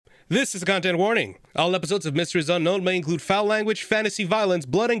This is a content warning. All episodes of Mysteries Unknown may include foul language, fantasy violence,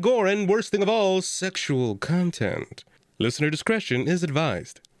 blood and gore, and worst thing of all, sexual content. Listener discretion is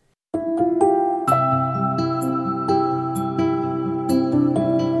advised.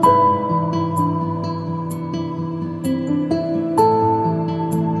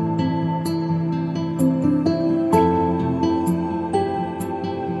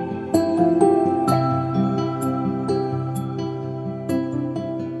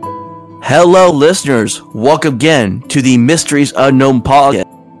 Hello, listeners. Welcome again to the Mysteries Unknown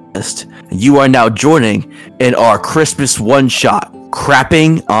podcast. You are now joining in our Christmas one-shot,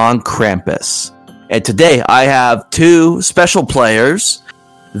 Krapping on Krampus. And today I have two special players.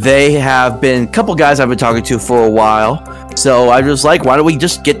 They have been a couple guys I've been talking to for a while. So I was like, why don't we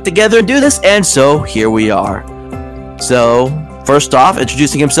just get together and do this? And so here we are. So first off,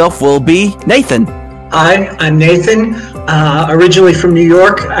 introducing himself will be Nathan. Hi, I'm Nathan. Originally from New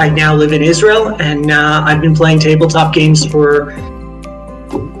York. I now live in Israel, and I've been playing tabletop games for,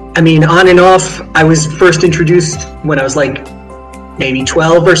 on and off. I was first introduced when I was like maybe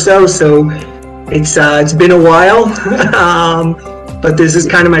 12 or so it's been a while. But this is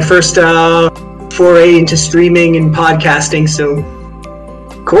kind of my first foray into streaming and podcasting, so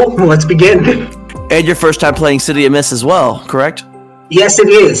cool, let's begin. And your first time playing City of Mist as well, correct? Yes, it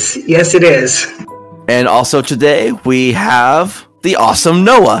is. And also today, we have the awesome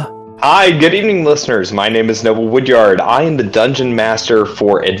Noah. Hi, good evening, listeners. My name is Noah Woodyard. I am the Dungeon Master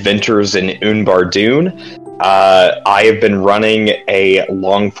for Adventures in Unbardoon. I have been running a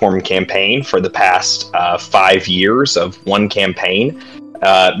long-form campaign for the past 5 years of one campaign.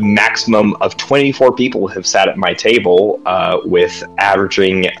 Maximum of 24 people have sat at my table, with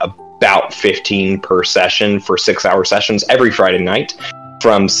averaging about 15 per session for 6-hour sessions every Friday night.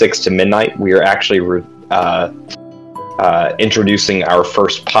 From 6 to midnight, we are actually introducing our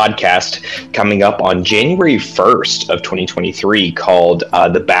first podcast coming up on January 1st of 2023 called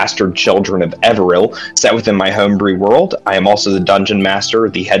The Bastard Children of Everil, set within my homebrew world. I am also the Dungeon Master,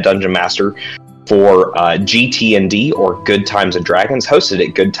 the head Dungeon Master for GT&D, or Good Times and Dragons, hosted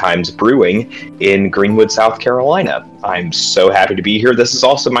at Good Times Brewing in Greenwood, South Carolina. I'm so happy to be here. This is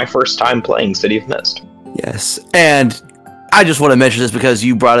also my first time playing City of Mist. Yes, and I just want to mention this because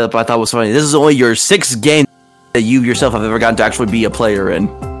you brought it up. I thought it was funny. This is only your 6th game that you yourself have ever gotten to actually be a player in.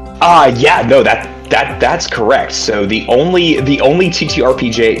 That's correct. So the only RPG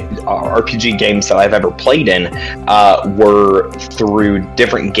games that I've ever played in were through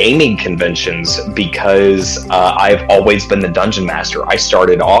different gaming conventions, because I've always been the Dungeon Master. I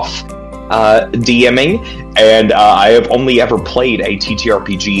started off DMing, and I have only ever played a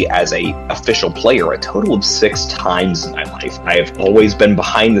TTRPG as a official player a total of 6 times in my life. I have always been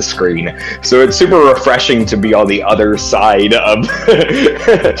behind the screen, so it's super refreshing to be on the other side of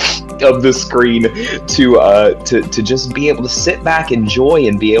of the screen to just be able to sit back, enjoy,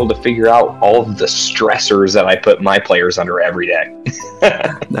 and be able to figure out all of the stressors that I put my players under every day.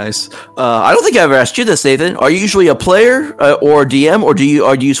 Nice. I don't think I ever asked you this, Nathan. Are you usually a player or DM, or do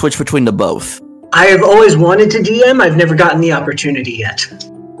you switch between the both? I have always wanted to DM. I've never gotten the opportunity yet.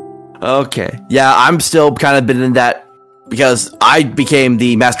 Okay. Yeah, I'm still kind of been in that, because I became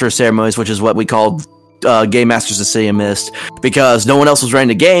the Master of Ceremonies, which is what we called Game Masters of City of Mist, because no one else was running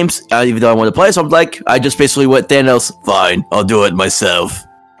the games, even though I wanted to play. So I'm like, I just basically went Thanos, fine, I'll do it myself.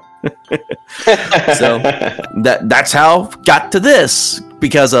 So that's how I got to this,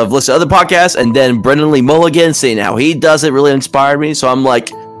 because of listening to other podcasts, and then Brendan Lee Mulligan, seeing how he does it really inspired me. So I'm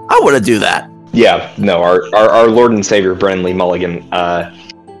like, I want to do that. Yeah, no, our Lord and Savior Brendan Lee Mulligan,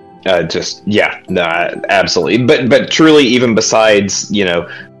 absolutely. But truly, even besides,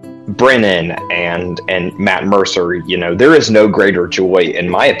 Brennan and Matt Mercer, there is no greater joy, in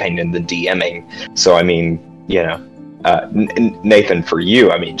my opinion, than DMing. So Nathan, for you,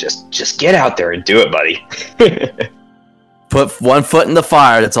 just get out there and do it, buddy. Put one foot in the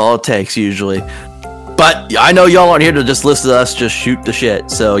fire. That's all it takes usually. But I know y'all aren't here to just listen to us just shoot the shit.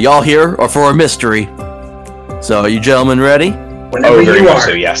 So y'all here are for a mystery. So are you gentlemen ready? Whenever you are.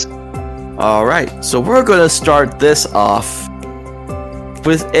 So, yes. All right. So we're going to start this off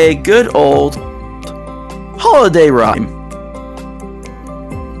with a good old holiday rhyme.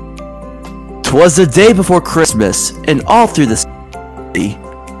 'Twas the day before Christmas, and all through the city,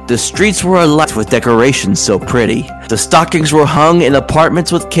 the streets were alight with decorations so pretty. The stockings were hung in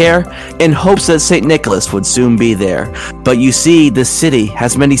apartments with care, in hopes that St. Nicholas would soon be there. But you see, the city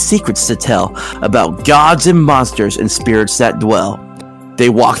has many secrets to tell about gods and monsters and spirits that dwell. They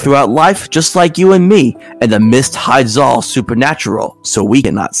walk throughout life just like you and me, and the mist hides all supernatural, so we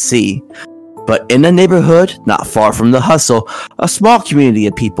cannot see. But in a neighborhood, not far from the hustle, a small community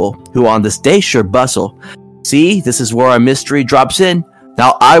of people who on this day sure bustle. See, this is where our mystery drops in.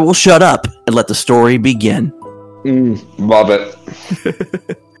 Now I will shut up and let the story begin. Love it.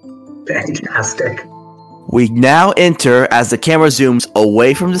 Fantastic. We now enter as the camera zooms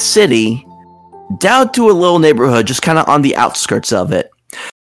away from the city down to a little neighborhood just kind of on the outskirts of it.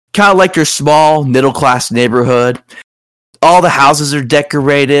 Kind of like your small middle-class neighborhood. All the houses are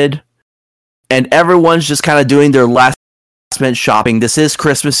decorated and everyone's just kind of doing their last-minute shopping. This is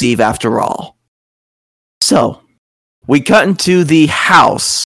Christmas Eve after all. So, we cut into the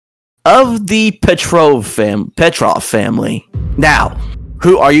house of the Petrov family. Now,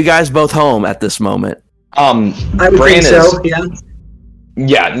 who are you guys both home at this moment? I would think so, yeah.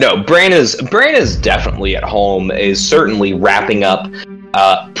 Yeah, no, Bran is definitely at home, is certainly wrapping up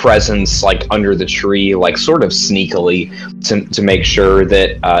presents like under the tree, like sort of sneakily to make sure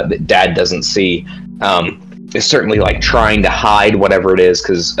that that Dad doesn't see. Is certainly like trying to hide whatever it is,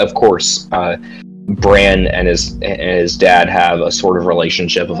 because of course Bran and his dad have a sort of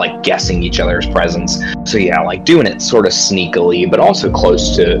relationship of like guessing each other's presents. So yeah, like doing it sort of sneakily, but also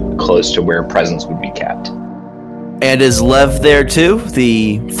close to where presents would be kept. And is Lev there too,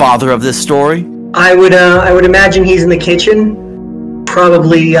 the father of this story? I would imagine he's in the kitchen,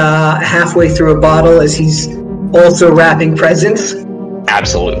 probably halfway through a bottle as he's also wrapping presents.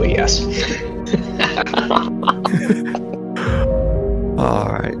 Absolutely, yes. All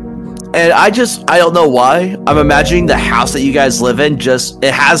right. And I don't know why, I'm imagining the house that you guys live in,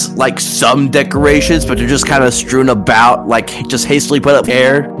 it has like some decorations, but they're just kind of strewn about, like just hastily put up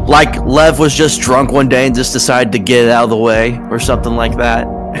here. Like Lev was just drunk one day and just decided to get it out of the way or something like that.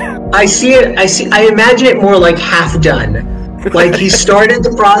 I imagine it more like half done. Like he started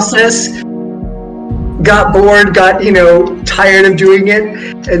the process, got bored, got, tired of doing it,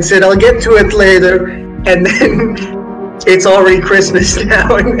 and said, I'll get to it later, and then it's already Christmas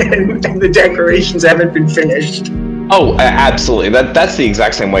now, and the decorations haven't been finished. Oh, absolutely. That's the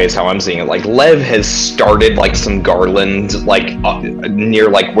exact same way as how I'm seeing it. Like, Lev has started, like, some garland, like,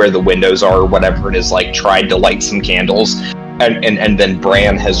 near, like, where the windows are or whatever it is, like, tried to light some candles, and then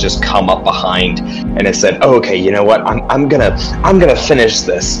Bran has just come up behind and has said, oh, okay, you know what, I'm gonna finish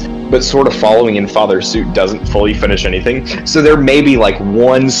this, but sort of following in Father's suit doesn't fully finish anything. So there may be, like,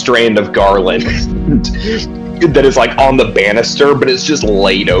 one strand of garland that is like on the banister, but it's just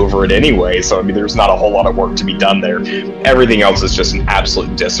laid over it anyway, so I mean there's not a whole lot of work to be done there. Everything else is just an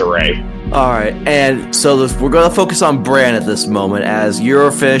absolute disarray. Alright, and so we're going to focus on Bran at this moment as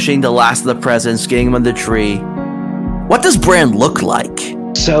you're finishing the last of the presents, getting them on the tree. What does Bran look like?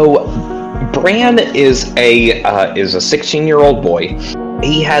 So Bran is a 16-year-old boy.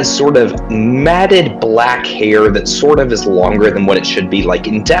 He has sort of matted black hair that sort of is longer than what it should be, like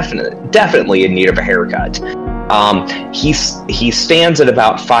definitely in need of a haircut. He stands at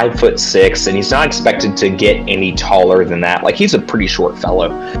about 5'6", and he's not expected to get any taller than that. Like, he's a pretty short fellow.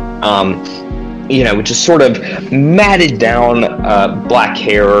 Just sort of matted down black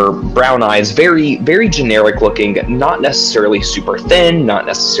hair, brown eyes, very, very generic looking, not necessarily super thin, not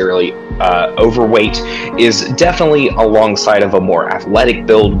necessarily overweight, is definitely alongside of a more athletic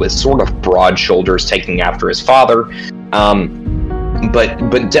build with sort of broad shoulders, taking after his father,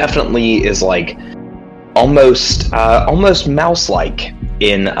 but definitely is like almost mouse-like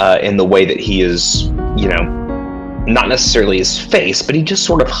in the way that he is, not necessarily his face, but he just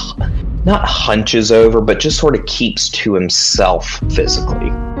sort of not hunches over, but just sort of keeps to himself physically.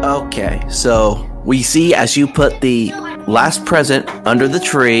 Okay, so we see as you put the last present under the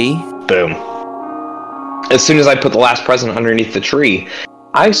tree. Boom. As soon as I put the last present underneath the tree,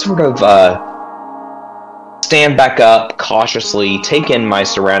 I sort of stand back up, cautiously take in my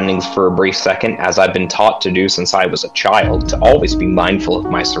surroundings for a brief second, as I've been taught to do since I was a child, to always be mindful of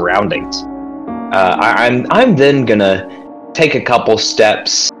my surroundings. I'm then gonna take a couple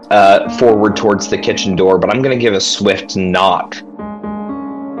steps forward towards the kitchen door, but I'm gonna give a swift knock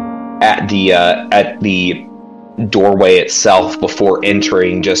at the doorway itself before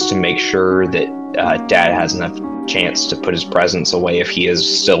entering, just to make sure that Dad has enough chance to put his presents away if he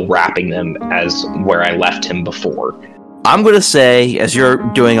is still wrapping them as where I left him before. I'm gonna say, as you're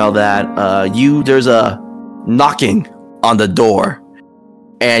doing all that, there's a knocking on the door,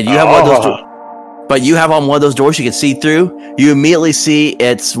 and you have one of those doors. But you have on one of those doors you can see through. You immediately see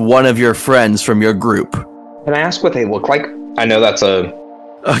it's one of your friends from your group. Can I ask what they look like? I know that's a...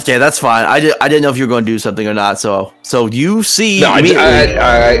 Okay, that's fine. I didn't know if you were going to do something or not. So you see... No,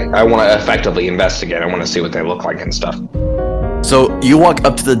 I want to effectively investigate. I want to see what they look like and stuff. So you walk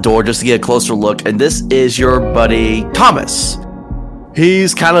up to the door just to get a closer look, and this is your buddy Thomas.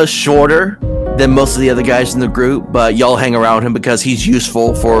 He's kind of shorter than most of the other guys in the group, but y'all hang around him because he's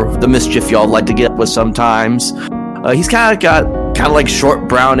useful for the mischief y'all like to get up with sometimes. He's kind of like short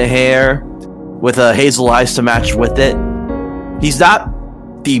brown hair with hazel eyes to match with it. He's not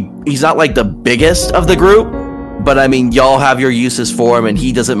like the biggest of the group, but I mean, y'all have your uses for him, and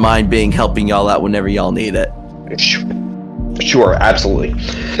he doesn't mind helping y'all out whenever y'all need it. Sure, absolutely.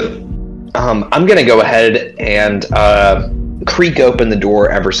 I'm gonna go ahead and creak open the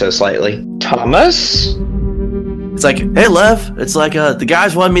door ever so slightly. Thomas? It's like, hey, Lev. It's like the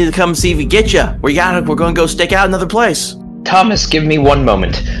guys wanted me to come see if we get you. We're gonna go stake out another place. Thomas, give me one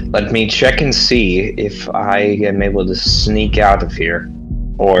moment. Let me check and see if I am able to sneak out of here.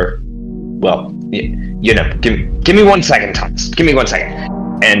 Or, well, give me 1 second, Thomas. Give me 1 second.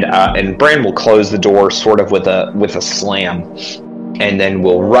 And Bran will close the door sort of with a slam, and then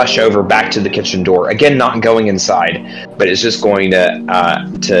we'll rush over back to the kitchen door. Again, not going inside, but it's just going to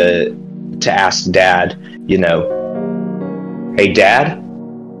ask Dad, hey, Dad,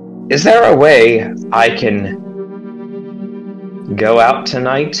 is there a way I can go out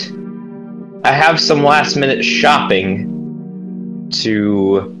tonight? I have some last minute shopping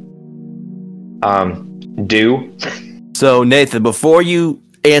to do. So Nathan, before you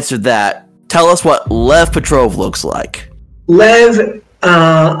answer that, tell us what Lev Petrov looks like. Lev,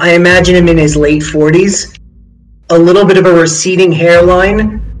 I imagine him in his late 40s. A little bit of a receding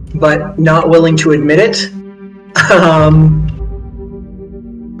hairline, but not willing to admit it.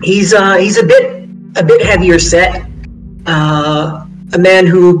 He's a bit heavier set. A man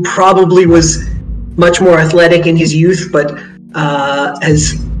who probably was much more athletic in his youth, but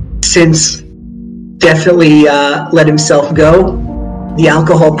has since definitely let himself go. The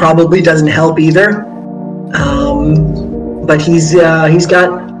alcohol probably doesn't help either. But he's got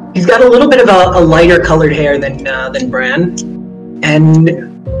a little bit of a lighter colored hair than Bran, and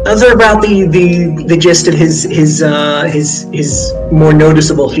those are about the gist of his more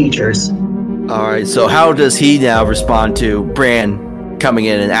noticeable features. All right. So how does he now respond to Bran coming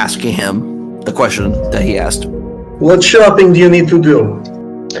in and asking him the question that he asked? What shopping do you need to do?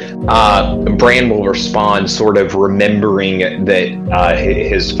 Bran will respond, sort of remembering that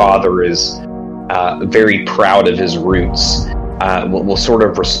his father is very proud of his roots. Will sort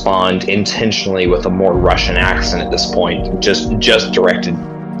of respond intentionally with a more Russian accent at this point, just directed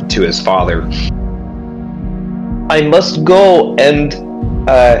to his father. I must go and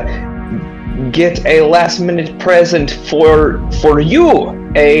get a last-minute present for you,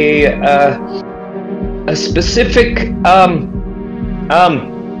 a specific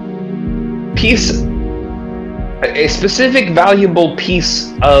piece, a specific valuable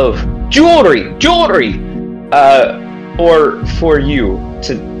piece of jewelry, for you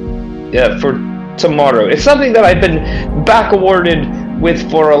for tomorrow. It's something that I've been back awarded with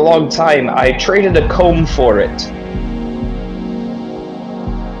for a long time. I traded a comb for it.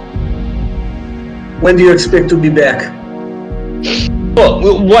 When do you expect to be back? Well,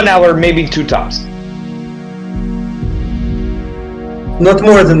 1 hour, maybe 2 tops. Not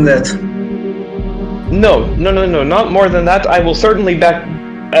more than that. No, not more than that. I will certainly be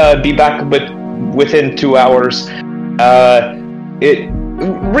back within 2 hours.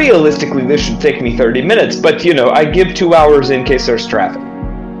 Realistically, this should take me 30 minutes, but I give 2 hours in case there's traffic.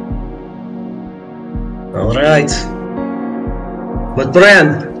 All right. But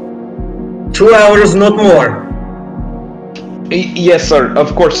Bran, 2 hours, not more. Yes, sir.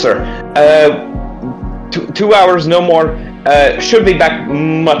 Of course, sir. 2 hours, no more. Should be back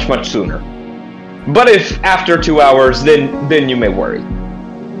much sooner. But if after 2 hours, then you may worry.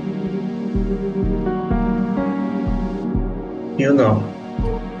 Go.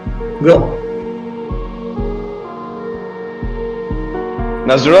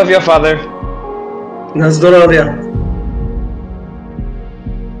 Na zdrowie, father. Na zdrowie.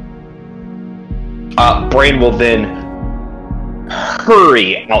 Bran will then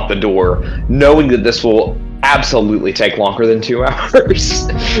hurry out the door, knowing that this will absolutely take longer than 2 hours.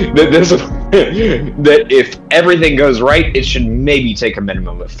 that if everything goes right, it should maybe take a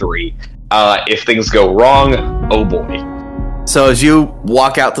minimum of 3. If things go wrong, oh boy. So as you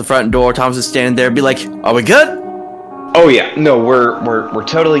walk out the front door, Thomas is standing there, be like, "Are we good?" Oh yeah, no, we're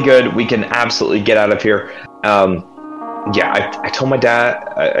totally good. We can absolutely get out of here. I told my dad.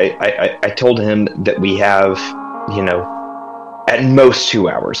 I told him that we have, at most 2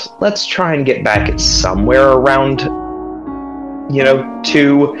 hours. Let's try and get back at somewhere around,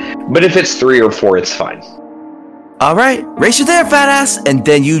 2. But if it's 3 or 4, it's fine. All right, race you there, fat ass. And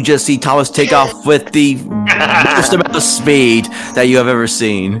then you just see Thomas take off with the most amount of speed that you have ever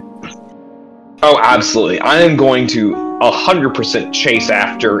seen. Oh, absolutely. I am going to 100% chase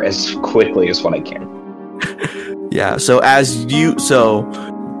after as quickly as what I can. Yeah, so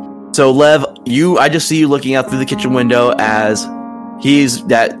Lev, I just see you looking out through the kitchen window as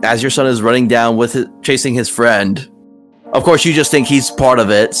your son is running down chasing his friend. Of course, you just think he's part of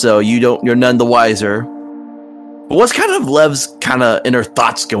it, so you're none the wiser. But what's kind of Lev's kind of inner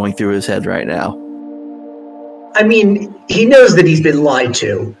thoughts going through his head right now? I mean, he knows that he's been lied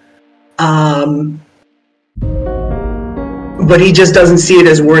to. But he just doesn't see it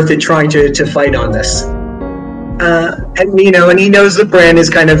as worth it trying to fight on this. And he knows that Bran is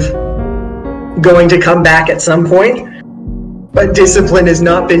kind of going to come back at some point, but discipline has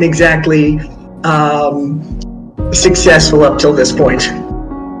not been exactly successful up till this point.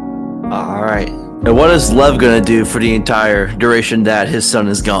 All right. And what is Lev going to do for the entire duration that his son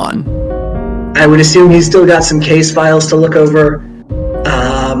is gone? I would assume he's still got some case files to look over.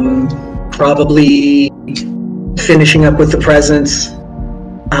 Probably finishing up with the presents.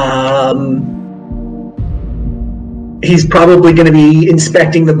 He's probably going to be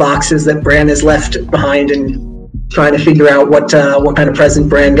inspecting the boxes that Bran has left behind and trying to figure out what kind of present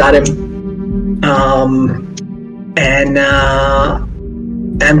Bran got him.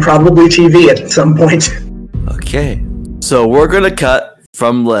 And probably TV at some point. Okay. So we're going to cut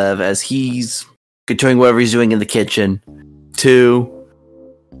from Lev as he's continuing whatever he's doing in the kitchen to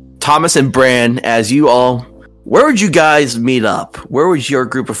Thomas and Bran as you all... Where would you guys meet up? Where would your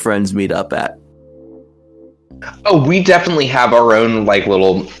group of friends meet up at? Oh, we definitely have our own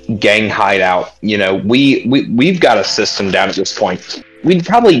little gang hideout. We've got a system down at this point. We'd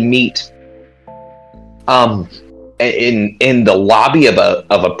probably meet in the lobby of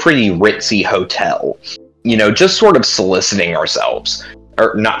a pretty ritzy hotel. Just sort of soliciting ourselves.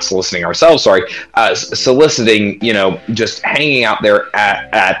 Or not soliciting ourselves, sorry. Soliciting, just hanging out there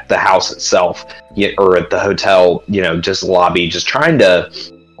at the house itself, or at the hotel, just lobby, just trying to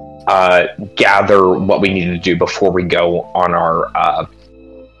gather what we need to do before we go on our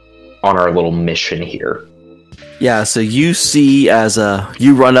little mission here. Yeah, so you see as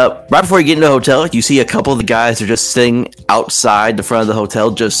you run up, right before you get into the hotel, you see a couple of the guys are just sitting outside the front of the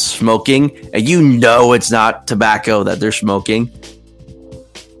hotel just smoking, and it's not tobacco that they're smoking.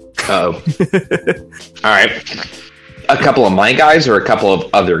 Oh. All right. A couple of my guys or a couple of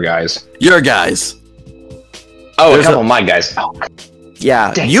other guys? Your guys. Oh, a couple of my guys. Oh.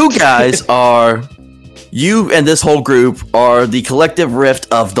 Yeah, you guys you and this whole group are the collective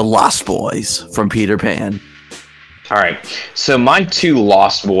rift of the Lost Boys from Peter Pan. All right. So my two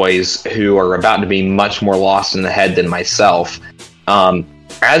Lost Boys, who are about to be much more lost in the head than myself,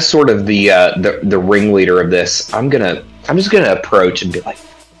 as sort of the ringleader of this, I'm just gonna approach and be like,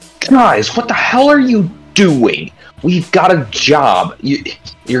 guys, what the hell are you doing? We've got a job.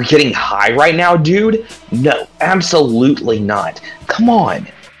 You're getting high right now, dude? No, absolutely not. Come on.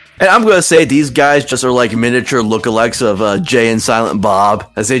 And I'm going to say these guys just are like miniature lookalikes of Jay and Silent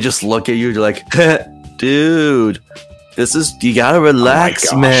Bob. As they just look at you, they're like, dude, you gotta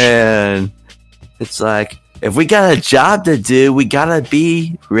relax, man. It's like, if we got a job to do, we gotta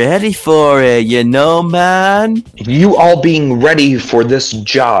be ready for it, man? You all being ready for this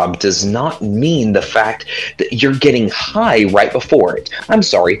job does not mean the fact that you're getting high right before it. I'm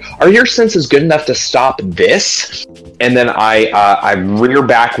sorry, are your senses good enough to stop this? And then I rear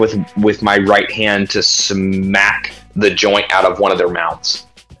back with my right hand to smack the joint out of one of their mouths.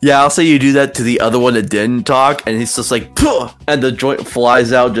 Yeah, I'll say you do that to the other one that didn't talk, and he's just like, "Puh!" And the joint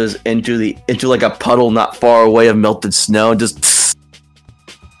flies out just into like a puddle not far away of melted snow, and just.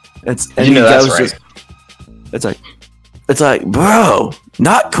 That's right. It's like, bro,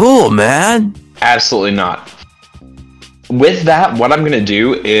 not cool, man. Absolutely not. With that, what I'm gonna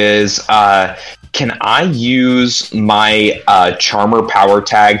do is, can I use my Charmer power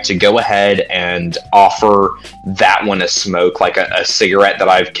tag to go ahead and offer that one a smoke, like a cigarette that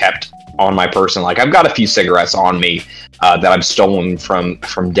I've kept on my person? Like, I've got a few cigarettes on me that I've stolen from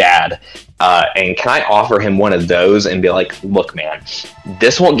Dad. And can I offer him one of those and be like, look, man,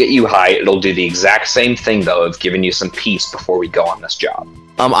 this won't get you high. It'll do the exact same thing, though, of giving you some peace before we go on this job.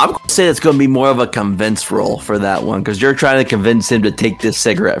 I'm going to say it's going to be more of a convince roll for that one, because you're trying to convince him to take this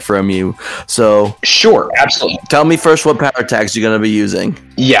cigarette from you. So sure, absolutely. Tell me first what power tags you're going to be using.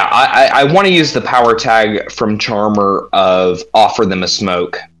 Yeah, I want to use the power tag from Charmer of offer them a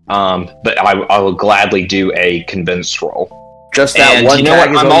smoke, but I will gladly do a convince roll. Just that and one you know tag?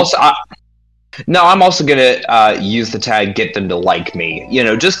 I'm also gonna use the tag get them to like me.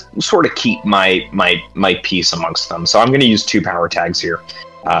 Just sort of keep my peace amongst them. So I'm gonna use 2 power tags here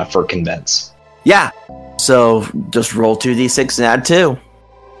for convince. Yeah. So just roll 2d6 and add 2.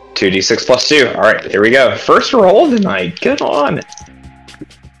 2d6 plus 2. All right, here we go. First roll tonight. Good on.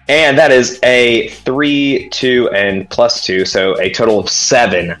 And that is a 3, 2, and plus 2, so a total of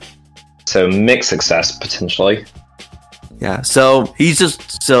 7. So mixed success, potentially. Yeah, so both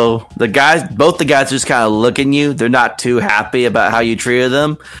the guys just kind of look at you. They're not too happy about how you treated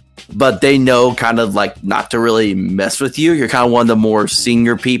them, but they know kind of like not to really mess with you. You're kind of one of the more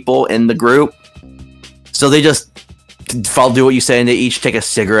senior people in the group. So they just do what you say, and they each take a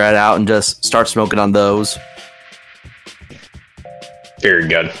cigarette out and just start smoking on those. Very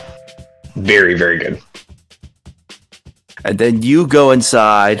good. Very, very good. And then you go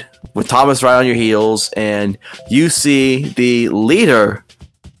inside with Thomas right on your heels, and you see the leader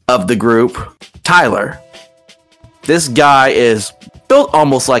of the group, Tyler. This guy is built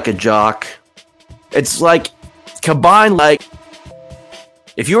almost like a jock. It's like combined, like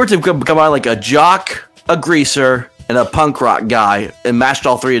if you were to combine like a jock, a greaser, and a punk rock guy, and mashed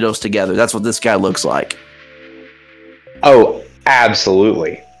all three of those together. That's what this guy looks like. Oh,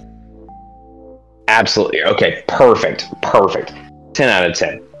 absolutely. Absolutely. Okay, perfect. 10 out of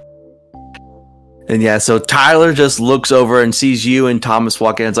 10. And yeah, so Tyler just looks over and sees you and Thomas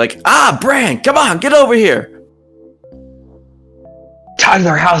walk in. It's like, Bran, come on, get over here.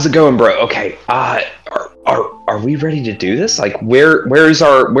 Tyler, how's it going, bro? Okay, are we ready to do this? Like, where's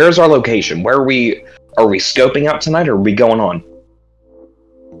our location? Where are we scoping out tonight, or are we going on?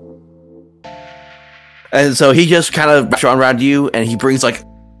 And so he just kind of around you, and he brings like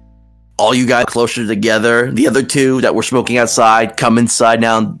all you guys closer together. The other two that were smoking outside come inside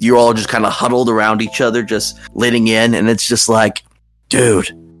now, and you're all just kind of huddled around each other, just leaning in, and it's just like,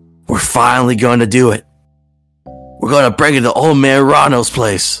 dude, we're finally going to do it. We're going to bring it to old man Rano's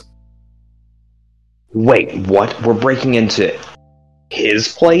place. Wait, what? We're breaking into his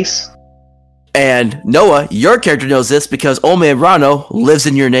place? And Noah, your character knows this because old man Rano lives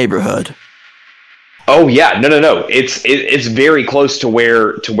in your neighborhood. Oh yeah, no. It's very close to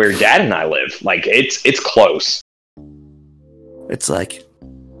where Dad and I live. Like it's close. It's like,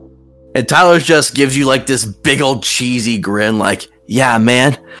 and Tyler just gives you like this big old cheesy grin, like, yeah,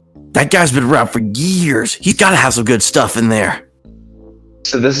 man, that guy's been around for years. He's got to have some good stuff in there.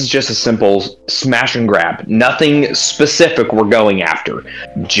 So this is just a simple smash and grab. Nothing specific we're going after.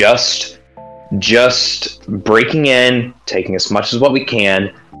 Just breaking in, taking as much as what we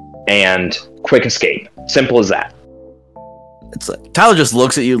can, and quick escape. Simple as that. It's like Tyler just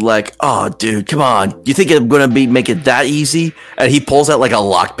looks at you like, oh, dude, come on. You think I'm going to make it that easy? And he pulls out like a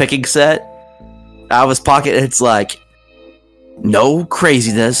lockpicking set out of his pocket. And it's like, no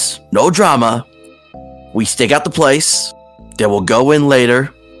craziness, no drama. We stake out the place. Then we'll go in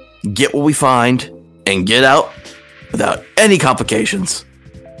later, get what we find, and get out without any complications.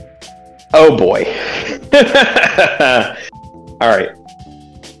 Oh boy. All right.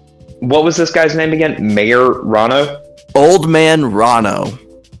 What was this guy's name again? Mayor Rano? Old Man Rano.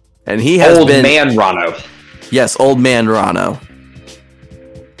 And he has Old Man Rano. Yes, Old Man Rano.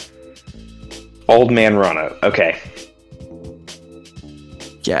 Old Man Rano. Okay.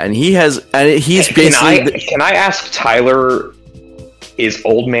 Yeah, and he's basically... Can I ask Tyler, is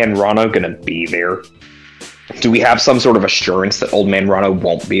Old Man Rano going to be there? Do we have some sort of assurance that Old Man Rano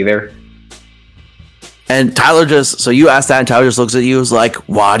won't be there? And Tyler so you ask that, and Tyler just looks at you and is like,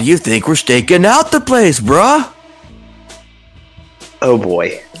 why do you think we're staking out the place, bruh? Oh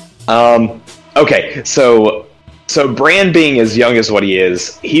boy. Okay, so Bran being as young as what he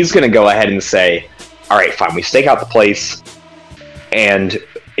is, he's gonna go ahead and say, alright, fine, we stake out the place, and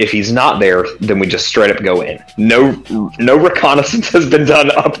if he's not there, then we just straight up go in. No reconnaissance has been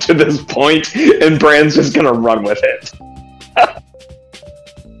done up to this point, and Bran's just gonna run with it.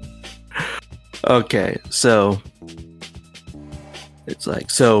 Okay, so it's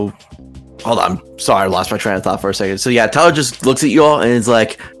like, hold on. Sorry, I lost my train of thought for a second. So yeah, Tyler just looks at you all and is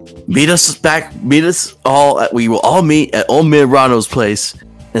like, meet us all. We will all meet at Old Man Rano's place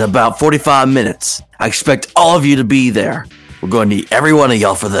in about 45 minutes. I expect all of you to be there. We're going to need every one of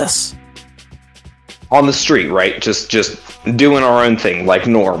y'all for this. On the street, right? Just doing our own thing, like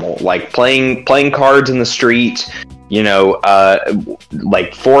normal, like playing cards in the street. You know,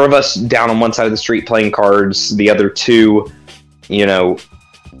 like 4 of us down on one side of the street playing cards, the other 2, you know,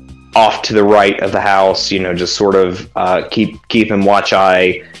 off to the right of the house, you know, just sort of keeping watch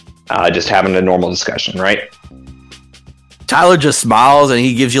eye, just having a normal discussion, right? Tyler just smiles and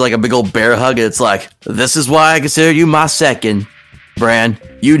he gives you like a big old bear hug, and it's like, this is why I consider you my second. Bran,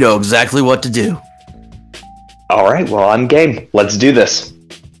 you know exactly what to do. All right, well, I'm game. Let's do this.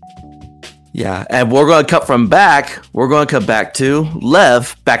 Yeah, and we're going to cut back to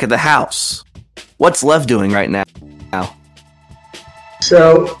Lev back at the house. What's Lev doing right now?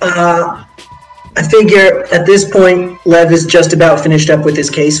 So, I figure at this point, Lev is just about finished up with his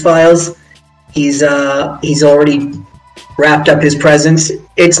case files. He's already wrapped up his presents.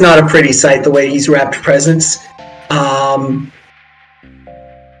 It's not a pretty sight the way he's wrapped presents.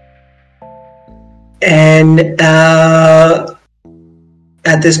 And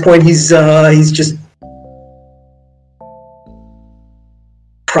at this point, he's just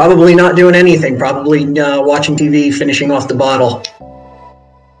probably not doing anything. Probably watching TV, finishing off the bottle.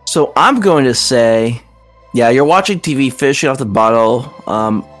 So I'm going to say, yeah, you're watching TV, finishing off the bottle.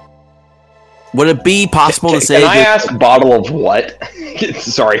 Would it be possible to say? Can I ask bottle of what?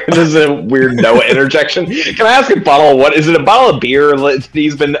 Sorry, this is a weird Noah interjection. Can I ask a bottle of what? Is it a bottle of beer that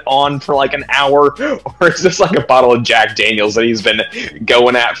he's been on for like an hour, or is this like a bottle of Jack Daniels that he's been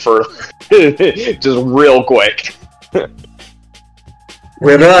going at for just real quick?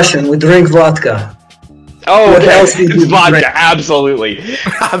 We're Russian. We drink vodka. Oh, what okay. else do you Vodka, drink? absolutely.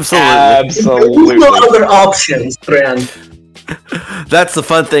 There's no other options, friend. That's the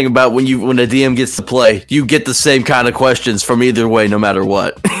fun thing about when a DM gets to play. You get the same kind of questions from either way, no matter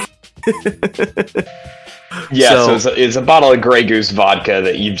what. Yeah, so it's a bottle of Grey Goose vodka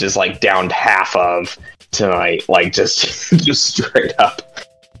that you've just like downed half of tonight, like just straight up.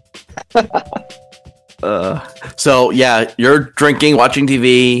 So yeah, you're drinking, watching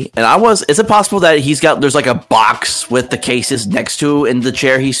TV, and is it possible that there's like a box with the cases next to in the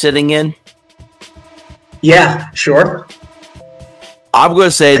chair he's sitting in? Yeah, sure. I'm going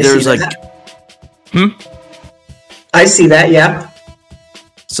to say there's like... I see that, yeah.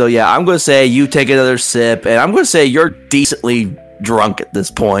 So yeah, I'm going to say you take another sip, and I'm going to say you're decently drunk at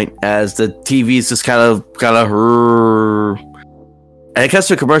this point, as the TV's just kind of... And it cuts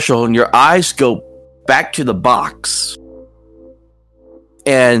to a commercial, and your eyes go back to the box.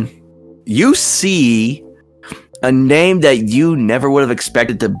 And you see a name that you never would have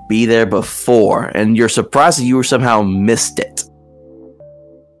expected to be there before, and you're surprised that you somehow missed it.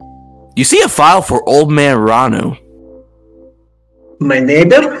 You see a file for Old Man Ranu. My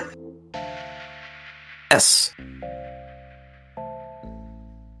neighbor? Yes.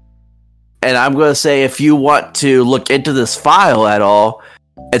 And I'm going to say if you want to look into this file at all,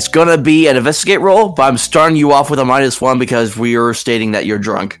 it's going to be an investigate roll, but I'm starting you off with a -1 because we are stating that you're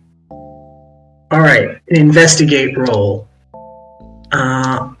drunk. Alright, an investigate roll.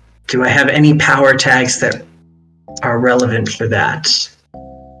 Do I have any power tags that are relevant for that?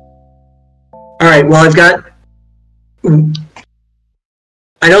 Alright, well I've got...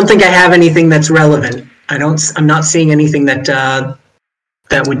 I don't think I have anything that's relevant. I'm not seeing anything that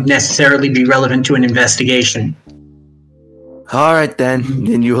that would necessarily be relevant to an investigation. Alright then.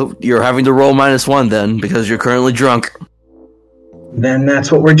 Then you're having to roll -1 then, because you're currently drunk. Then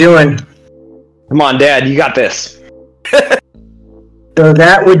that's what we're doing. Come on, Dad, you got this. So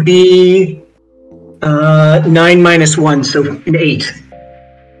that would be 9 -1, so an 8.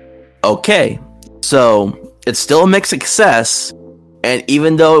 Okay, so it's still a mixed success, and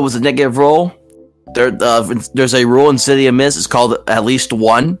even though it was a negative roll, there's a rule in City of Mist. It's called at least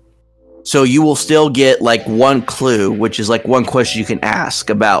 1. So you will still get like 1 clue, which is like 1 question you can ask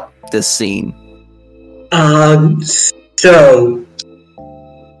about this scene. So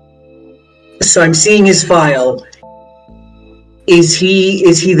I'm seeing his file. Is he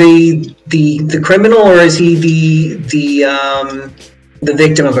the criminal, or is he the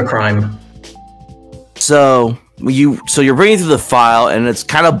victim of a crime? So you're reading through the file, and it's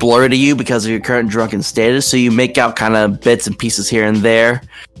kind of blurry to you because of your current drunken status. So you make out kind of bits and pieces here and there.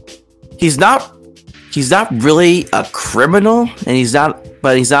 He's not really a criminal, and he's not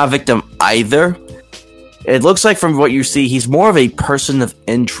a victim either. It looks like from what you see, he's more of a person of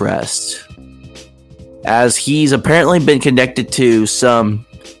interest, as he's apparently been connected to some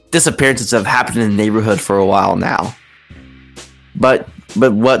disappearances that have happened in the neighborhood for a while now. But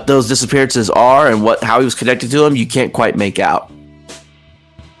what those disappearances are and how he was connected to them, you can't quite make out.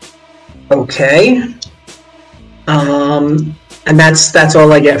 Okay. And that's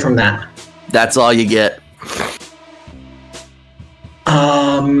all I get from that. That's all you get.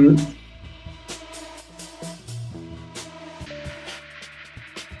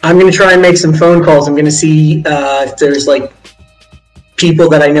 I'm going to try and make some phone calls. I'm going to see if there's like people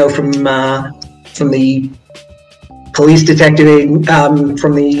that I know from the police detective,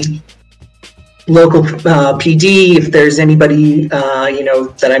 from the local PD. If there's anybody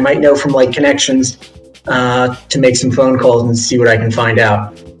that I might know from like connections, to make some phone calls and see what I can find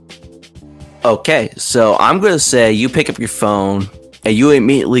out. Okay, so I'm going to say you pick up your phone and you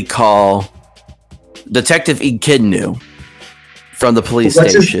immediately call Detective Echidnu from the police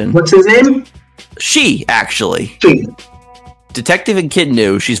station. What's his name? She, actually. She. Detective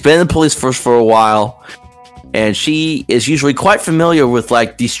Echidnu. She's been in the police force for a while, and she is usually quite familiar with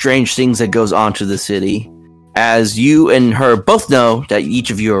like these strange things that goes on to the city. As you and her both know that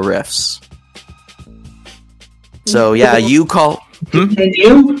each of you are riffs. So yeah, you call. And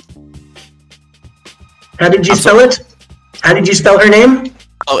you? How did you spell it? How did you spell her name?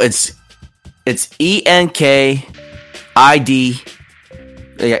 Oh, it's ENKID.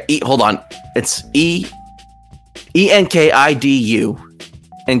 Yeah, hold on. It's ENKIDU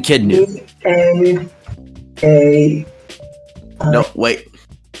and Kidnu. A. No, wait.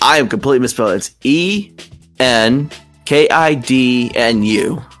 I am completely misspelled. It's ENKIDNU.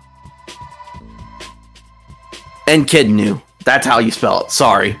 And Kidnu. That's how you spell it.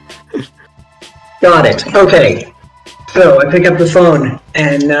 Sorry. Got it. Okay. So I pick up the phone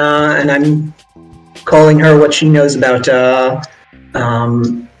and I'm calling her what she knows about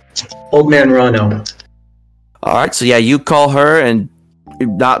Old Man Rano. All right. So yeah, you call her, and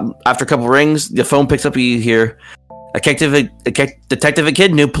not after a couple rings, the phone picks up. You hear Detective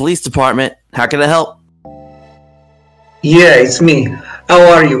Echidnu, Police Department. How can I help? Yeah, it's me. How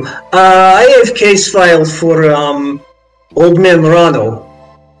are you? I have case filed for Old Man Rano.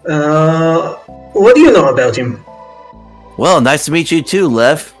 What do you know about him? Well, nice to meet you too,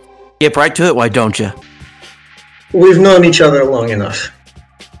 Lev. Get right to it, why don't you? We've known each other long enough.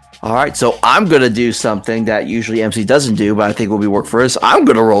 All right, so I'm going to do something that usually MC doesn't do, but I think will be work for us. I'm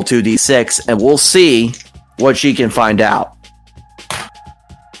going to roll 2d6, and we'll see what she can find out.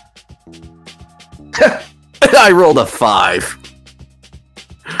 I rolled a 5.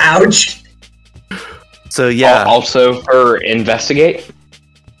 Ouch. So, yeah. Also for investigate?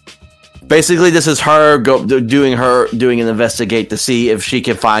 Basically, this is her doing an investigate to see if she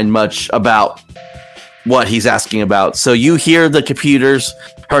can find much about what he's asking about. So you hear the computers,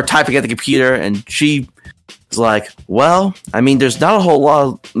 her typing at the computer, and she is like, well, I mean, there's not a whole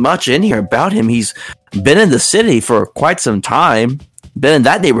lot much in here about him. He's been in the city for quite some time, been in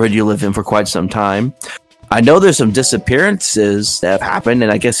that neighborhood you live in for quite some time. I know there's some disappearances that have happened,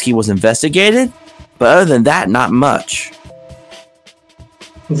 and I guess he was investigated, but other than that, not much.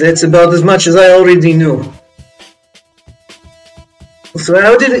 That's about as much as I already knew. So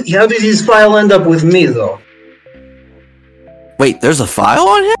how did his file end up with me, though? Wait, there's a file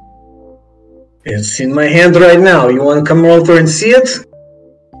on him? It's in my hand right now. You want to come over and see it?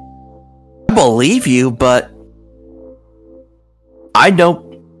 I believe you, but I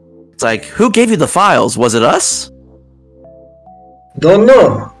don't. It's like, who gave you the files? Was it us? Don't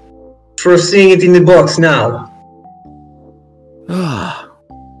know. First seeing it in the box now.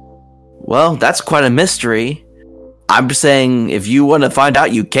 Well, that's quite a mystery. I'm saying if you want to find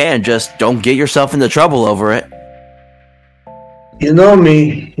out, you can. Just don't get yourself into trouble over it. You know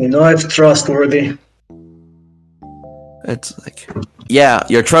me. You know I'm trustworthy. It's like, yeah,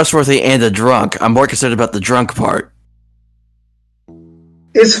 you're trustworthy and a drunk. I'm more concerned about the drunk part.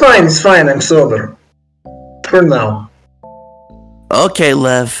 It's fine. I'm sober. For now. Okay,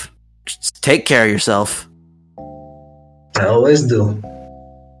 Lev. Just take care of yourself. I always do.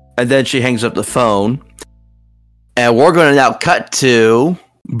 And then she hangs up the phone. And we're going to now cut to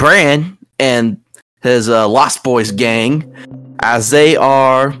Bran and his Lost Boys gang as they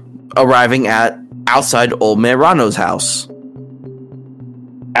are arriving at outside Old Man Rano's house.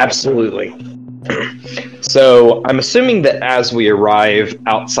 Absolutely. So I'm assuming that as we arrive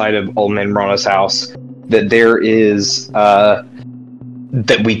outside of Old Man Rano's house, that there is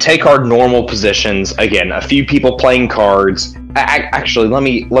that we take our normal positions. Again, a few people playing cards. Actually, let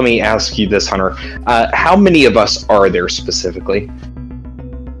me ask you this, Hunter. How many of us are there specifically?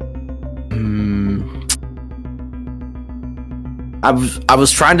 I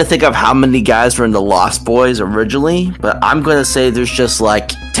was trying to think of how many guys were in the Lost Boys originally, but I'm going to say there's just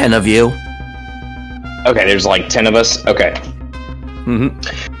like 10 of you. Okay, there's like 10 of us. Okay.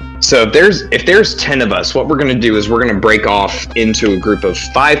 So if there's 10 of us, what we're going to do is we're going to break off into a group of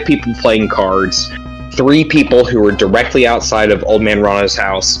 5 people playing cards, 3 people who are directly outside of Old Man Rano's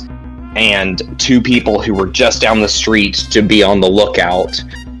house, and 2 people who were just down the street to be on the lookout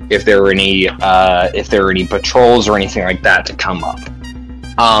if there are any patrols or anything like that to come up.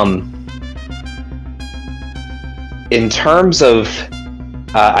 In terms of,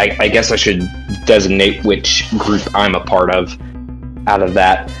 I guess I should designate which group I'm a part of out of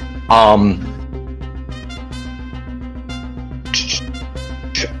that. I'm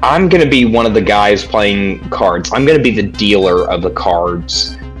going to be one of the guys playing cards. I'm going to be the dealer of the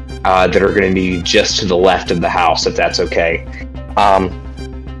cards that are going to be just to the left of the house, if that's okay.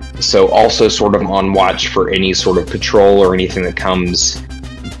 So also sort of on watch for any sort of patrol or anything that comes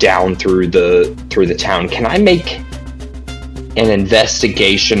down through the town. Can I make an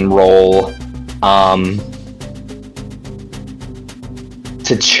investigation roll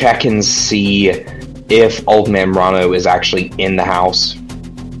to check and see if Old Man Rano is actually in the house?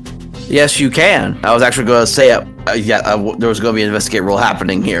 Yes, you can. I was actually going to say, there was going to be an investigate roll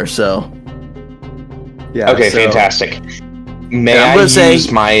happening here, so. Yeah. Okay, fantastic. May I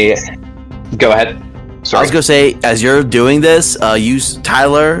use my... Go ahead. Sorry. I was going to say, as you're doing this, use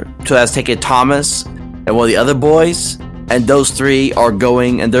Tyler to has taken Thomas and one of the other boys, and those three are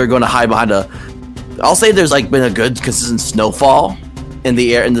going, and they're going to hide behind I'll say there's like been a good consistent snowfall in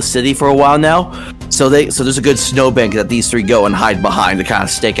the air in the city for a while now. So there's a good snowbank that these three go and hide behind to kind of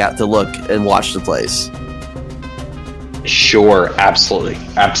stake out to look and watch the place. Sure, absolutely.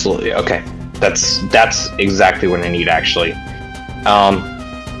 Okay, that's exactly what I need, actually.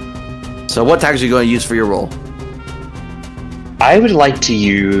 So what tags are you going to use for your roll? I would like to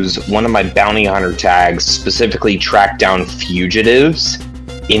use one of my bounty hunter tags, specifically track down fugitives,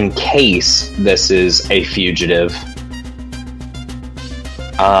 in case this is a fugitive.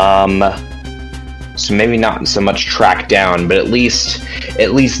 So maybe not so much track down, but at least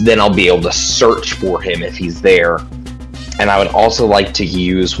then I'll be able to search for him if he's there. And I would also like to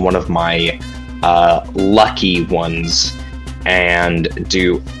use one of my lucky ones and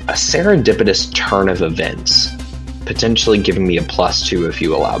do a serendipitous turn of events, potentially giving me a +2 if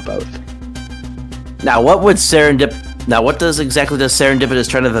you allow both. Now, what does exactly the serendipitous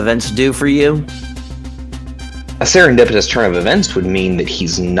turn of events do for you? A serendipitous turn of events would mean that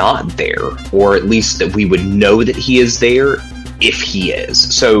he's not there, or at least that we would know that he is there if he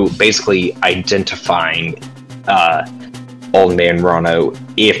is. So basically identifying Old Man Rano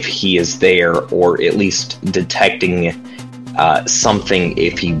if he is there, or at least detecting something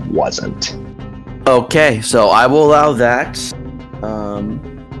if he wasn't. Okay, so I will allow that.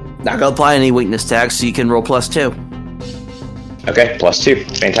 Not gonna apply any weakness tags, so you can roll +2. Okay, +2.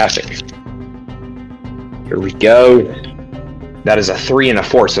 Fantastic. Here we go. That is a 3 and a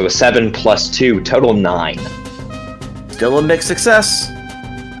 4, so a 7 +2, total 9. Still a mixed success.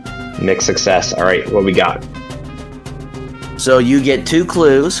 Mixed success. All right, what we got? So you get 2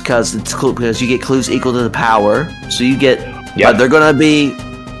 clues because you get clues equal to the power. So you get, but they're gonna be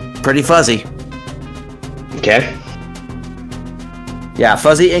pretty fuzzy. Okay. Yeah,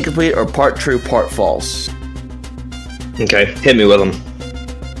 fuzzy, incomplete, or part true, part false. Okay, hit me with them.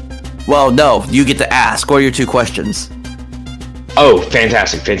 Well, no, you get to ask. What are your 2 questions? Oh,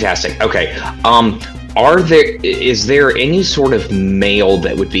 fantastic. Okay. Is there any sort of mail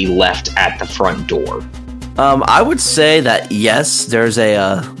that would be left at the front door? I would say that yes, there's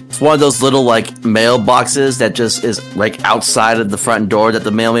it's one of those little like mailboxes that just is like outside of the front door that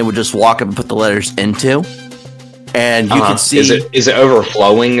the mailman would just walk up and put the letters into. And you can see... Is it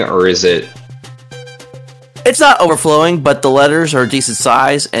overflowing, or is it... It's not overflowing, but the letters are a decent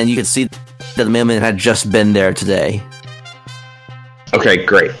size, and you can see that the mailman had just been there today. Okay,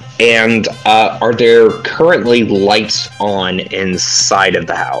 great. And are there currently lights on inside of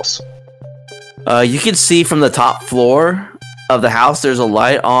the house? You can see from the top floor of the house, there's a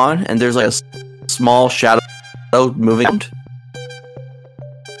light on, and there's like a small shadow moving around.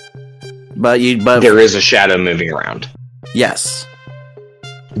 But there is a shadow moving around. Yes.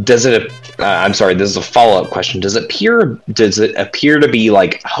 Does it? I'm sorry. This is a follow-up question. Does it appear to be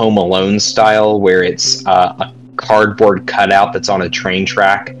like Home Alone style, where it's a cardboard cutout that's on a train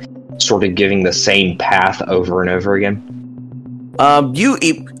track, sort of giving the same path over and over again?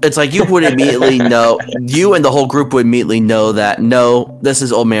 It's like you would immediately know. You and the whole group would immediately know that no, this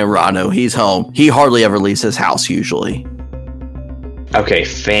is Old Man Rano. He's home. He hardly ever leaves his house usually. Okay,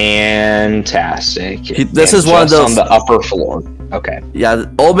 fantastic. This is one of those on the upper floor. Okay. Yeah,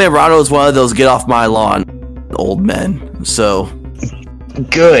 Old Man Rano is one of those get off my lawn old men. So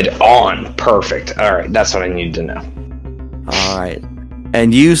good on. Perfect. All right, that's what I needed to know. All right.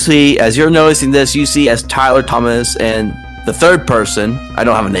 And you see, as you're noticing this, you see as Tyler, Thomas, and the third person, I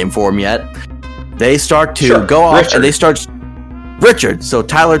don't have a name for him yet, they start to go off Richard. And they start... Richard. So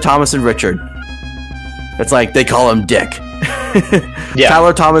Tyler, Thomas, and Richard. It's like they call him Dick. Yeah.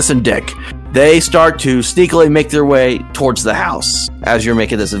 Tyler, Thomas, and Dick. They start to sneakily make their way towards the house as you're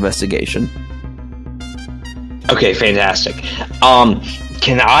making this investigation. Okay, fantastic.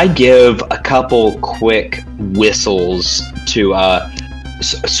 Can I give a couple quick whistles to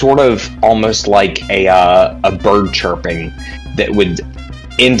sort of almost like a bird chirping that would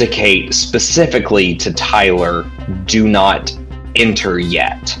indicate specifically to Tyler, do not enter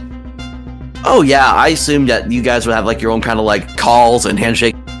yet? Oh yeah, I assumed that you guys would have like your own kind of like calls and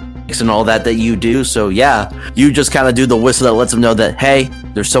handshakes and all that you do. So yeah, you just kind of do the whistle that lets them know that, hey,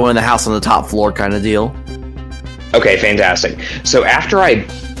 there's someone in the house on the top floor kind of deal. Okay, fantastic. So after I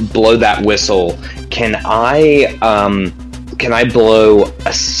blow that whistle, can I blow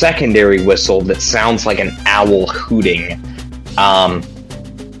a secondary whistle that sounds like an owl hooting,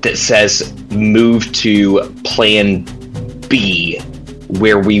 that says move to plan B,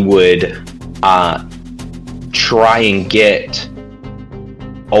 where we would try and get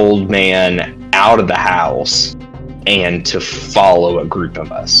Old Man out of the house and to follow a group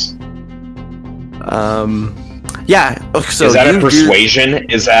of us? Yeah. So is that a persuasion?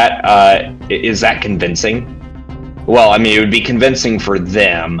 Is that convincing? Well, I mean, it would be convincing for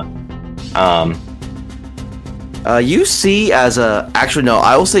them. You see as a... Actually, no,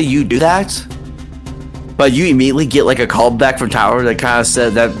 I will say you do that. But you immediately get like a call back from Tower that kind of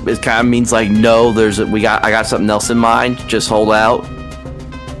said that it kind of means like, no, I got something else in mind. Just hold out.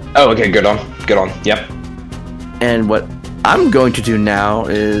 Oh, okay, good on. Yep. And what I'm going to do now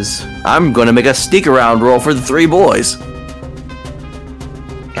is I'm going to make a sneak around roll for the 3 boys.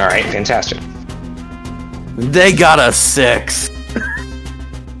 All right, fantastic. They got a 6.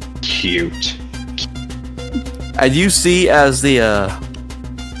 Cute. And you see as the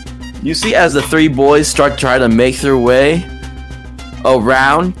 3 boys start trying to make their way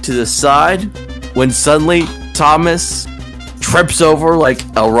around to the side, when suddenly Thomas trips over like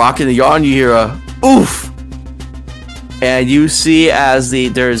a rock in the yard. You hear a oof, and you see as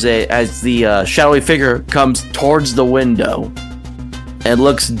the shadowy figure comes towards the window and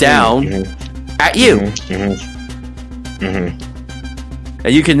looks down at you.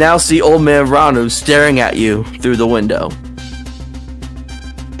 And you can now see Old Man Ranu staring at you through the window.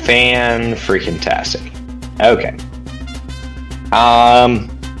 Fan-freaking-tastic. Okay.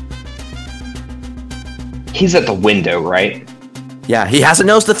 He's at the window, right? Yeah, he hasn't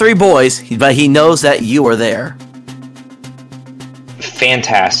noticed the 3 boys, but he knows that you are there.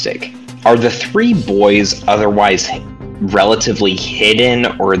 Fantastic. Are the 3 boys otherwise relatively hidden,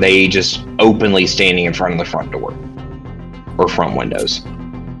 or are they just openly standing in front of the front door? Or front windows?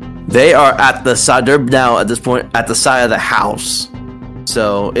 They are at the side. They're now, at this point, at the side of the house.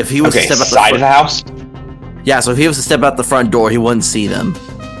 So if he was to step out side of the house? Yeah, so if he was to step out the front door, he wouldn't see them.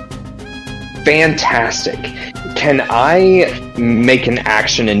 Fantastic. Can I make an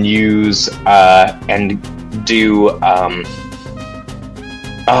action and use and do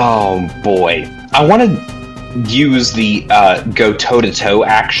oh boy. I want to use the go toe-to-toe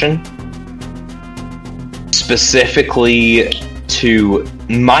action. Specifically to...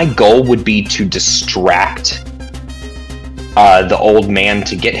 My goal would be to distract the old man,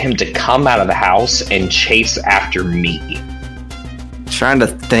 to get him to come out of the house and chase after me. Trying to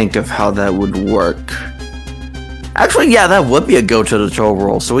think of how that would work. Actually, yeah, that would be a go toe-to-toe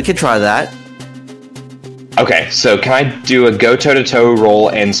roll, so we could try that. Okay, so can I do a go toe-to-toe roll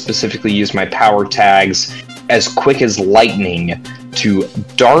and specifically use my power tags as quick as lightning to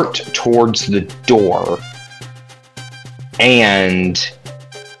dart towards the door? And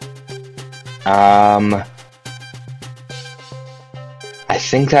I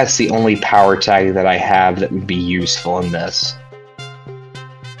think that's the only power tag that I have that would be useful in this.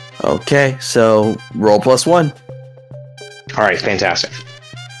 Okay, so roll +1. Alright, fantastic.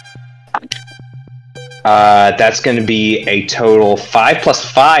 That's going to be a total 5 plus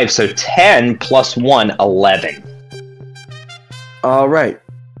 5, so 10 plus 1, 11. Alright.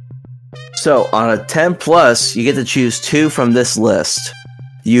 So, on a 10 plus, you get to choose 2 from this list.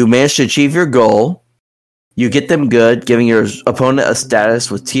 You manage to achieve your goal. You get them good, giving your opponent a status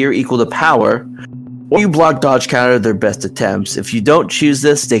with tier equal to power. Or you block, dodge, counter their best attempts. If you don't choose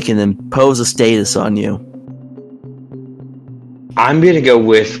this, they can impose a status on you. I'm going to go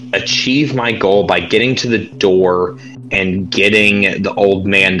with achieve my goal by getting to the door and getting the old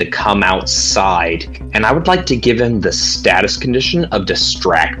man to come outside. And I would like to give him the status condition of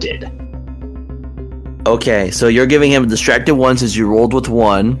distracted. Okay, so you're giving him a distracted 1 since you rolled with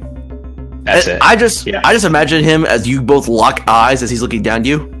 1. That's it. I just imagine him as you both lock eyes as he's looking down at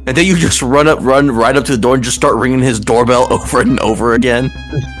you, and then you just run right up to the door and just start ringing his doorbell over and over again.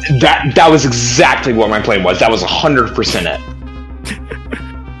 That was exactly what my plan was. That was 100% it.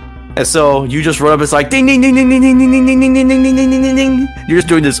 And so you just run up. It's like ding ding ding ding ding ding ding ding ding ding ding ding ding ding ding. You're just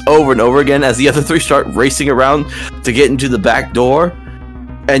doing this over and over again as the other 3 start racing around to get into the back door,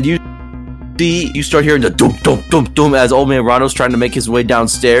 and you start hearing the doom doom doom doom as Old Man Ronald's trying to make his way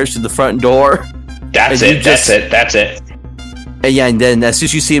downstairs to the front door. That's it. And yeah, and then as soon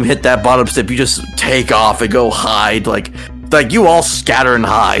as you see him hit that bottom step, you just take off and go hide. Like you all scatter and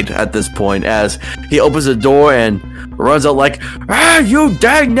hide at this point as he opens the door and runs out like, "Ah, you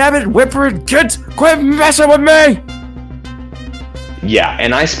dang nabbit whipper kids, quit messing with me!" Yeah,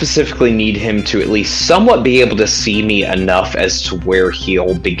 and I specifically need him to at least somewhat be able to see me enough as to where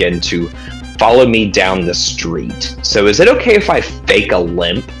he'll begin to follow me down the street. So is it okay if I fake a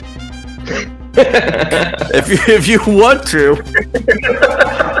limp? if you want to.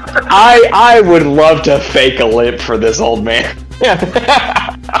 I would love to fake a limp for this old man.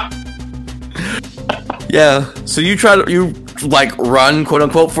 Yeah, so you run, quote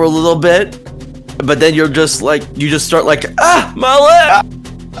unquote, for a little bit, but then you just start like, my limp!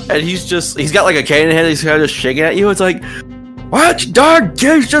 And he's got like a cane in hand, he's kind of just shaking at you. It's like, what, you darn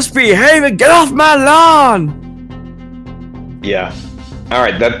kids, just behaving, get off my lawn! Yeah.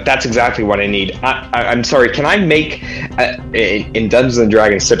 Alright, that's exactly what I need. I'm sorry, can I make, in Dungeons &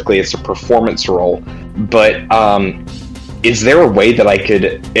 Dragons, typically it's a performance roll, but, is there a way that I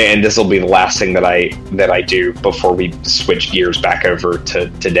could, and this will be the last thing that I do before we switch gears back over to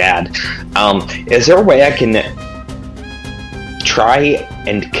Dad, is there a way I can try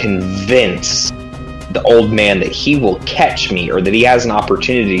and convince the old man that he will catch me, or that he has an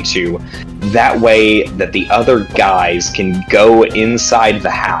opportunity to, that way that the other guys can go inside the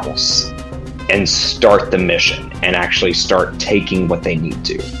house and start the mission, and actually start taking what they need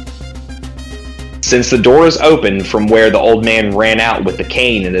to? Since the door is open from where the old man ran out with the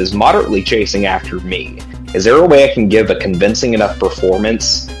cane and is moderately chasing after me, is there a way I can give a convincing enough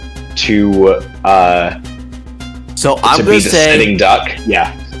performance to So I'm to gonna be the say sitting duck?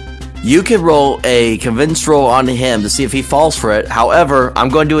 Yeah. you can roll a convince roll on him to see if he falls for it. However, I'm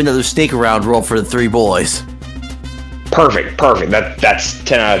going to do another sneak around roll for the three boys. Perfect. That's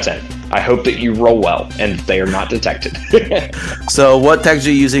 10 out of 10. I hope that you roll well and they are not detected. So what text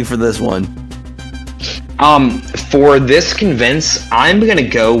are you using for this one? For this convince, I'm gonna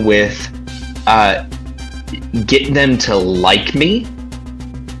go with get them to like me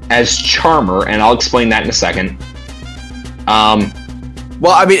as Charmer, and I'll explain that in a second.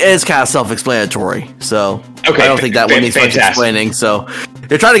 Well, I mean, it is kind of self-explanatory, so Okay, I don't think that one needs much explaining. So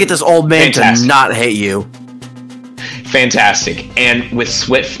you're trying to get this old man to not hate you. Fantastic. And with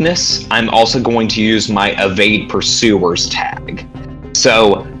swiftness, I'm also going to use my evade pursuers tag.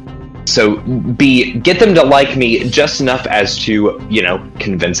 So get them to like me just enough as to,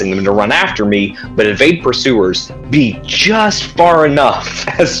 convincing them to run after me, but evade pursuers be just far enough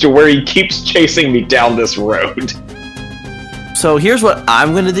as to where he keeps chasing me down this road. So here's what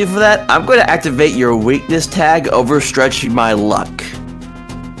I'm going to do for that. I'm going to activate your weakness tag, overstretch my luck.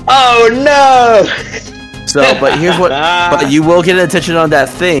 Oh no! So, but here's what, but you will get attention on that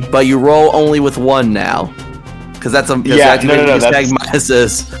thing, but you roll only with one now. Because that's tag minus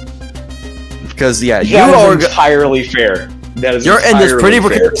this. Because, you are entirely fair. That is you're in this pretty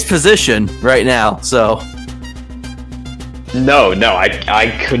precarious position right now, so. No, I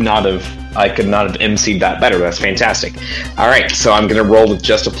could not have emceed that better. That's fantastic. All right, so I'm gonna roll with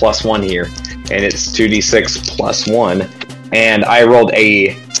just a +1 here, and it's 2d6 plus 1, and I rolled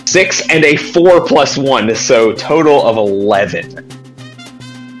a 6 and a 4 plus 1, so total of 11.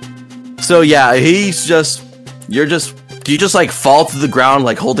 So yeah, you just fall to the ground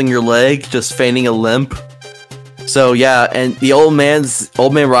like holding your leg, just feigning a limp. So yeah, and the old man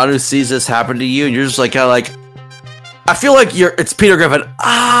Ranu sees this happen to you, and you're just like kind of like, I feel like it's Peter Griffin.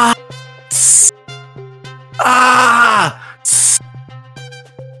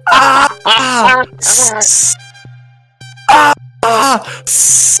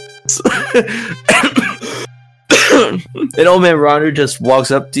 And old man Ranu just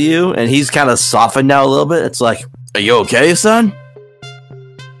walks up to you, and he's kind of softened now a little bit. It's like, are you okay, son?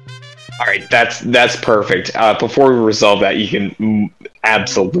 All right, that's perfect. Before we resolve that, you can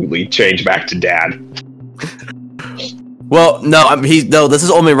absolutely change back to Dad. Well, no, this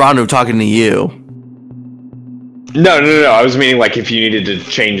is old man Ranu talking to you. No. I was meaning like if you needed to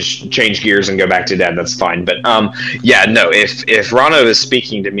change gears and go back to Dad, that's fine. But if Rano is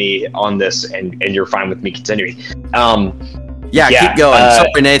speaking to me on this and you're fine with me continuing, keep going.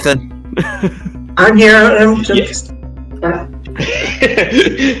 Sorry, Nathan. I'm here.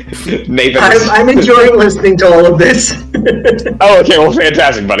 Nathan, I'm enjoying listening to all of this. Oh, okay. Well,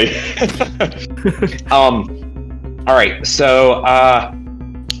 fantastic, buddy. All right. So,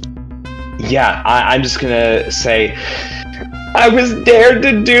 I'm just gonna say, I was dared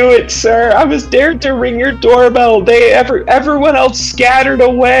to do it, sir. I was dared to ring your doorbell. Everyone else scattered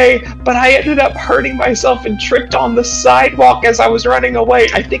away, but I ended up hurting myself and tripped on the sidewalk as I was running away.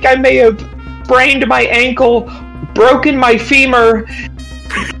 I think I may have sprained my ankle, broken my femur,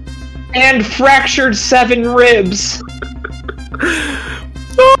 and fractured 7 ribs.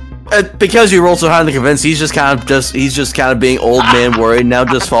 Because you rolled so high in the convince, he's just kind of being old man worried now,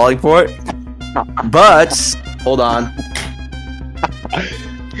 just falling for it. But hold on.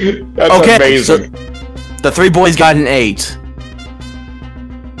 That's Okay, amazing. so the three boys got an 8.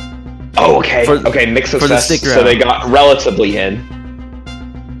 Oh, okay. For- Okay, mixed for the success. stick So round. they got relatively in.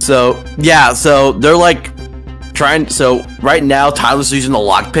 So yeah, so they're like trying. So right now, Tyler's using the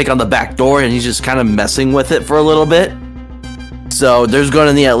lockpick on the back door, and he's just kind of messing with it for a little bit. So there's going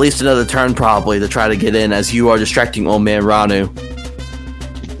to need at least another turn probably to try to get in, as you are distracting old man Ranu.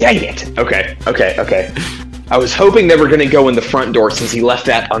 Dang it. Okay. I was hoping they were going to go in the front door since he left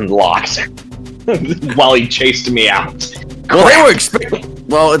that unlocked while he chased me out. Well, they were expecting.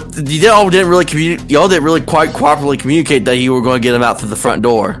 Well, y'all didn't really quite properly communicate that you were going to get him out through the front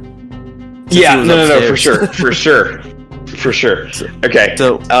door. Yeah, no, upstairs. for sure. Okay.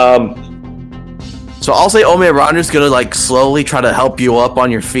 So I'll say Old Man Ronder's gonna like slowly try to help you up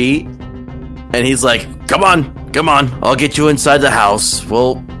on your feet, and he's like, "Come on, I'll get you inside the house.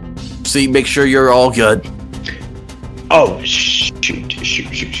 We'll see, make sure you're all good." Oh, shoot.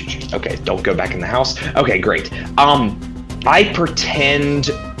 Okay, don't go back in the house. Okay, great. I pretend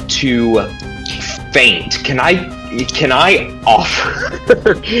to faint. Can I offer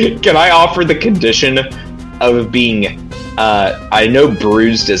the condition of being I know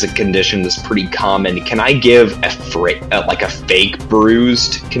bruised is a condition that's pretty common. Can I give like a fake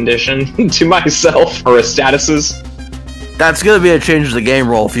bruised condition to myself or a statuses? That's gonna be a change of the game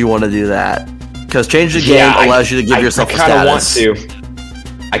roll if you want to do that, because change the game allows you to give yourself a status.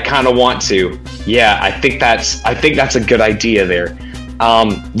 I kind of want to. Yeah, I think that's a good idea there.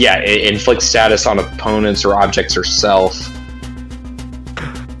 It inflicts status on opponents or objects or self.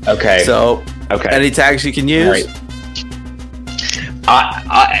 Okay. So, any tags you can use? All right.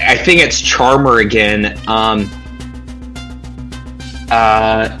 I think it's Charmer again. I'm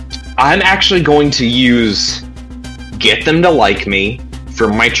actually going to use Get Them to Like Me for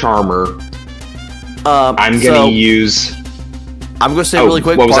my Charmer. I'm going to say really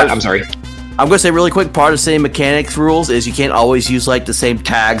quick. What was that? I'm sorry. I'm going to say really quick, part of the same mechanics rules is you can't always use like the same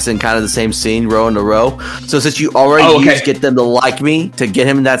tags and kind of the same scene row in a row. So since you already used Get Them to Like Me to get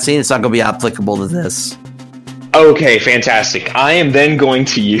him in that scene, it's not going to be applicable to this. Okay, fantastic. I am then going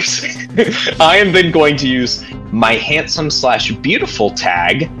to use my handsome/beautiful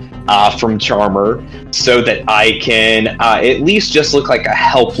tag from Charmer so that I can at least just look like a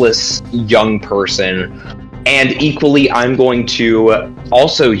helpless young person. And equally, I'm going to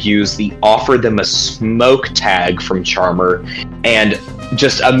also use the offer them a smoke tag from Charmer and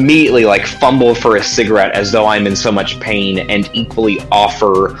just immediately like fumble for a cigarette as though I'm in so much pain, and equally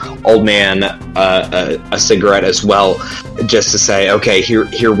offer old man a cigarette as well, just to say, okay,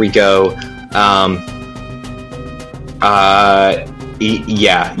 here we go. I'm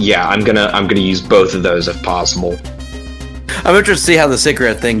gonna use both of those if possible. I'm interested to see how the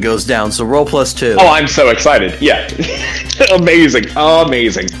cigarette thing goes down, so roll +2. Oh, I'm so excited. Yeah. Amazing.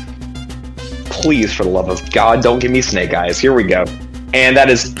 Please, for the love of God, don't give me snake eyes. Here we go. And that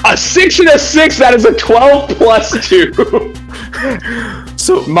is a 6 and a 6. That is a 12 +2.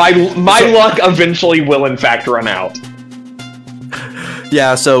 So my luck eventually will in fact run out.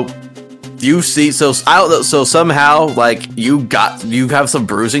 Yeah, so you see, so somehow like you have some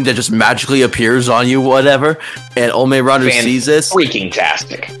bruising that just magically appears on you, whatever, and Old Man Rondu sees this, freaking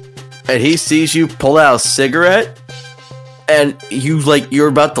tastic, and he sees you pull out a cigarette, and you're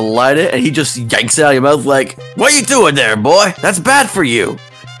about to light it, and he just yanks it out of your mouth like, "What are you doing there, boy? That's bad for you.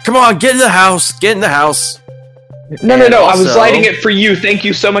 Come on, get in the house. No, I was lighting it for you. Thank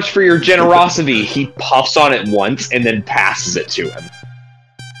you so much for your generosity." He puffs on it once and then passes it to him.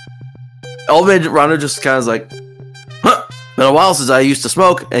 Old Man Rondu just kind of like, "Huh, been a while since I used to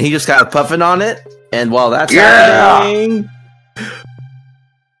smoke," and he just kind of puffing on it, and while that's happening...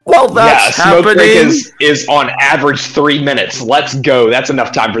 Smoke break is on average 3 minutes. Let's go. That's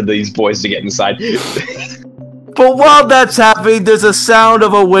enough time for these boys to get inside. But while that's happening, there's a sound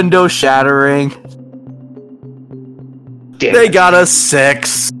of a window shattering. They got a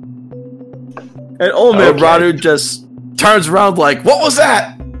 6. And Old Man Rondu just turns around like, "What was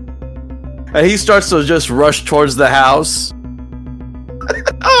that?" And he starts to just rush towards the house.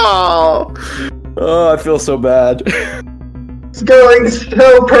 Oh, I feel so bad. It's going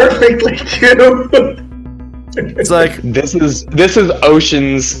so perfectly, too. It's like this is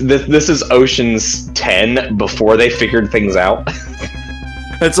Ocean's 10 before they figured things out.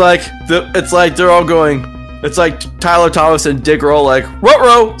 It's like they're all going. It's like Tyler Thomas and Dick Roll like,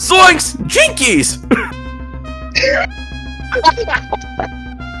 "Ruh-roh, zoinks, jinkies."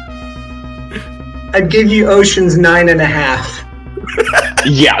 I'd give you Ocean's 9.5.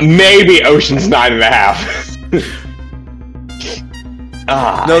 Yeah, maybe Ocean's 9.5.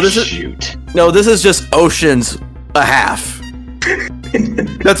 This is just Ocean's a half.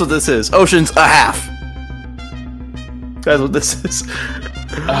 That's what this is. Ocean's a half. That's what this is.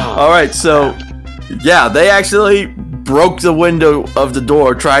 All right, so yeah, they actually broke the window of the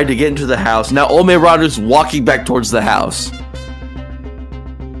door, tried to get into the house. Now Old Man Ranu's walking back towards the house.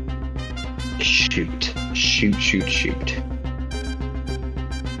 Shoot.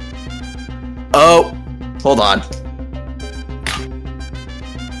 Oh, hold on.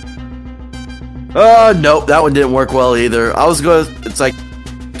 Nope, that one didn't work well either. It's like,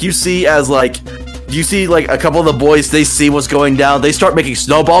 you see a couple of the boys, they see what's going down. They start making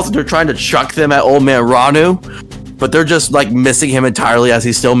snowballs and they're trying to chuck them at Old Man Ranu. But they're just like missing him entirely as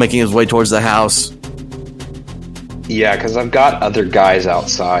he's still making his way towards the house. Yeah, because I've got other guys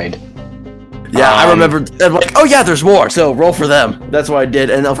outside. Yeah, I remember. I'm like, oh yeah, there's more. So roll for them. That's what I did,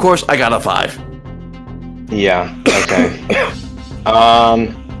 and of course, I got a 5. Yeah. Okay.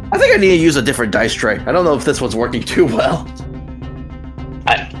 I think I need to use a different dice tray. I don't know if this one's working too well.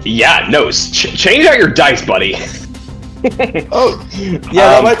 Change out your dice, buddy. Oh,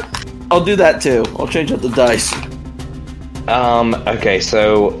 yeah, I'll do that too. I'll change out the dice. Okay,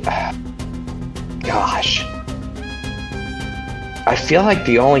 so, gosh. I feel like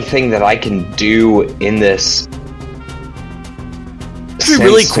the only thing that I can do in this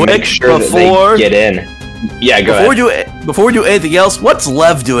really quick to make sure before that they get in. Yeah, go ahead. Before we do anything else, what's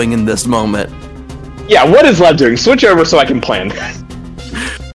Lev doing in this moment? Yeah, what is Lev doing? Switch over so I can plan.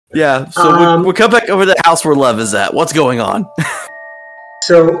 Yeah, so we'll come back over to the house where Lev is at. What's going on?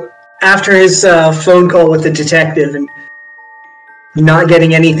 So, after his phone call with the detective and not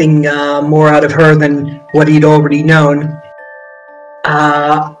getting anything more out of her than what he'd already known,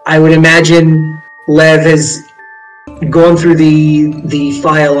 I would imagine Lev has gone through the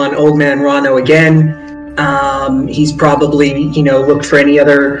file on Old Man Rano again. He's probably, looked for any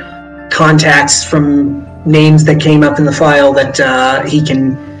other contacts from names that came up in the file that he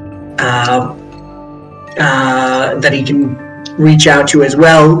can reach out to as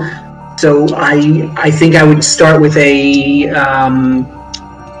well. So I think I would start with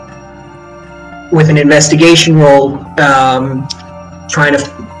with an investigation roll, trying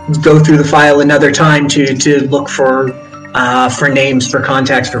to go through the file another time to look for names, for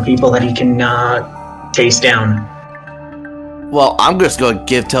contacts, for people that he can chase down. Well, I'm just going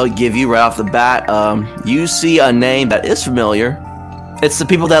to give you right off the bat. You see a name that is familiar. It's the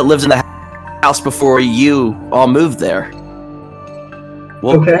people that lived in the house before you all moved there.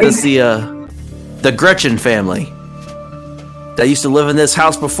 Well, okay. It's the Gretchen family that used to live in this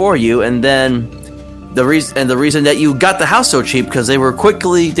house before you, and then the reason that you got the house so cheap because they were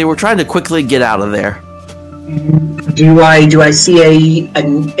trying to quickly get out of there. Do I see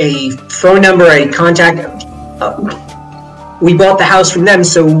a phone number, a contact? We bought the house from them,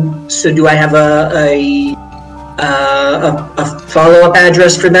 so do I have a follow-up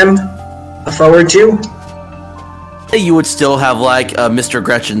address for them? A forward to? You would still have Mr.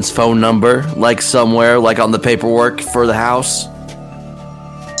 Gretchen's phone number, somewhere, on the paperwork for the house.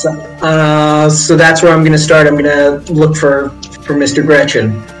 So that's where I'm going to start. I'm going to look for Mr.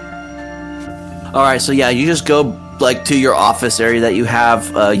 Gretchen. All right, so yeah, you just go to your office area that you have.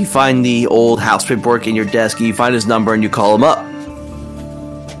 You find the old house paperwork in your desk, and you find his number, and you call him up.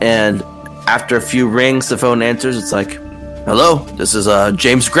 And after a few rings, the phone answers. It's like, "Hello, this is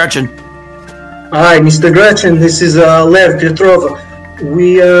James Gretchen." Hi, Mr. Gretchen. This is Lev Petrova.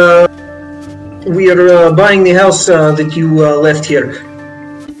 We are buying the house that you left here.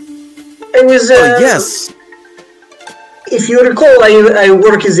 It was. Yes. If you recall, I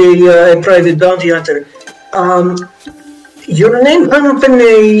work as a private bounty hunter. Your name came up in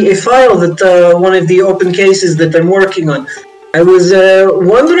a file that one of the open cases that I'm working on. I was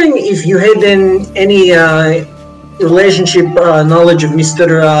wondering if you had any relationship knowledge of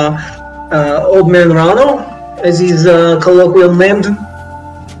Mr. Old Man Rano, as he's colloquial named.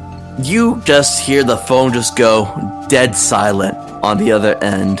 You just hear the phone just go dead silent on the other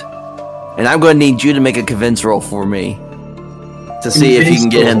end. And I'm going to need you to make a convince roll for me to see if you can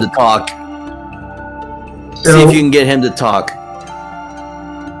get him to talk. See if you can get him to talk.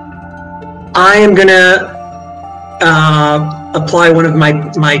 I am going to apply one of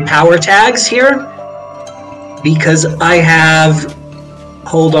my power tags here because I have...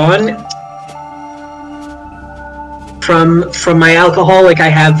 Hold on. From my alcoholic, I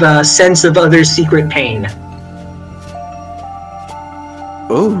have a sense of others' secret pain.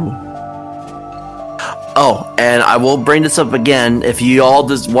 Ooh. Oh, and I will bring this up again. If you all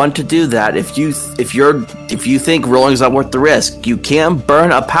just want to do that, if you think rolling's not worth the risk, you can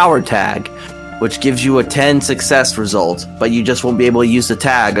burn a power tag, which gives you a 10 success result, but you just won't be able to use the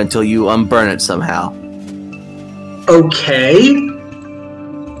tag until you unburn it somehow. Okay.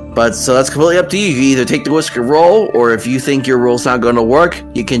 But so that's completely up to you. You can either take the risk and roll, or if you think your roll's not going to work,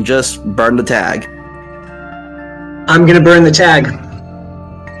 you can just burn the tag. I'm gonna burn the tag.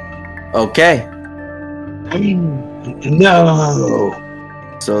 Okay. No.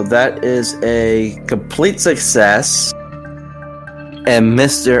 So that is a complete success.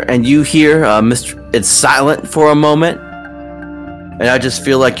 And you hear, it's silent for a moment. And I just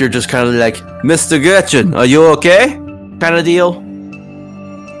feel like you're just kind of like, Mr. Gretchen, are you okay? Kind of deal.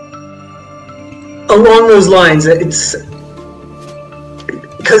 Along those lines, it's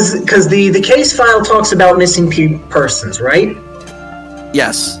because the case file talks about missing persons, right?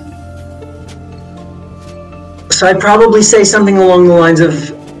 Yes. So I'd probably say something along the lines of,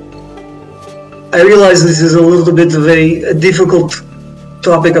 I realize this is a little bit of a difficult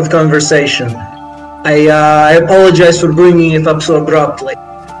topic of conversation. I apologize for bringing it up so abruptly.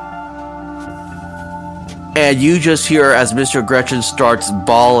 And you just hear as Mr. Gretchen starts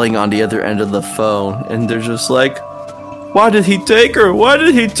bawling on the other end of the phone, and they're just like, why did he take her? Why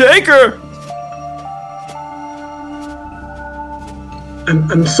did he take her?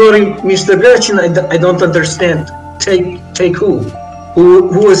 I'm sorry, Mr. Gretchen, I don't understand. Take who?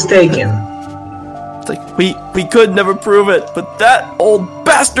 Who was taken? It's like, we could never prove it, but that old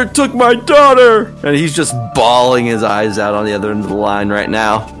bastard took my daughter! And he's just bawling his eyes out on the other end of the line right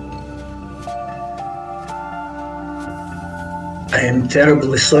now. I am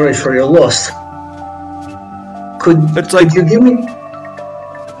terribly sorry for your loss. Could you give me...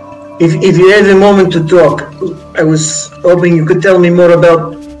 If you had a moment to talk, I was hoping you could tell me more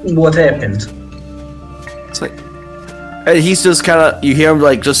about what happened. It's like... And he's just kind of... You hear him,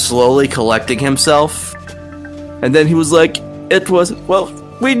 like, just slowly collecting himself. And then he was like, well,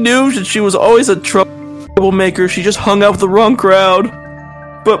 we knew that she was always a troublemaker. She just hung out with the wrong crowd.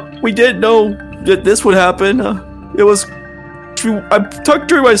 But we didn't know that this would happen. I tucked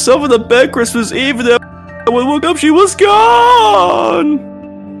her myself in the bed Christmas Eve, and then when I woke up, she was gone!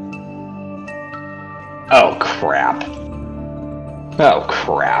 Oh, crap.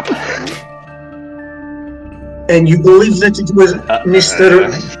 And you believe that it was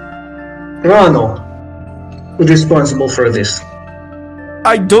Mr. Rano responsible for this?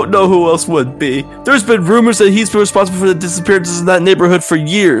 I don't know who else would be. There's been rumors that he's been responsible for the disappearances in that neighborhood for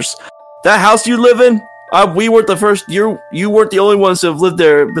years. That house you live in? We weren't the first. You weren't the only ones to have lived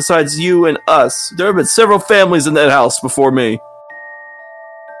there besides you and us. There have been several families in that house before me.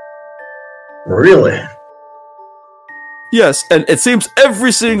 Really? Yes, and it seems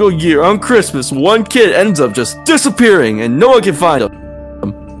every single year on Christmas, one kid ends up just disappearing and no one can find him.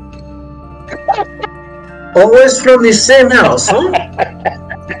 Always from the same house, huh?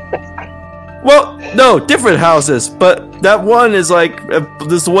 Well, no, different houses, but that one is like,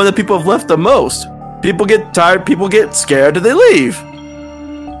 this is the one that people have left the most. People get tired, people get scared, and they leave.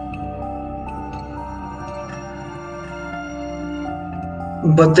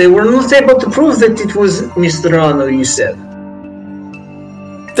 But they were not able to prove that it was Mr. Rano, you said.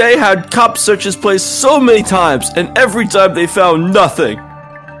 They had cops search his place so many times, and every time they found nothing.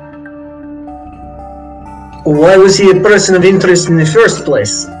 Why was he a person of interest in the first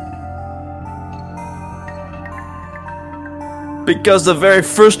place? Because the very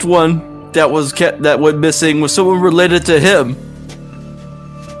first one that went missing was someone related to him.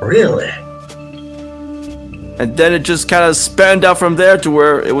 Really? And then it just kind of spanned out from there to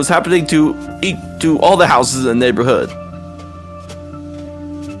where it was happening to all the houses in the neighborhood.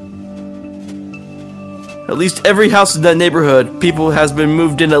 At least every house in that neighborhood, people has been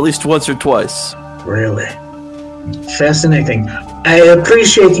moved in at least once or twice. Really? Fascinating. I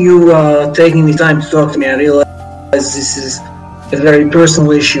appreciate you taking the time to talk to me. I realize this is a very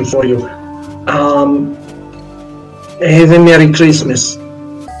personal issue for you. Have a Merry Christmas.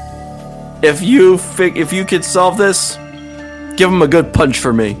 If you could solve this, give him a good punch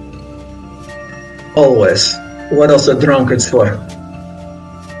for me. Always. What else are drunkards for?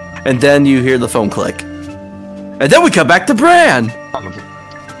 And then you hear the phone click. And then we come back to Bran.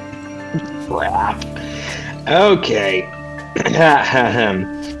 Crap. Okay.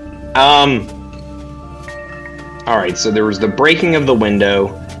 Alright, so there was the breaking of the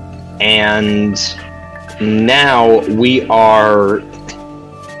window, and now we are...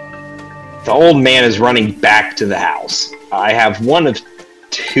 The old man is running back to the house. I have one of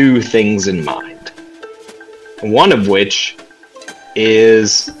two things in mind. One of which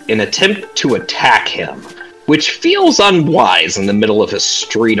is an attempt to attack him, which feels unwise in the middle of a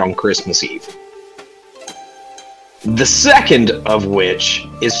street on Christmas Eve. The second of which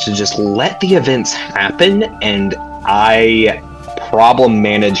is to just let the events happen and I problem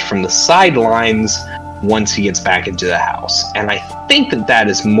manage from the sidelines once he gets back into the house. And I think that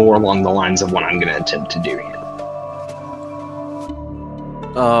is more along the lines of what I'm going to attempt to do here.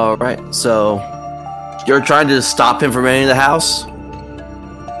 Alright, so you're trying to stop him from entering the house?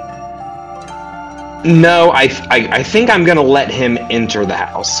 No, I think I'm going to let him enter the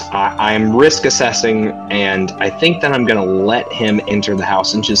house. I'm risk assessing, and I think that I'm going to let him enter the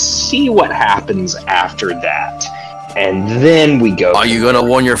house and just see what happens after that. And then we go. Are you going to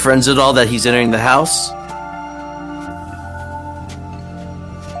warn your friends at all that he's entering the house?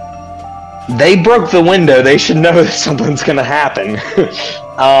 They broke the window. They should know that something's going to happen.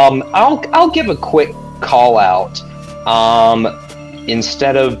 I'll give a quick call out.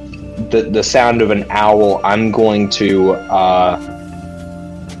 Instead of the sound of an owl, I'm going to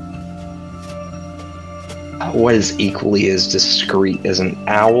what is equally as discreet as an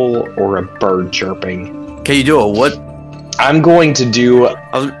owl or a bird chirping? Can you do a what? I'm going to do.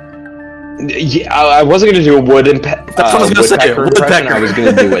 I wasn't going to do a woodpecker. I was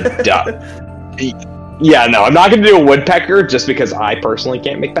going to do a duck. Yeah, no, I'm not going to do a woodpecker just because I personally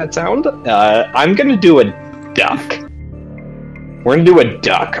can't make that sound. I'm going to do a duck. We're going to do a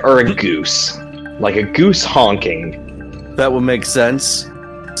duck or a goose. Like a goose honking. That would make sense.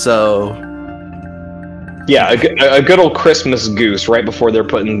 So... yeah, a good old Christmas goose right before they're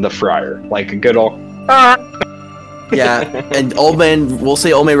put in the fryer. Like a good old... yeah, and we'll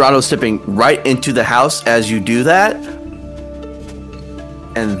say Old Man Rano's stepping right into the house as you do that.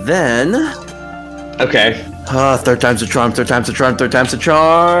 And then... okay. Third time's a charm, third time's a charm, third time's a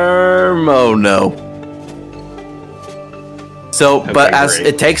charm. Oh no. So, okay, but as great.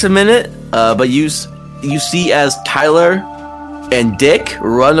 it takes a minute, but you see as Tyler and Dick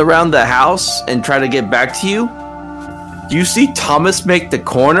run around the house and try to get back to you, you see Thomas make the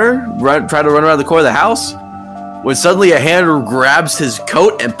corner, try to run around the corner of the house, when suddenly a hand grabs his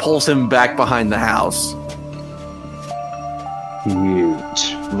coat and pulls him back behind the house.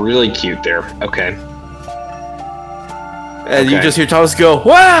 Cute. Really cute there. Okay. And you just hear Thomas go,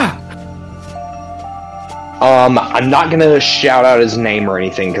 "Wah!" I'm not gonna shout out his name or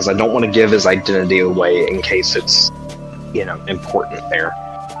anything because I don't want to give his identity away in case it's, important there.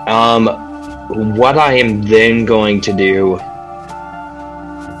 What I am then going to do,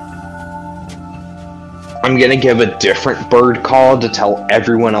 I'm gonna give a different bird call to tell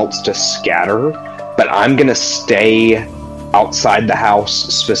everyone else to scatter, but I'm gonna stay outside the house,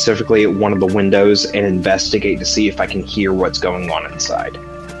 specifically at one of the windows, and investigate to see if I can hear what's going on inside.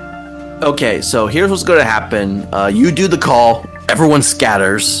 Okay, so here's what's going to happen. You do the call. Everyone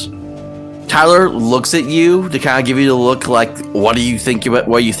scatters. Tyler looks at you to kind of give you the look like, what are you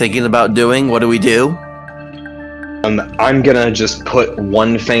thinking about doing? What do we do? I'm going to just put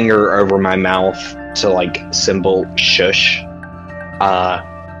one finger over my mouth to, symbol shush.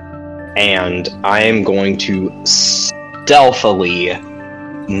 And I am going to stealthily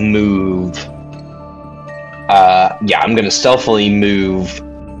move. I'm going to stealthily move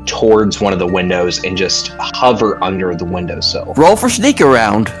towards one of the windows and just hover under the windowsill. Roll for sneak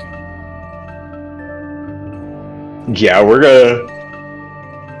around. Yeah, we're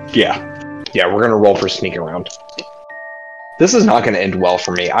gonna roll for sneak around. This is not gonna end well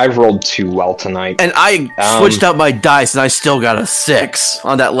for me. I've rolled too well tonight. And I switched out my dice and I still got a 6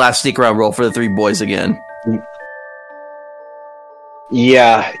 on that last sneak around roll for the 3 boys again.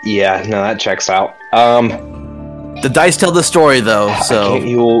 Yeah, no, that checks out. The dice tell the story, though, so...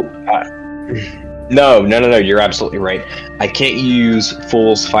 No, you're absolutely right. I can't use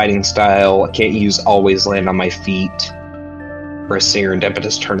Fool's Fighting Style, I can't use Always Land on My Feet, or a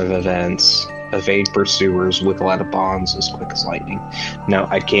serendipitous turn of events, evade pursuers, wiggle out of bonds as quick as lightning. No,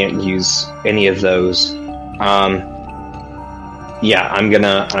 I can't use any of those. I'm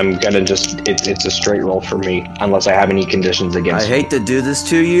gonna just, it's a straight roll for me, unless I have any conditions against me. I hate to do this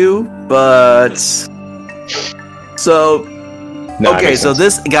to you, but... So, okay, so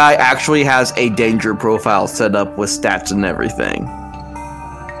this guy actually has a danger profile set up with stats and everything.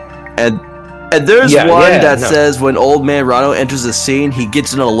 And there's says when Old Man Rano enters the scene, he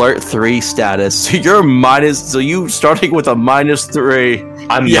gets an alert 3 status. So you starting with a -3.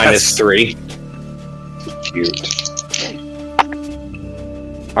 I'm -3. Cute.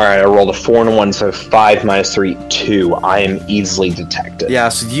 Alright, I rolled a 4 and a 1, so 5 -3, 2. I am easily detected. Yeah,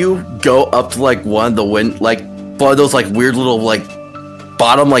 so you go up to one of the one of those weird little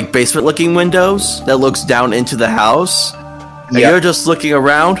bottom basement looking windows that looks down into the house. And you're just looking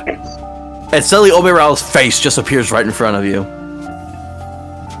around, and suddenly Old Man Rano's face just appears right in front of you.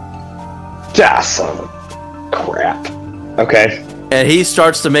 Son of crap. Okay. And he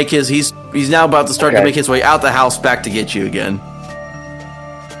starts to make he's now about to start to make his way out the house back to get you again.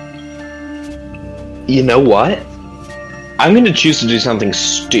 You know what? I'm going to choose to do something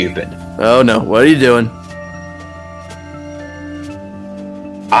stupid. Oh no, what are you doing?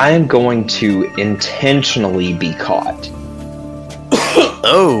 I am going to intentionally be caught.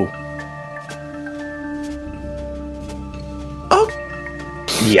 Oh.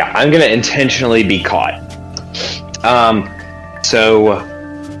 Yeah, I'm going to intentionally be caught. So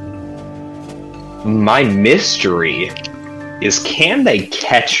my mystery is, can they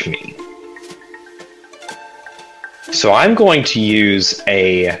catch me? So I'm going to use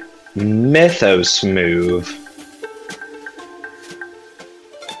a mythos move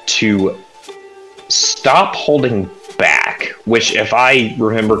to stop holding back, which, if I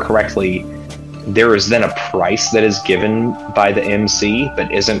remember correctly, there is then a price that is given by the MC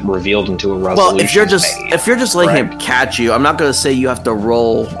but isn't revealed until a resolution. Well, if you're just letting him catch you, I'm not going to say you have to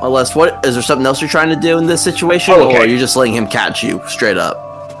roll. Unless, what is there something else you're trying to do in this situation, or you're just letting him catch you straight up?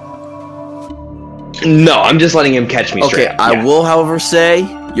 No, I'm just letting him catch me straight up. Okay, I will, however, say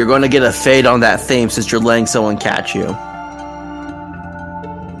you're going to get a fade on that theme since you're letting someone catch you.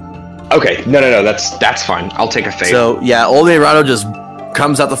 Okay, no, that's fine. I'll take a fade. So yeah, Old Man Rhino just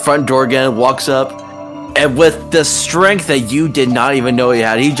comes out the front door again, walks up, and with the strength that you did not even know he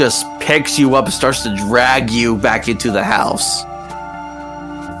had, he just picks you up and starts to drag you back into the house.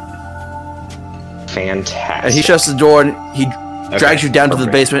 Fantastic. And he shuts the door and he drags you down to the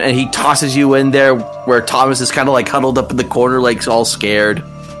basement, and he tosses you in there where Thomas is kind of like huddled up in the corner, like all scared.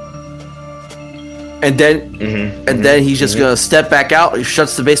 And then he's just gonna step back out. He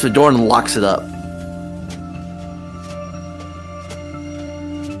shuts the basement door and locks it up.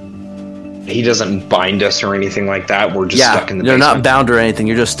 He doesn't bind us or anything like that. We're just stuck in the basement. You're not bound or anything.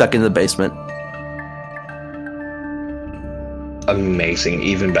 You're just stuck in the basement. Amazing.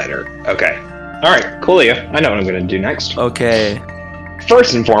 Even better. Okay. Alright, Coolio. I know what I'm going to do next. Okay.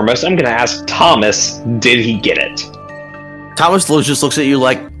 First and foremost, I'm going to ask Thomas, did he get it? Thomas just looks at you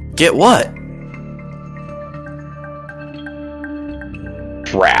like, get what?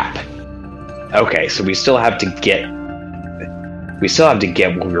 Crap. Okay, so we still have to get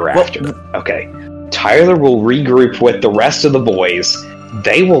what we were after. Okay. Tyler will regroup with the rest of the boys.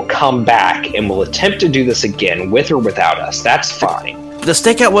 They will come back and will attempt to do this again, with or without us. That's fine. The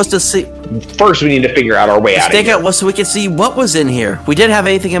stakeout was to see... First, we need to figure out our way out of here. The stakeout was so we could see what was in here. We didn't have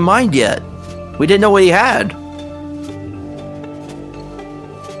anything in mind yet. We didn't know what he had.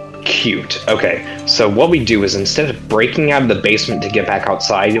 Cute. Okay, so what we do is, instead of breaking out of the basement to get back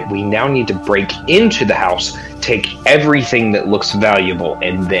outside, we now need to break into the house, take everything that looks valuable,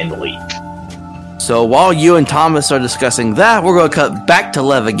 and then leave. So while you and Thomas are discussing that, we're going to cut back to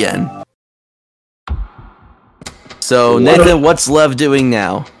Lev again. So Nathan, what's Lev doing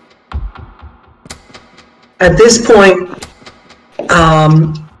now? At this point,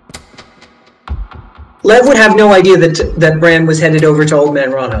 Lev would have no idea that Bran was headed over to Old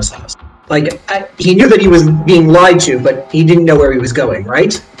Man Rano's house. Like, he knew that he was being lied to, but he didn't know where he was going,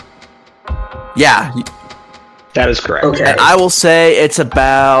 right? Yeah. That is correct. Okay. And I will say it's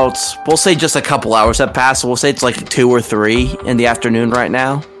about, we'll say just a couple hours have passed, so we'll say it's like 2 or 3 in the afternoon right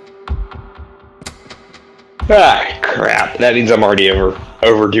now. Ah, crap. That means I'm already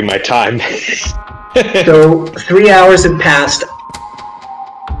overdue my time. So 3 hours have passed.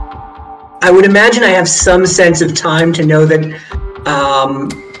 I would imagine I have some sense of time to know that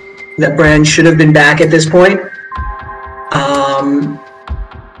that Bran should have been back at this point.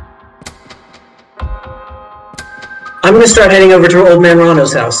 I'm going to start heading over to Old Man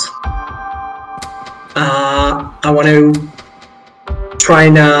Rano's house. I want to try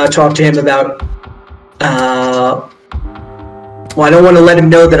and talk to him about... well, I don't want to let him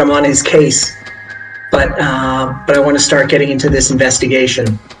know that I'm on his case, but I want to start getting into this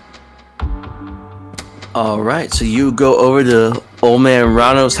investigation. Alright, so you go over to Old Man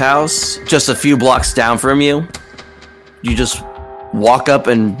Rano's house, just a few blocks down from you. You just walk up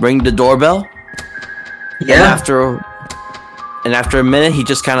and ring the doorbell. Yeah. And after a minute, you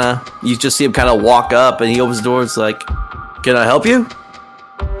just see him kind of walk up, and he opens the door. It's like, can I help you?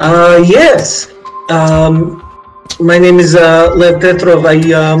 Yes. My name is Lev Petrov.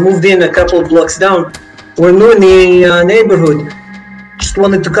 I moved in a couple of blocks down. We're new in the neighborhood. Just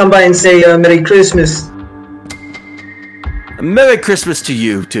wanted to come by and say Merry Christmas. Merry Christmas to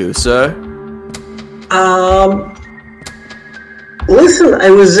you too, sir. Listen, I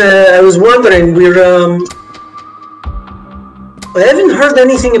was wondering, I haven't heard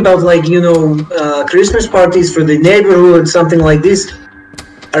anything about, like, Christmas parties for the neighborhood, something like this.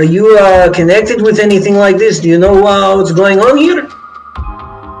 Are you connected with anything like this? Do you know what's going on here?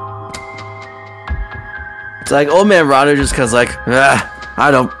 It's like Old Man Rano just cause like,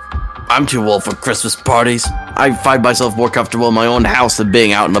 I I'm too old for Christmas parties. I find myself more comfortable in my own house than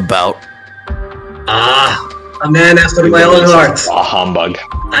being out and about. A man after my own heart. A humbug.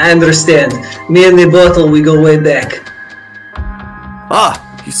 I understand. Me and the bottle, we go way back.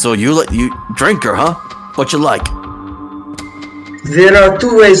 So you drinker, huh? What you like? There are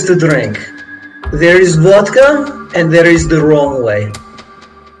two ways to drink. There is vodka, and there is the wrong way.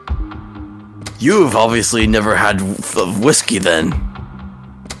 You've obviously never had whiskey then.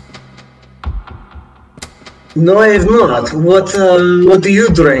 No, I have not. What do you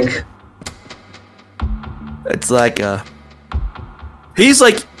drink? It's like, he's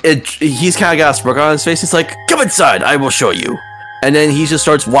kind of got a smirk on his face. He's like, come inside, I will show you. And then he just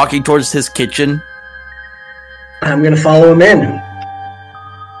starts walking towards his kitchen. I'm gonna follow him in.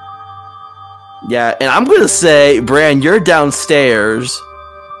 Yeah, and I'm gonna say, Bran, you're downstairs,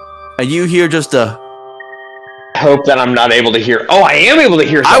 and you hear just a... Hope that I'm not able to hear... Oh, I am able to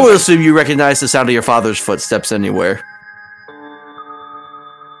hear something. I would assume you recognize the sound of your father's footsteps anywhere.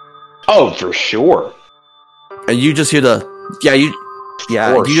 Oh, for sure. And you just hear the... you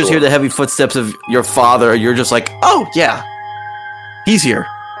just hear the heavy footsteps of your father, and you're just like, oh, yeah, he's here.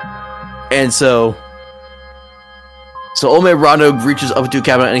 And so Old Man Rondo reaches up to a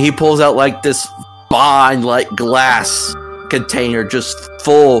cabinet, and he pulls out, like, this fine, like, glass container just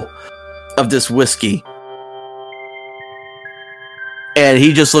full of this whiskey. And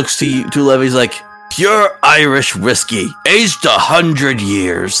he just looks to you, to Lev, he's like, pure Irish whiskey, aged 100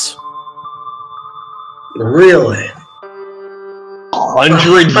 years. Really?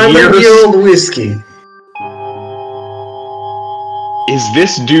 100 years? 100-year-old whiskey. Is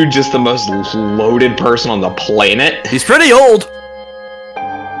this dude just the most loaded person on the planet? He's pretty old.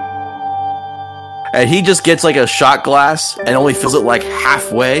 And he just gets like a shot glass and only fills it like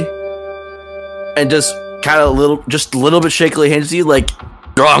halfway. And just kind of a little bit shakily hands to you like,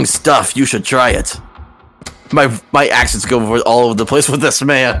 strong stuff, you should try it. My accents go all over the place with this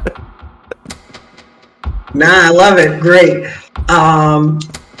man. Nah, I love it. Great.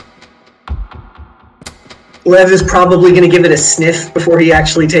 Lev is probably going to give it a sniff before he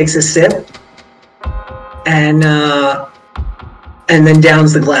actually takes a sip. And then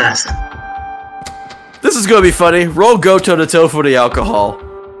downs the glass. This is going to be funny. Roll go toe-to-toe for the alcohol.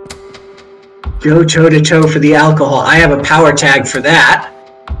 Go toe-to-toe for the alcohol. I have a power tag for that.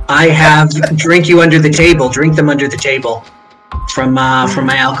 I have drink you under the table. Drink them under the table. From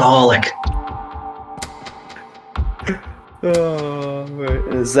my alcoholic. Oh,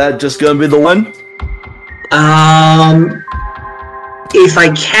 wait. Is that just going to be the one? If I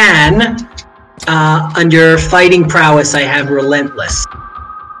can, under fighting prowess, I have relentless.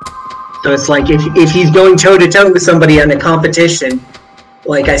 So it's like if he's going toe to toe with somebody in a competition,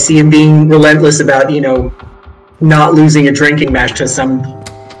 like I see him being relentless about, not losing a drinking match to some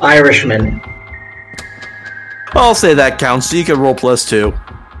Irishman. I'll say that counts, so you can roll +2.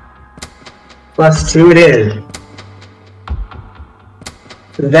 +2 it is.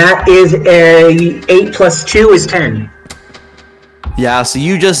 That is a 8 + 2 is 10. Yeah, so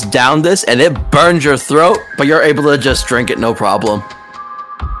you just down this, and it burns your throat, but you're able to just drink it, no problem.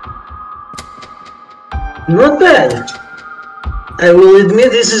 Not bad. I will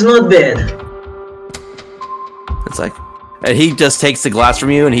admit this is not bad. It's like, and he just takes the glass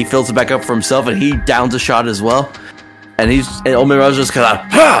from you, and he fills it back up for himself, and he downs a shot as well. And Old Man Roger's just kind of,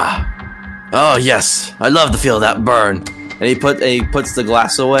 ha! Oh yes, I love the feel of that burn. And he puts the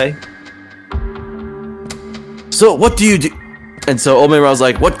glass away. So what do you do? And so Old Man Roger's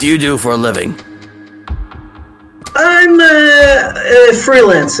like, what do you do for a living? I'm a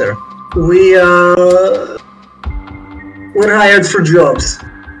freelancer. We're hired for jobs.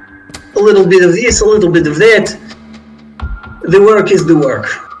 A little bit of this, a little bit of that. The work is the work.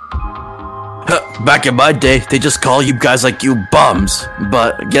 Back in my day, they just call you guys like you bums.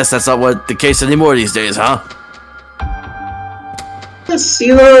 But I guess that's not the case anymore these days, huh? Yes,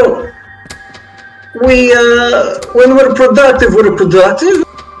 when we're productive,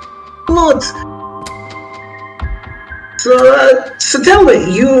 Not. So tell me,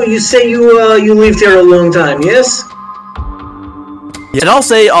 you say you lived here a long time, yes? Yeah, and I'll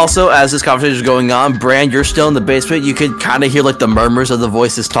say also, as this conversation is going on, Bran, you're still in the basement. You could kind of hear like the murmurs of the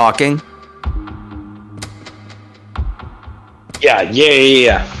voices talking.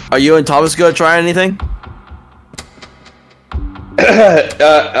 Yeah. Are you and Thomas gonna try anything?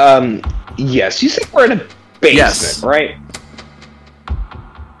 Yes. You think we're in a basement, yes. Right?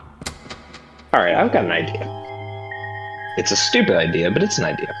 Alright, I've got an idea. It's a stupid idea, but it's an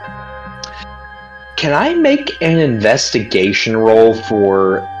idea. Can I make an investigation roll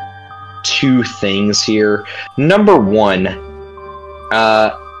for 2 things here? Number 1,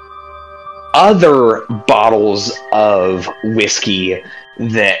 other bottles of whiskey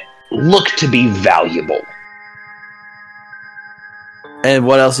that look to be valuable. And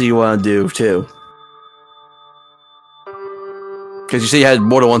what else do you want to do, too? Because you say you had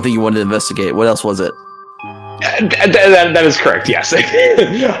more than one thing you wanted to investigate. What else was it? That is correct, yes.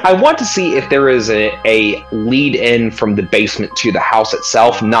 I want to see if there is a lead-in from the basement to the house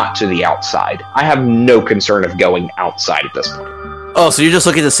itself, not to the outside. I have no concern of going outside at this point. Oh, so you're just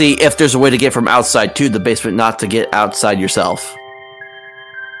looking to see if there's a way to get from outside to the basement, not to get outside yourself.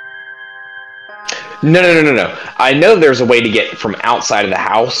 No. I know there's a way to get from outside of the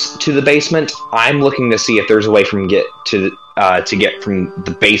house to the basement. I'm looking to see if there's a way to get from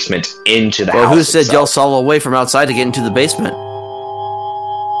the basement into the house. Well, who said itself. y'all saw a way from outside to get into the basement?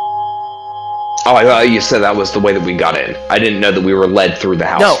 Oh, you said that was the way that we got in. I didn't know that we were led through the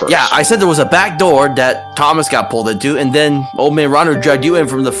house first. Yeah, I said there was a back door that Thomas got pulled into, and then Old Man Ronald dragged you in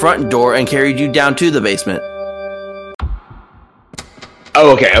from the front door and carried you down to the basement.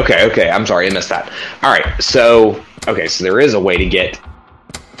 Oh, okay. I'm sorry, I missed that. Alright, so there is a way to get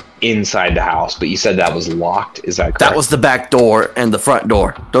inside the house, but you said that was locked, is that correct? That was the back door and the front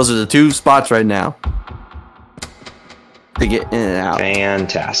door. Those are the two spots right now to get in and out.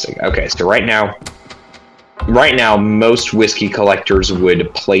 Fantastic. Okay, so right now, most whiskey collectors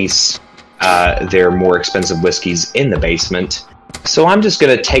would place their more expensive whiskeys in the basement. So I'm just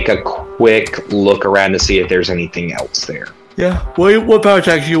going to take a quick look around to see if there's anything else there. Yeah, what power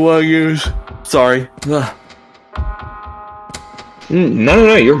tax you want to use? Sorry.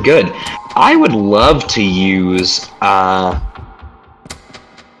 No, you're good. I would love to use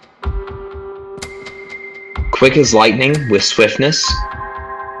quick as lightning with swiftness,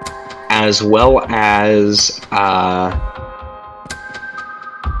 as well as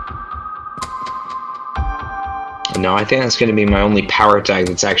no, I think that's going to be my only power tag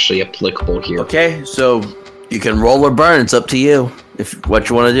that's actually applicable here. Okay, so you can roll or burn. It's up to you if what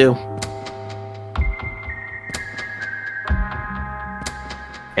you want to do.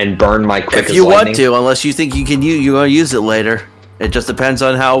 And burn my quick if as you lightning. want to, unless you think you're going to use it later. It just depends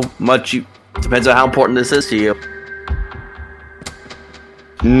on how important this is to you.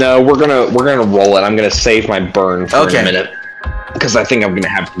 No, we're gonna roll it. I'm gonna save my burn for Okay. a minute because I think I'm gonna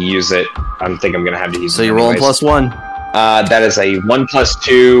have to use it. So you're rolling +1. That is a 1 +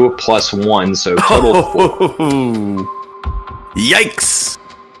 2 + 1, so total 4. Yikes!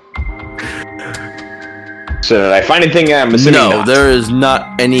 So did I find anything? I'm assuming No, not. there is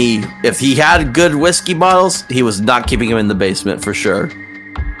not any. If he had good whiskey bottles, he was not keeping them in the basement for sure.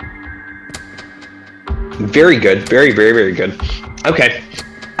 Very good. Very, very, very good. Okay.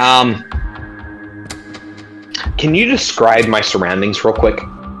 Can you describe my surroundings real quick?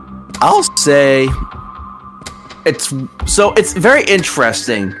 I'll say it's very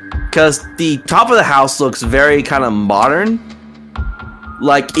interesting because the top of the house looks very kind of modern.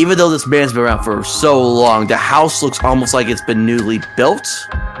 Like, even though this man's been around for so long, the house looks almost like it's been newly built.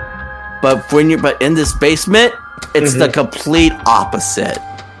 But in this basement, it's the complete opposite.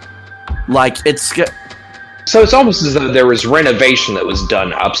 Like, So it's almost as though there was renovation that was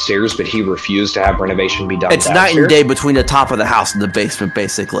done upstairs, but he refused to have renovation be done it's downstairs. night and day between the top of the house and the basement,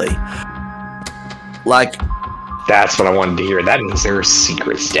 basically. Like, that's what I wanted to hear. That means there are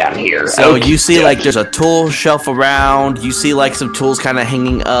secrets down here. so you see, like, there's a tool shelf around. You see, like, some tools kind of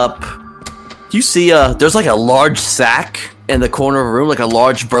hanging up. You see, there's, like, a large sack in the corner of the room, like a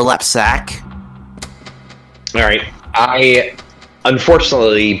large burlap sack. All right.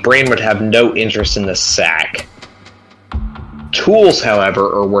 Unfortunately, Brain would have no interest in the sack. Tools, however,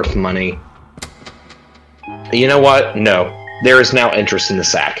 are worth money. You know what? No. There is now interest in the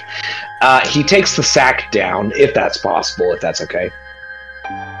sack. He takes the sack down, if that's possible, if that's okay.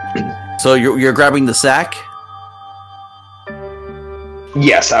 So you're grabbing the sack?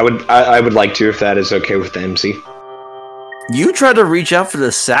 Yes, I would like to, if that is okay with the MC. You try to reach out for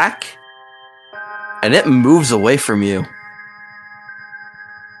the sack, and it moves away from you.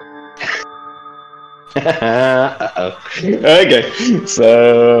 Uh-oh. Okay,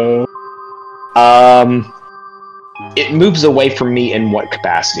 so it moves away from me in what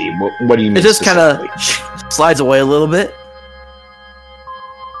capacity? What do you mean? It just kind of slides away a little bit.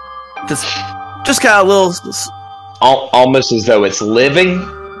 Just kind of a little. Almost as though it's living.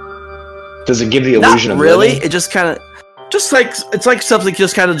 Does it give the illusion Not of really. living? It just kind of, it's like something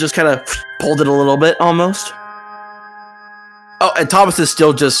just kind of pulled it a little bit almost. Oh, and Thomas is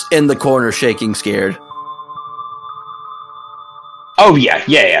still just in the corner, shaking, scared. Oh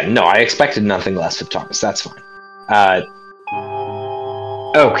yeah. No, I expected nothing less of Thomas. That's fine.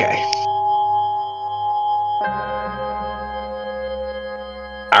 Okay.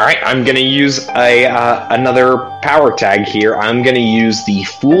 All right, I'm gonna use another power tag here. I'm gonna use the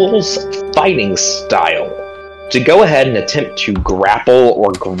Fool's Fighting Style to go ahead and attempt to grapple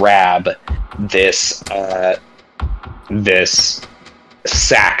or grab this this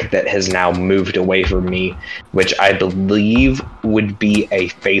sack that has now moved away from me, which I believe would be a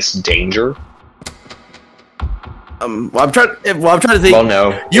face danger. I'm trying to think. Well,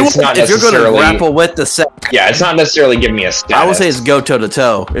 no, if you're going to grapple with the sack, yeah, it's not necessarily giving me a status. I would say it's go toe to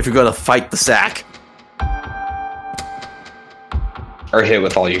toe if you're going to fight the sack, or hit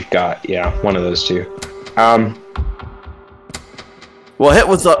with all you've got. Yeah, one of those two. Well, hit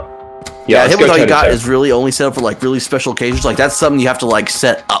with the hit with all you got is really only set up for like really special occasions. Like that's something you have to like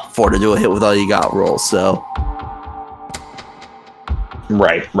set up for to do a hit with all you got roll. So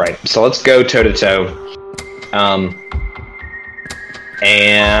right. So let's go toe to toe.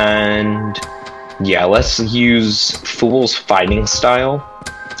 And yeah, let's use Fool's Fighting Style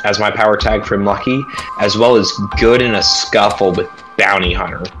as my power tag from Lucky, as well as Good in a Scuffle with Bounty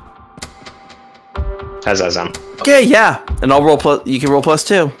Hunter. How's that sound? Okay, yeah, and I'll roll plus. You can roll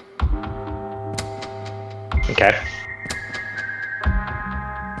 +2. Okay.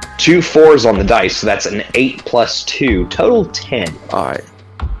 2 4s on the dice, so that's an 8 + 2, total 10. All right.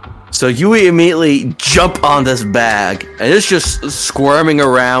 So you immediately jump on this bag, and it's just squirming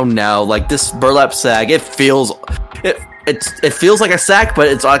around now, like this burlap sack. It feels like a sack, but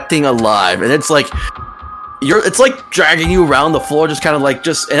it's acting alive, and it's like dragging you around the floor, just kind of like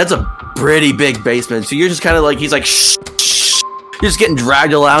and it's a pretty big basement. So you're just kind of like he's like shh. You're just getting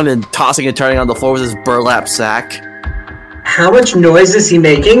dragged around and tossing and turning on the floor with this burlap sack. How much noise is he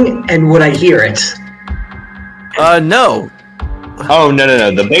making, and would I hear it? No. Oh, no.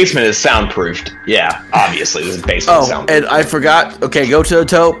 The basement is soundproofed. Yeah, obviously, this basement is soundproofed. And I forgot. Okay, go to the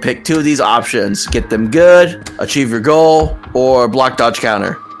toe, pick 2 of these options. Get them good, achieve your goal, or block dodge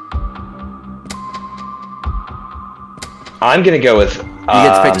counter. I'm going to go with... you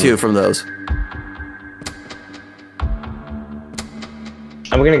get to pick 2 from those.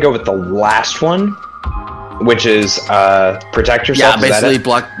 I'm going to go with the last one, which is protect yourself.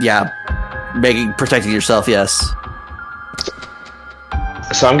 Yeah, basically protecting yourself, yes.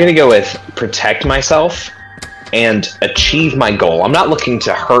 So I'm going to go with protect myself and achieve my goal. I'm not looking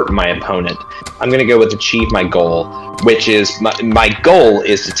to hurt my opponent. I'm going to go with achieve my goal, which is my goal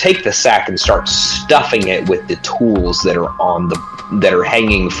is to take the sack and start stuffing it with the tools that are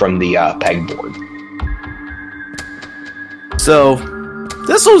hanging from the pegboard. So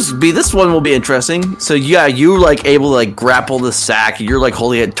this one will be interesting. So yeah, you like able to like grapple the sack. You're like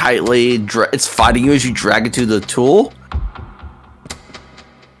holding it tightly. It's fighting you as you drag it to the tool.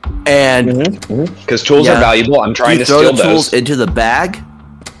 And because tools are valuable, I'm trying to steal throw the tools into the bag.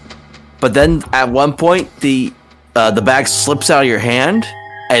 But then at one point, the bag slips out of your hand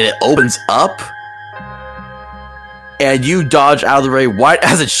and it opens up, and you dodge out of the way right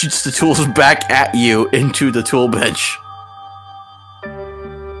as it shoots the tools back at you into the tool bench.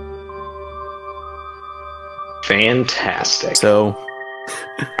 Fantastic. So,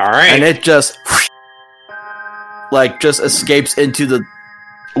 all right, and it just escapes into the.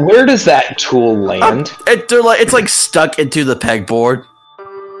 Where does that tool land? It's like stuck into the pegboard.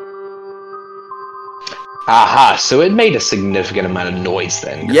 Aha, so it made a significant amount of noise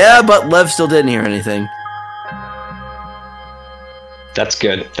then. Yeah, but Lev still didn't hear anything. That's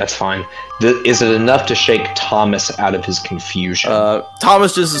good. That's fine. Is it enough to shake Thomas out of his confusion?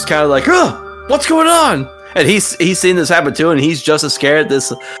 Thomas just is kind of like, what's going on? And he's seen this happen too, and he's just as scared.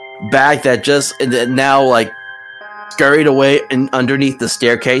 This bag that just now like scurried away and underneath the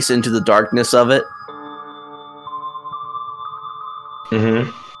staircase into the darkness of it.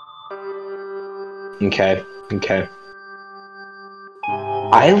 Okay.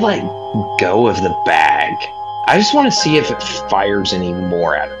 I let go of the bag. I just want to see if it fires any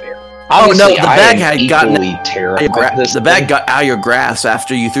more out of there. Obviously, the bag had gotten the bag got out of your grasp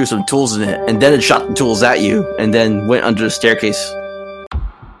after you threw some tools in it, and then it shot the tools at you, and then went under the staircase.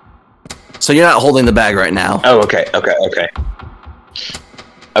 So you're not holding the bag right now. Oh, okay.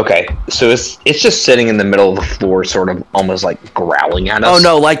 Okay, so it's just sitting in the middle of the floor, sort of almost like growling at us. Oh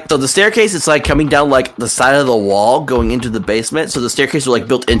no, like the staircase, it's like coming down like the side of the wall going into the basement. So the staircase is like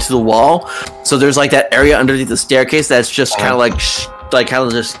built into the wall. So there's like that area underneath the staircase that's just kind of like kind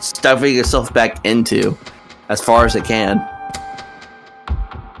of just stuffing itself back into as far as it can.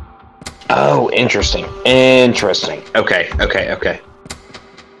 Oh, interesting. Okay.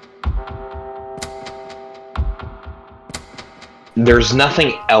 There's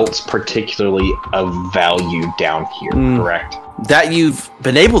nothing else particularly of value down here, correct? That you've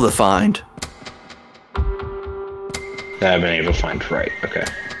been able to find. that I've been able to find. Right. Okay.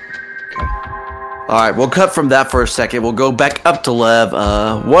 Alright, we'll cut from that for a second. We'll go back up to Lev.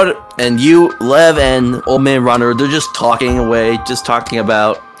 And you, Lev and Old Man Runner, they're just talking away, just talking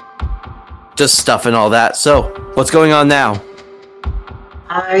about just stuff and all that. So, what's going on now?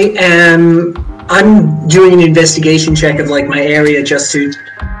 I'm doing an investigation check of like my area just to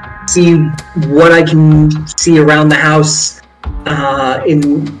see what I can see around the house,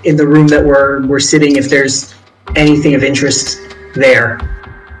 in the room that we're sitting, if there's anything of interest there.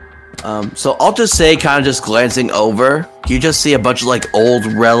 So I'll just say, kind of just glancing over, you just see a bunch of like old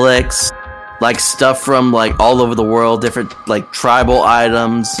relics, like stuff from like all over the world, different like tribal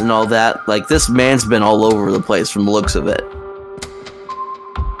items and all that. Like this man's been all over the place from the looks of it.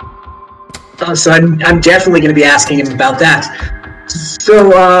 So I'm definitely going to be asking him about that.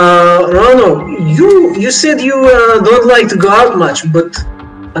 So, Rono, you said you don't like to go out much, but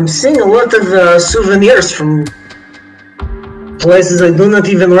I'm seeing a lot of souvenirs from places I do not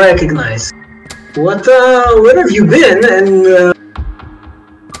even recognize. Where have you been, and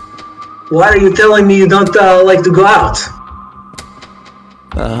why are you telling me you don't like to go out?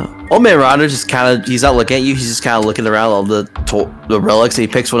 Old Man Ronda just kind of, he's not looking at you, he's just kind of looking around all the relics, and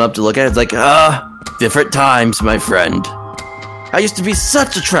he picks one up to look at it. It's like, different times, my friend. I used to be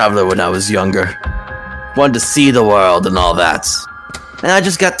such a traveler when I was younger. Wanted to see the world and all that. And I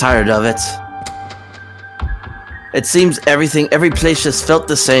just got tired of it. It seems every place just felt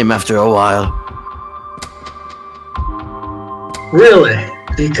the same after a while. Really?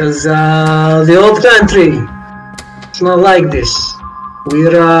 Because the old country, it's not like this.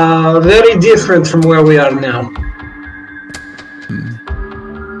 We're very different from where we are now.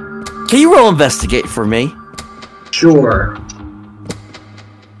 Can you roll investigate for me? Sure.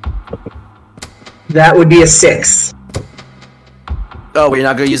 That would be a 6. Oh, you're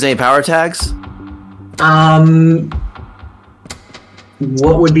not going to use any power tags?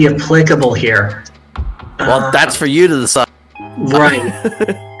 What would be applicable here? Well, that's for you to decide. Right.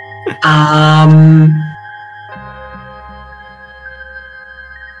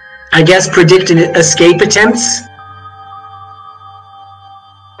 I guess predict escape attempts?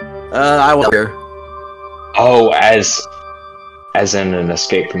 I will hear. Oh, as in an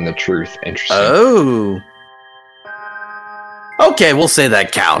escape from the truth. Interesting. Oh. Okay, we'll say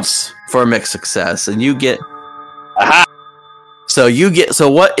that counts for a mixed success, and you get. Aha! So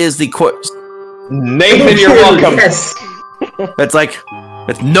what is the Nathan, you're welcome. Yes.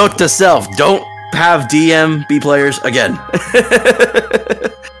 It's note to self: don't have DM be players again.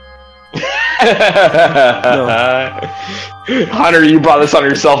 No. Hunter, you brought this on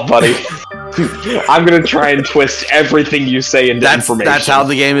yourself, buddy. I'm gonna try and twist everything you say into information. That's how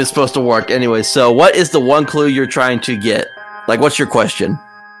the game is supposed to work. Anyway, so what is the one clue you're trying to get? Like, what's your question?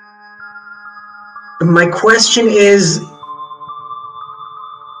 My question is,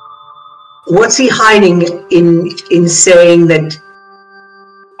 what's he hiding in saying that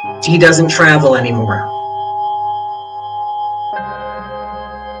he doesn't travel anymore?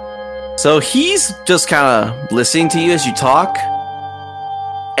 So he's just kind of listening to you as you talk.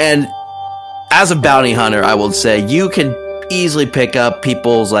 And as a bounty hunter, I will say you can easily pick up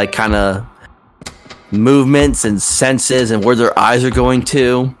people's like kind of movements and senses and where their eyes are going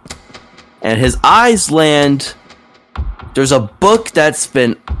to. And his eyes land. There's a book that's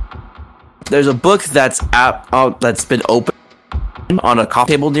been open on a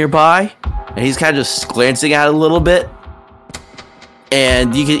coffee table nearby, and he's kind of just glancing at it a little bit.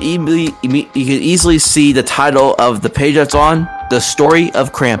 And you can easily see the title of the page that's on, The Story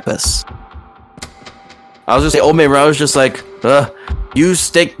of Krampus. I was just saying, Old Man Rose just like, you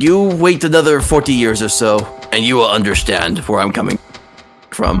wait another 40 years or so, and you will understand where I'm coming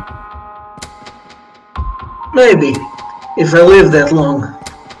from. Maybe, if I live that long.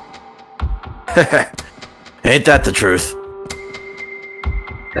 Ain't that the truth?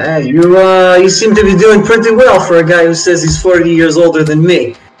 You seem to be doing pretty well for a guy who says he's 40 years older than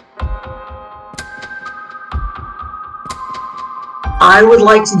me. I would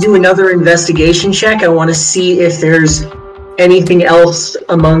like to do another investigation check. I want to see if there's anything else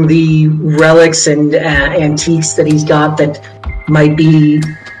among the relics and antiques that he's got that might be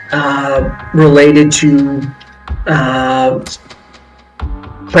related to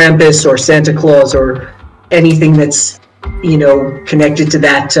Krampus or Santa Claus or anything that's, connected to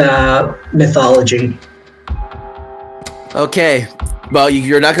that mythology. Okay. Well,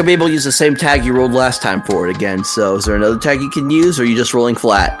 you're not going to be able to use the same tag you rolled last time for it again, so is there another tag you can use, or are you just rolling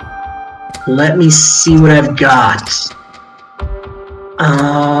flat? Let me see what I've got.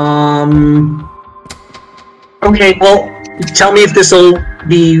 Okay, well, tell me if this will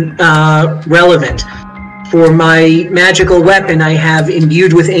be relevant. for my magical weapon, I have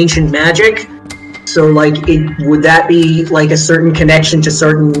imbued with ancient magic. So, like, would that be like a certain connection to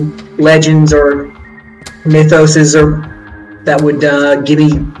certain legends or mythoses, or that would give me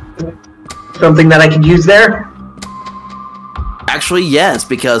something that I could use there? Actually, yes,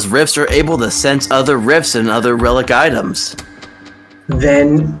 because rifts are able to sense other rifts and other relic items.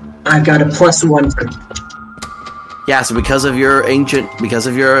 Then I've got a +1 for. Yeah, so because of your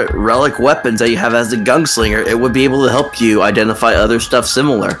relic weapons that you have as a gunslinger, it would be able to help you identify other stuff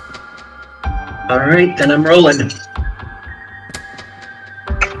similar. Alright, then I'm rolling.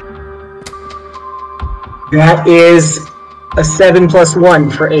 That is a 7 + 1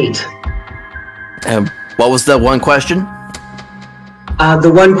 for 8. And what was the one question?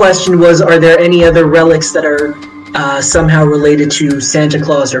 The one question was, are there any other relics that are somehow related to Santa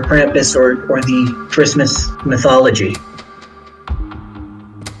Claus or Krampus or the Christmas mythology?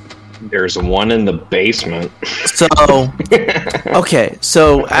 There's one in the basement. So, okay,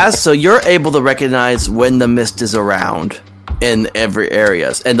 so you're able to recognize when the mist is around in every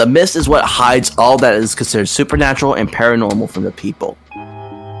area, and the mist is what hides all that is considered supernatural and paranormal from the people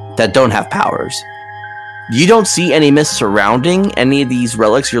that don't have powers. You don't see any mist surrounding any of these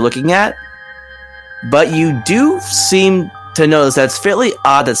relics you're looking at, but you do seem to notice that it's fairly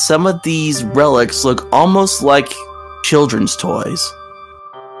odd that some of these relics look almost like children's toys.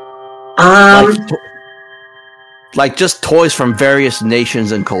 Like just toys from various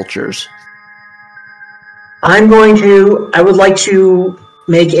nations and cultures. I would like to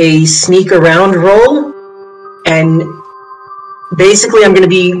make a sneak around roll, and basically I'm going to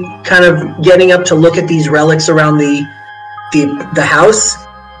be kind of getting up to look at these relics around the house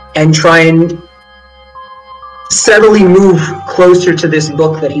and try and steadily move closer to this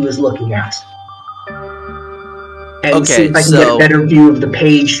book that he was looking at. And see if I can get a better view of the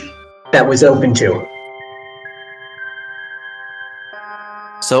page that was open to.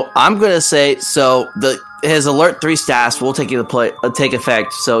 So I'm gonna say, his alert 3 stats will take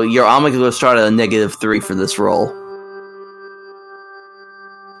effect. So your Omega will start at a -3 for this roll.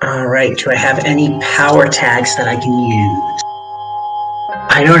 All right. Do I have any power tags that I can use?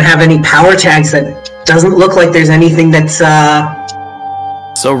 I don't have any power tags. That doesn't look like there's anything that's.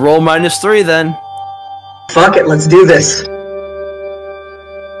 So roll -3 then. Fuck it. Let's do this.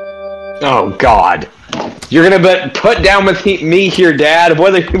 Oh God! You're gonna put down with me here, Dad.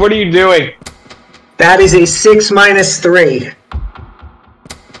 What are you doing? That is a 6 - 3.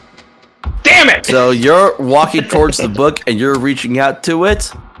 Damn it! So you're walking towards the book and you're reaching out to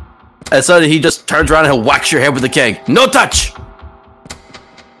it, and suddenly he just turns around and whacks your head with a cane. No touch!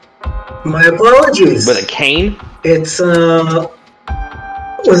 My apologies. With a cane? It's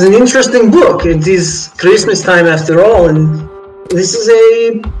was an interesting book. It is Christmas time after all, and this is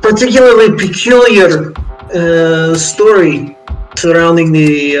a particularly peculiar story surrounding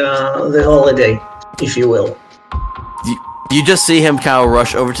the holiday, if you will. You just see him kind of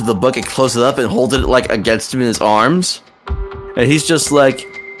rush over to the book and close it up and hold it like against him in his arms, and he's just like,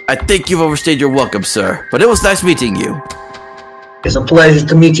 "I think you've overstayed your welcome, sir, but it was nice meeting you." It's a pleasure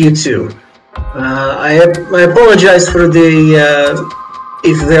to meet you too. I apologize for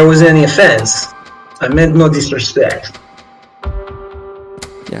if there was any offense. I meant no disrespect.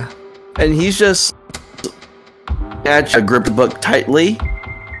 Yeah, and he's just grip the book tightly,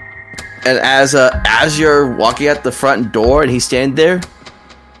 and as you're walking out the front door, and he's standing there,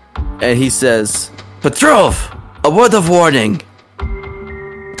 and he says, "Petrov, a word of warning.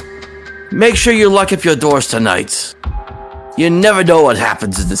 Make sure you lock up your doors tonight. You never know what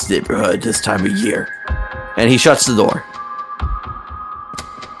happens in this neighborhood this time of year." And he shuts the door.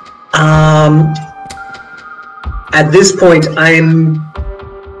 At this point, I'm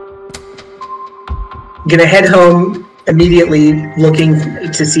gonna head home immediately, looking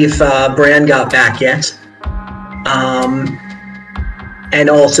to see if Bran got back yet, and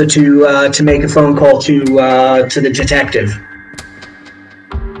also to make a phone call to the detective.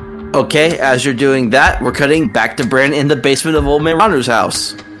 Okay, as you're doing that, we're cutting back to Bran in the basement of Old Man Ronner's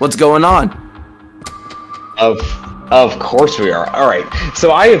house. What's going on? Of course we are. All right.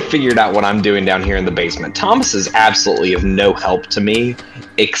 So I have figured out what I'm doing down here in the basement. Thomas is absolutely of no help to me,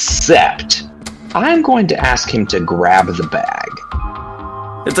 except I'm going to ask him to grab the bag.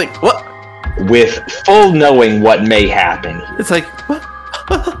 It's like, what? With full knowing what may happen. It's like, what?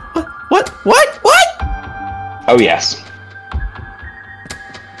 Oh, yes.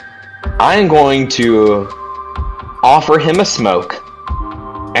 I am going to offer him a smoke,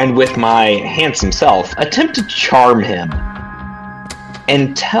 and with my handsome self, attempt to charm him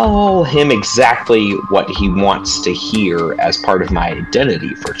and tell him exactly what he wants to hear as part of my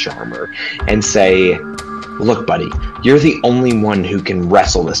identity for Charmer, and say, Look, buddy, you're the only one who can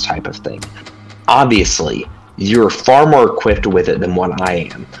wrestle this type of thing. Obviously, you're far more equipped with it than what I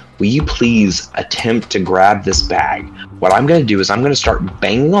am. Will you please attempt to grab this bag? What I'm going to do is I'm going to start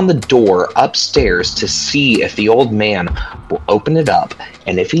banging on the door upstairs to see if the old man will open it up.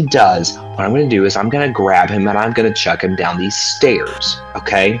 And if he does, what I'm going to do is I'm going to grab him and I'm going to chuck him down these stairs.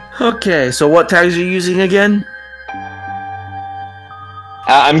 Okay? Okay, so what tags are you using again?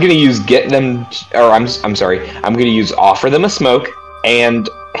 I'm going to use I'm sorry. I'm going to use offer them a smoke and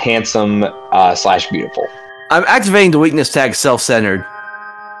handsome / beautiful. I'm activating the weakness tag self-centered.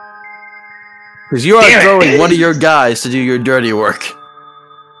 Because you are throwing one of your guys to do your dirty work.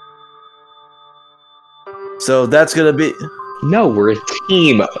 So that's going to be... No, we're a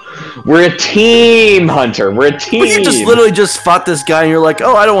team. We're a team, Hunter. We're a team. But you just literally just fought this guy and you're like,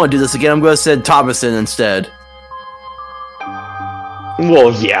 oh, I don't want to do this again. I'm going to send Thomas in instead.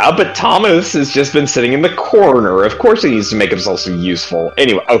 Well, yeah, but Thomas has just been sitting in the corner. Of course he needs to make himself so useful.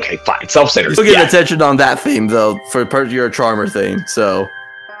 Anyway, okay, fine. Self-centered. You're still getting attention on that theme, though, for your charmer thing, so...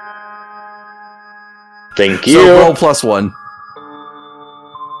 Thank you. So roll +1.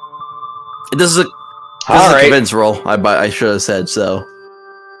 This is a convince roll. I should have said so.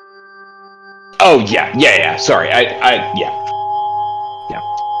 Oh yeah. Sorry, yeah.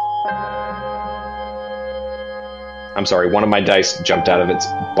 I'm sorry. One of my dice jumped out of its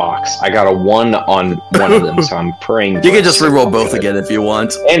box. I got a 1 on one of them, so I'm praying. You can just reroll both again if you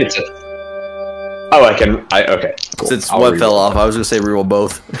want. And it's a. Oh, I can. Okay. Cool. Since one fell off, I was gonna say reroll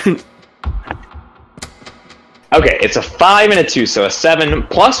both. Okay, it's a 5 and a 2, so a 7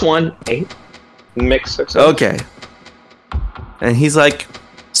 plus 1, 8. Mix 6. Okay. And he's like,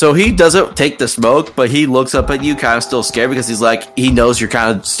 so he doesn't take the smoke, but he looks up at you kind of still scared because he's like, he knows you're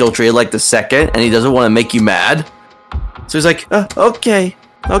kind of still treated like the second, and he doesn't want to make you mad. So he's like, okay,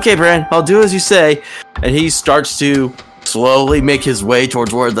 Bran, I'll do as you say. And he starts to slowly make his way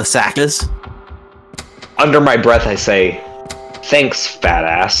towards where the sack is. Under my breath, I say, thanks, fat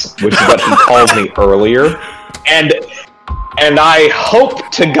ass, which is what he called me earlier. And I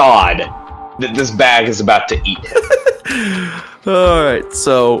hope to God that this bag is about to eat him. Alright,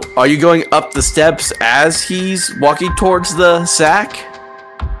 so are you going up the steps as he's walking towards the sack?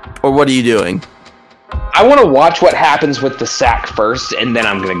 Or what are you doing? I want to watch what happens with the sack first, and then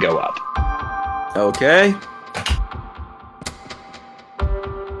I'm going to go up. Okay.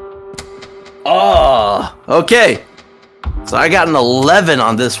 Oh, okay. So I got an 11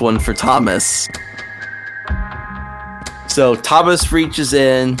 on this one for Thomas. So Thomas reaches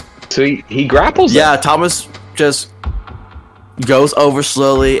in. So he grapples Yeah, it. Thomas just goes over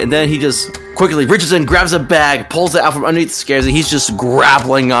slowly, and then he just quickly reaches in, grabs a bag, pulls it out from underneath the stairs, and he's just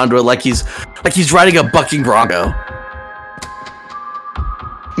grappling onto it like he's riding a bucking bronco.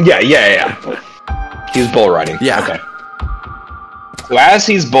 Yeah. He's bull riding. Yeah. Okay. So as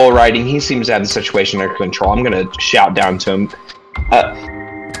he's bull riding, he seems to have the situation under control. I'm going to shout down to him.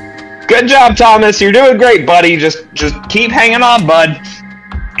 Good job, Thomas. You're doing great, buddy. Just keep hanging on, bud.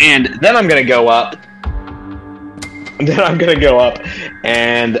 And then I'm going to go up.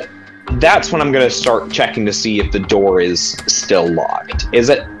 And that's when I'm going to start checking to see if the door is still locked. Is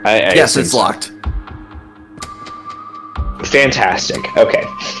it? Yes, it's locked. Fantastic. Okay.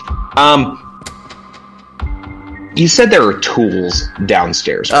 You said there were tools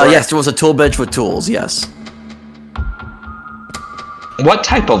downstairs, correct? Yes, there was a tool bench with tools, yes. What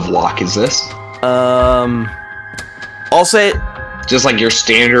type of lock is this? I'll say... Just like your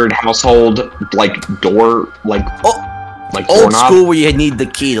standard household, like, door, like old doorknob? school where you need the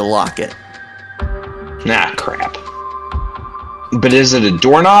key to lock it. Nah, crap. But is it a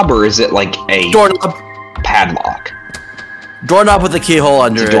doorknob, or is it like a... Doorknob. Padlock? Doorknob with a keyhole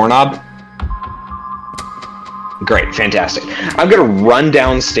under it. Doorknob? Great, fantastic. I'm gonna run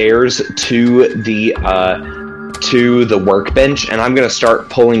downstairs to the workbench, and I'm gonna start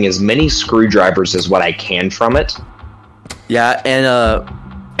pulling as many screwdrivers as what I can from it. Yeah, and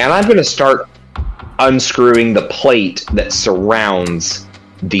I'm gonna start unscrewing the plate that surrounds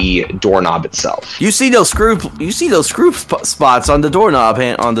the doorknob itself. You see those screw spots on the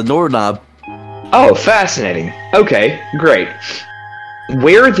doorknob. Oh, fascinating. Okay, great.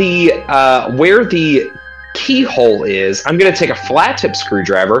 Where the keyhole is, I'm going to take a flat tip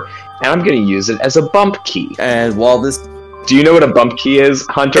screwdriver and I'm going to use it as a bump key. And while this... Do you know what a bump key is,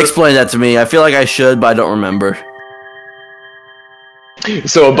 Hunter? Explain that to me. I feel like I should, but I don't remember.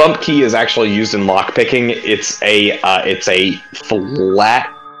 So a bump key is actually used in lockpicking. It's a flat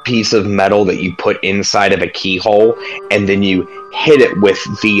piece of metal that you put inside of a keyhole, and then you hit it with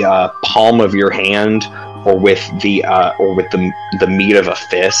the palm of your hand or with the meat of a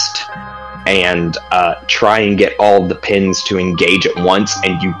fist, and try and get all the pins to engage at once,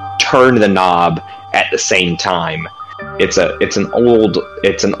 and you turn the knob at the same time. It's an old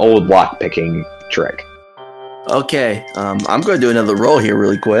lock picking trick. Okay, I'm going to do another roll here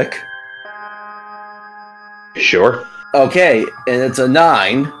really quick. Sure. Okay, and it's a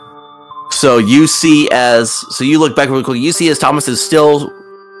 9. So you look back really quick. You see as Thomas is still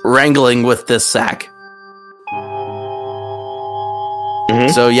wrangling with this sack. Mm-hmm.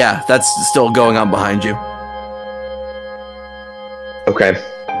 So yeah, that's still going on behind you. Okay.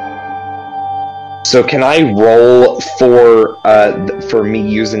 So can I roll for me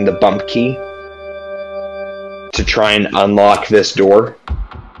using the bump key to try and unlock this door?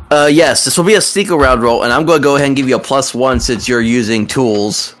 Yes, this will be a sneak around roll, and I'm going to go ahead and give you a +1 since you're using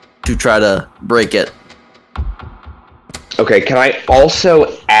tools to try to break it. Okay, can I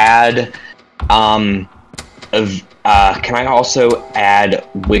also add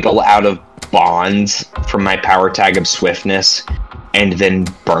wiggle out of bonds from my power tag of swiftness and then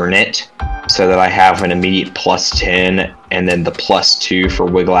burn it so that I have an immediate +10 and then the +2 for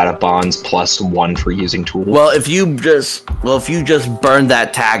wiggle out of bonds +1 for using tools? Well, if you just burn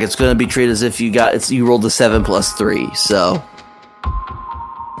that tag, it's going to be treated as if you rolled a 7 + 3. So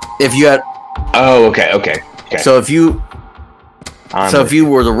if you had, okay. So if you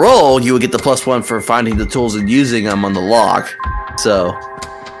were to roll, you would get the +1 for finding the tools and using them on the lock. So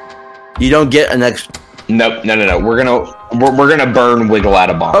you don't get an extra. Nope, no. We're gonna burn wiggle out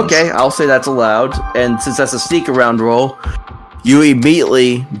of bonds. Okay, I'll say that's allowed. And since that's a sneak around roll, you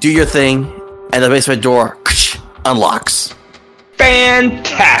immediately do your thing, and the basement door unlocks.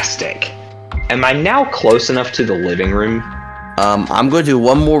 Fantastic. Am I now close enough to the living room? I'm going to do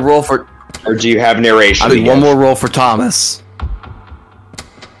one more roll for. Or do you have narration? I'll do one more roll for Thomas.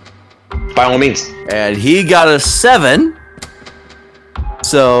 By all means. And he got a 7.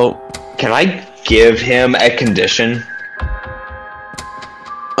 So. Can I give him a condition?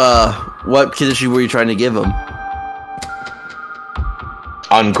 What condition were you trying to give him?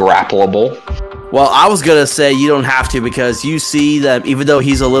 Ungrappleable. Well, I was gonna say you don't have to, because you see that even though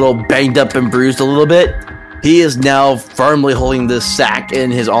he's a little banged up and bruised a little bit, he is now firmly holding this sack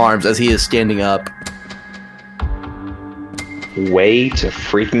in his arms as he is standing up. Way to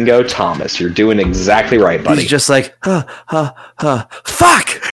freaking go, Thomas. You're doing exactly right, buddy. He's just like, fuck!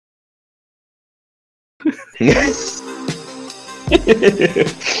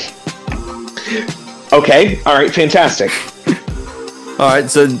 Okay, alright, fantastic. Alright,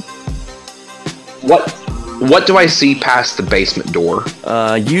 so what do I see past the basement door?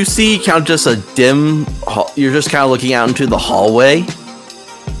 You see kind of just a dim you're just kind of looking out into the hallway.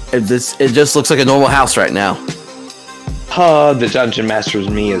 It just looks like a normal house right now. The Dungeon Master's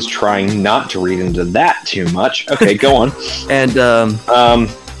me is trying not to read into that too much. Okay, go on. And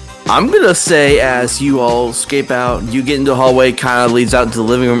I'm gonna say as you all escape out, you get into the hallway, kind of leads out into the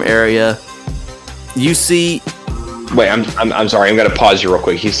living room area. You see. Wait, I'm sorry. I'm gonna pause you real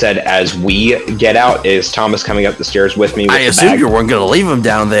quick. He said, "As we get out, is Thomas coming up the stairs with me?" With I assume you weren't gonna leave him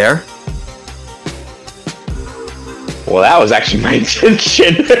down there. Well, that was actually my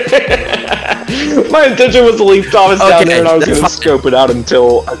intention. My intention was to leave Thomas down there, and I was going to scope it out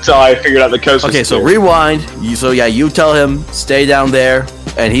until I figured out the coast. Okay, so rewind. You tell him stay down there,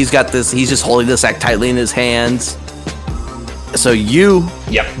 and he's got this. He's just holding this sack tightly in his hands. So you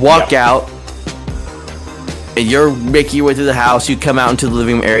walk out, and you're making your way through the house. You come out into the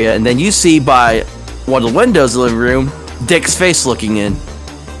living room area, and then you see by one of the windows of the living room Dick's face looking in.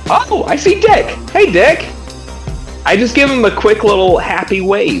 Oh, I see Dick. Hey, Dick. I just give him a quick little happy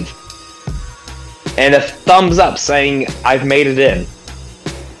wave. And a thumbs up saying, I've made it in.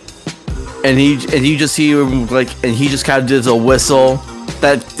 And you just see him, and he just kind of does a whistle.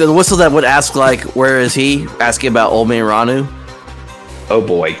 The whistle that would ask, where is he? Asking about Old Man Ranu. Oh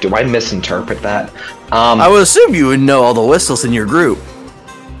boy, do I misinterpret that? I would assume you would know all the whistles in your group.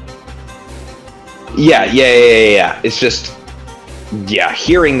 Yeah. It's just,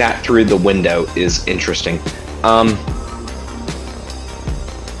 hearing that through the window is interesting.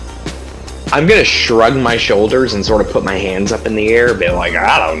 I'm gonna shrug my shoulders and sort of put my hands up in the air, be like,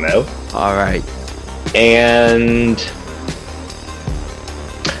 I don't know. Alright. And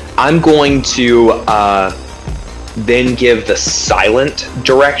I'm going to then give the silent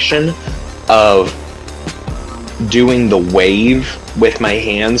direction of doing the wave with my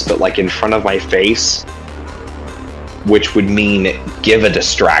hands, but in front of my face, which would mean give a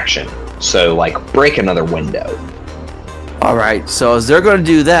distraction. So, break another window. Alright, so as they're going to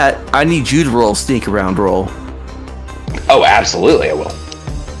do that, I need you to roll a sneak around roll. Oh, absolutely, I will.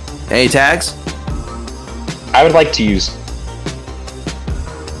 Any tags? I would like to use...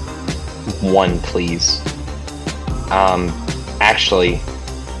 one, please. Actually,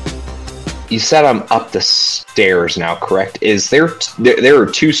 you said I'm up the stairs now, correct? Is there are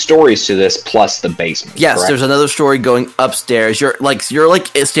 2 stories to this plus the basement? Yes, correct? There's another story going upstairs. You're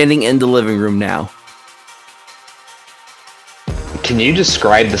standing in the living room now. Can you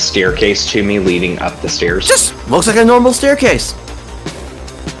describe the staircase to me leading up the stairs? Just looks like a normal staircase.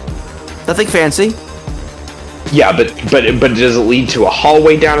 Nothing fancy. Yeah, but does it lead to a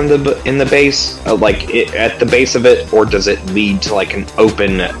hallway down in the base, at the base of it, or does it lead to like an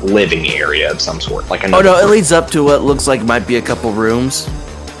open living area of some sort? Like Oh no, it leads up to what looks like might be a couple rooms.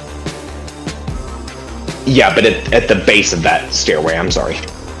 Yeah, but at the base of that stairway. I'm sorry.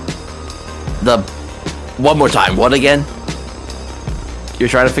 One more time. What again? You're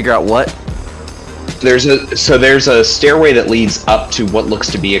trying to figure out what? There's a stairway that leads up to what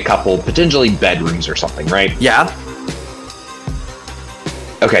looks to be a couple potentially bedrooms or something, right? Yeah.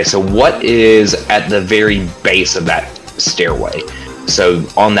 Okay, so what is at the very base of that stairway? So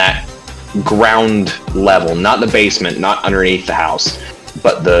on that ground level, not the basement, not underneath the house,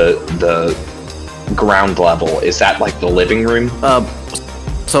 but the ground level, is that like the living room?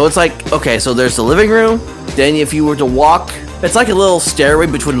 So it's like, okay, so there's the living room, then if you were to walk, it's like a little stairway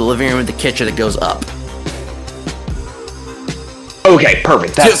between the living room and the kitchen that goes up. Okay,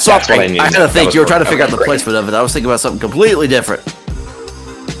 perfect. That's what I needed. I had to think. You were trying to figure out the placement of it. I was thinking about something completely different.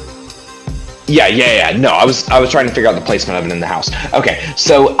 Yeah. No, I was trying to figure out the placement of it in the house. Okay,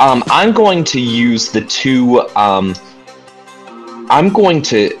 so I'm going to use the 2. I'm going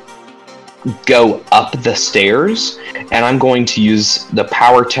to go up the stairs, and I'm going to use the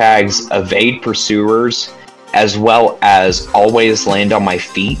power tags Evade Pursuers, as well as Always Land on My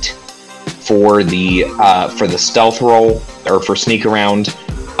Feet for the stealth roll, or for sneak around.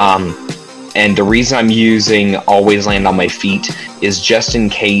 And the reason I'm using Always Land on My Feet is just in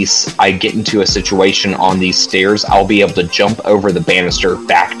case I get into a situation on these stairs, I'll be able to jump over the banister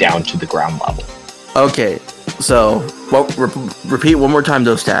back down to the ground level. Okay, so repeat one more time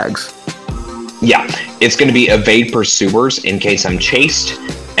those tags. Yeah, it's going to be Evade Pursuers in case I'm chased,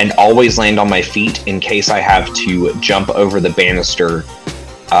 and Always Land on My Feet in case I have to jump over the banister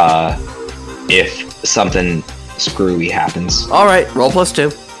if something screwy happens. Alright, roll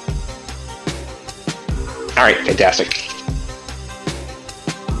 +2. Alright, fantastic.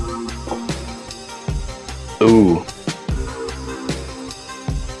 Ooh.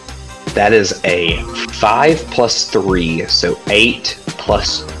 That is a 5 + 3, so 8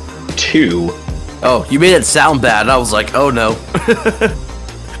 + 2. Oh, you made it sound bad. I was like, oh no.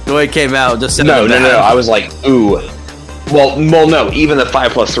 The way it came out just sounded bad. No. I was like, ooh. Well, no. Even the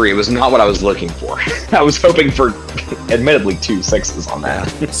 5 + 3 was not what I was looking for. I was hoping for, admittedly, 2 6s on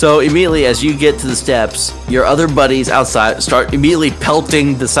that. So immediately, as you get to the steps, your other buddies outside start immediately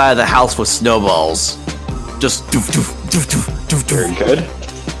pelting the side of the house with snowballs. Just doof doof doof doof doof doof. Very good.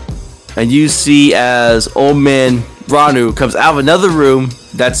 And you see as old man Ranu comes out of another room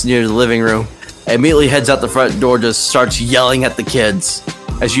that's near the living room, and immediately heads out the front door, just starts yelling at the kids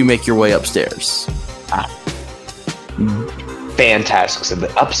as you make your way upstairs. Fantastic. So the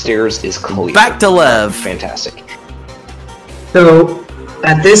upstairs is clear. Back to Lev. Fantastic. So,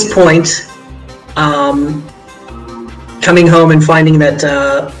 at this point, coming home and finding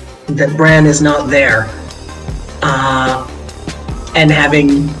that Bran is not there, and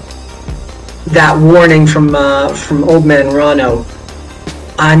having that warning from Old Man Rano,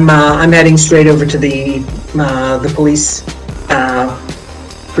 I'm heading straight over to the police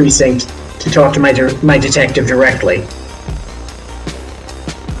precinct to talk to my detective directly.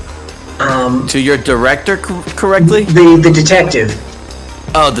 To your director, correctly? The detective.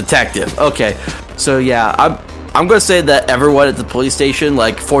 Oh, detective. Okay. So yeah, I'm gonna say that everyone at the police station,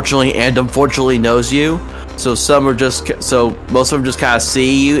 like, fortunately and unfortunately, knows you. So most of them just kind of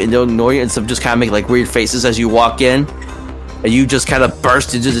see you and they'll ignore you, and some just kind of make like weird faces as you walk in, and you just kind of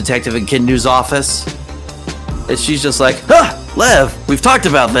burst into Detective Kindu's office, and she's just like, Lev, we've talked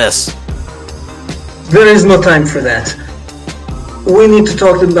about this. There is no time for that. We need to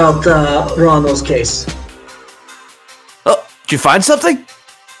talk about Ronald's case. Oh, did you find something?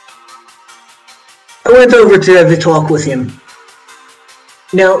 I went over to have a talk with him.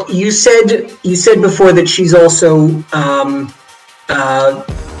 Now, you said before that she's also,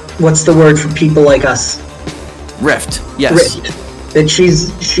 what's the word for people like us? Rift. Yes. Rift. That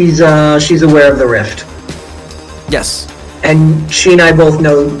she's aware of the Rift. Yes. And she and I both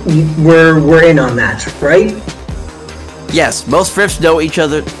know we're in on that, right? Yes. Most Rifts know each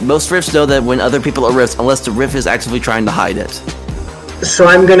other. Most Rifts know that when other people are Rifts, unless the Rift is actively trying to hide it. So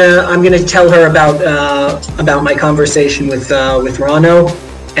I'm gonna tell her about my conversation with Rano,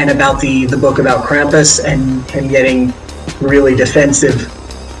 and about the book about Krampus, and him getting really defensive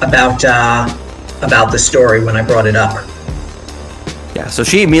about the story when I brought it up. Yeah, so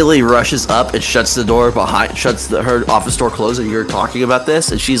she immediately rushes up and shuts the door behind, her office door closed, and you're talking about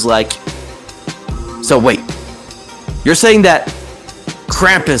this, and she's like, so wait, you're saying that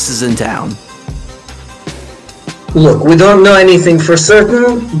Krampus is in town? Look, we don't know anything for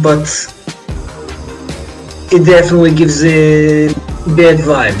certain, but it definitely gives bad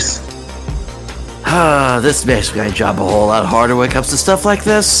vibes. This makes my job a whole lot harder when it comes to stuff like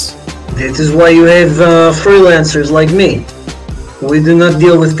this. This is why you have freelancers like me. We do not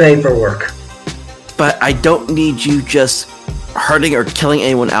deal with paperwork. But I don't need you just hurting or killing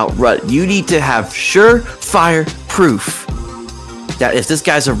anyone outright. You need to have surefire proof that if this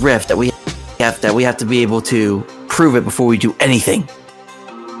guy's a rift, that we have to be able to prove it before we do anything.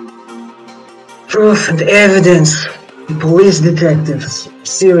 Proof and evidence. Police detectives.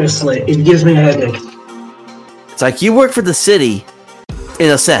 Seriously, it gives me a headache. It's like you work for the city, in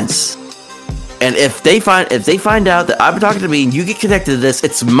a sense. And if they find out that I've been talking to me and you get connected to this,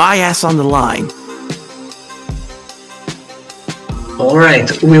 it's my ass on the line.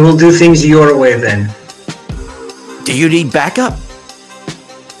 Alright, we will do things your way then. Do you need backup?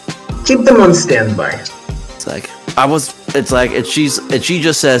 Keep them on standby. It's like and she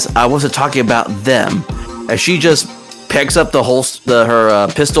just says, I wasn't talking about them. And she just picks up her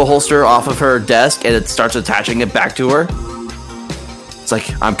pistol holster off of her desk and it starts attaching it back to her. It's like,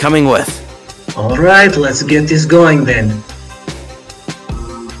 I'm coming with. Alright, let's get this going then.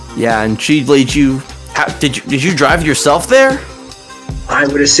 Yeah, and she leads you. Did you drive yourself there? I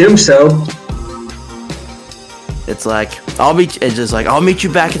would assume so. It's like, I'll meet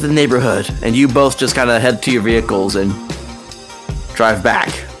you back at the neighborhood, and you both just kind of head to your vehicles and drive back.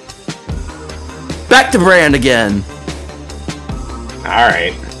 Back to Brand again.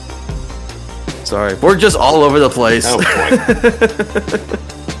 Alright. Sorry, we're just all over the place. Oh boy.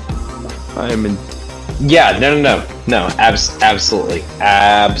 I am in. Yeah, no, absolutely.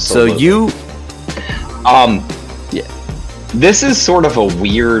 So you, yeah, this is sort of a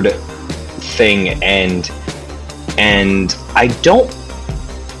weird thing, and I don't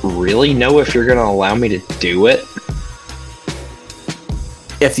really know if you're gonna allow me to do it.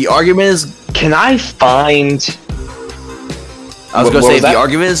 If the argument is, can I find? I was gonna say, if the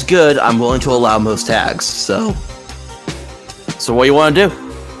argument is good, I'm willing to allow most tags. So what do you want to do?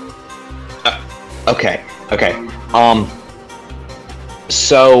 Okay.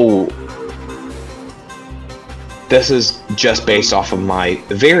 So this is just based off of my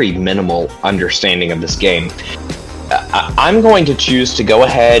very minimal understanding of this game. I'm going to choose to go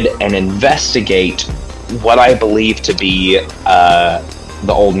ahead and investigate what I believe to be the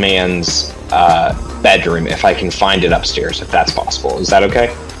old man's bedroom, if I can find it upstairs, if that's possible. Is that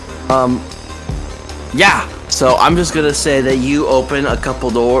okay? Yeah. So I'm just gonna say that you open a couple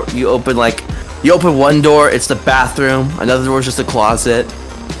doors. You open one door, it's the bathroom. Another door is just a closet.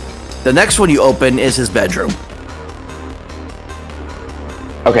 The next one you open is his bedroom.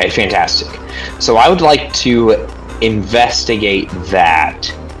 Okay, fantastic. So I would like to investigate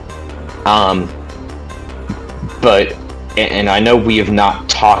that. But, and I know we have not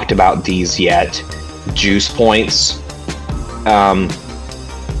talked about these yet, juice points.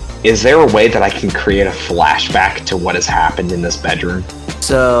 Is there a way that I can create a flashback to what has happened in this bedroom?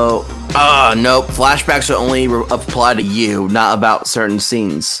 So, nope. Flashbacks are only apply to you, not about certain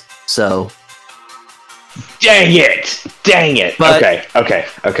scenes. So, dang it. But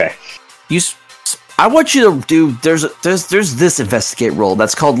Okay. I want you to do. There's this investigate roll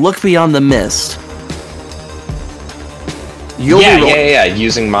that's called Look Beyond the Mist. Yeah.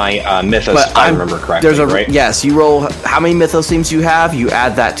 Using my mythos, if I remember correctly, right? Yes, you roll how many mythos themes you have. You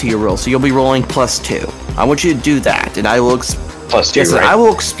add that to your roll, so you'll be rolling +2. I want you to do that, and I will. +2, yes, right? I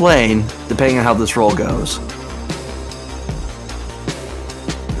will explain depending on how this roll goes.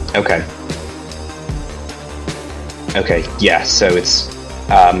 Okay. Yeah. So it's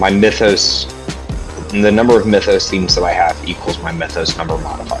my mythos. The number of mythos themes that I have equals my mythos number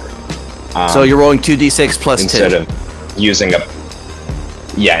modifier. So you're rolling 2d6 +2 instead of using a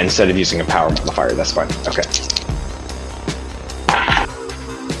power modifier. That's fine. Okay.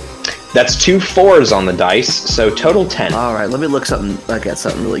 That's 2 4s on the dice, so total 10. All right, let me look at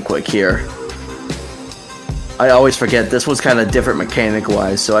something really quick here. I always forget this one's kind of different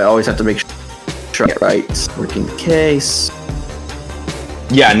mechanic-wise, so I always have to make sure I get it right. Working the case.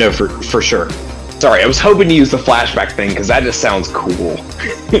 Yeah, no, for sure. Sorry, I was hoping to use the flashback thing because that just sounds cool.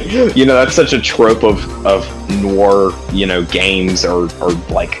 That's such a trope of noir, games or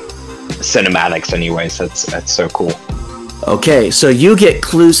like cinematics. Anyways, that's so cool. Okay, so you get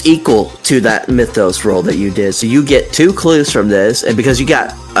clues equal to that mythos roll that you did. So you get 2 clues from this, and because you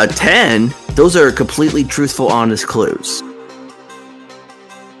got a 10, those are completely truthful, honest clues.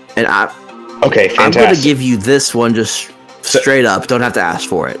 And Okay, fantastic. I'm going to give you this one just straight up. Don't have to ask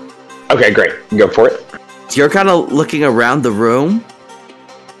for it. Okay, great. Go for it. You're kind of looking around the room,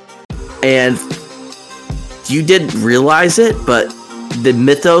 and you didn't realize it, but the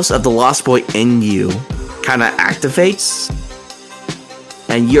mythos of the Lost Boy in you kind of activates,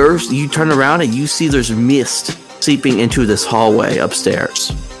 and you turn around and you see there's mist seeping into this hallway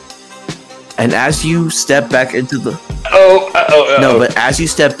upstairs. And as you step back into the but as you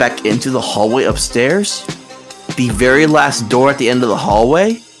step back into the hallway upstairs, the very last door at the end of the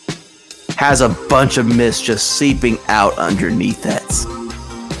hallway has a bunch of mist just seeping out underneath it.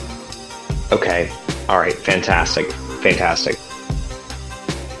 Okay. All right. Fantastic.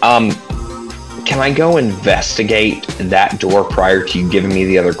 Can I go investigate that door prior to you giving me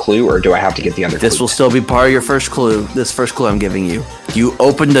the other clue, or do I have to get the other clue? This will still be part of your first clue. This first clue I'm giving you. You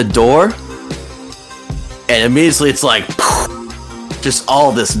open the door, and immediately it's like, just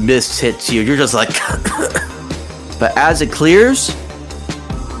all this mist hits you. You're just like, but as it clears,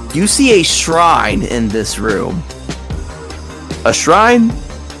 you see a shrine in this room. A shrine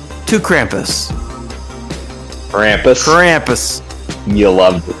to Krampus. Krampus. You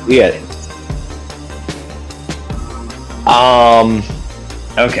love to see it.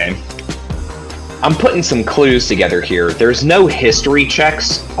 Okay. I'm putting some clues together here. There's no history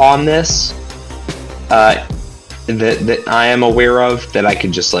checks on this that I am aware of that I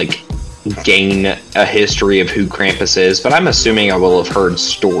could just like gain a history of who Krampus is, but I'm assuming I will have heard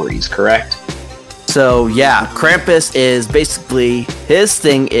stories, correct? So yeah, Krampus is basically, his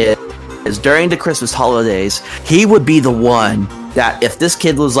thing is during the Christmas holidays, he would be the one that if this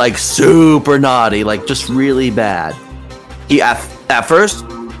kid was like super naughty, like just really bad, he at first...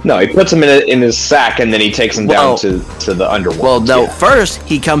 No, he puts him in his sack and then he takes him down to the underworld. Well, no, first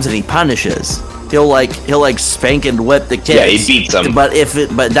he comes and he punishes. He'll spank and whip the kids. Yeah, he beats them. But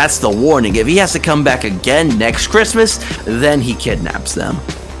that's the warning. If he has to come back again next Christmas, then he kidnaps them.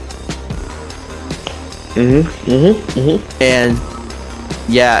 And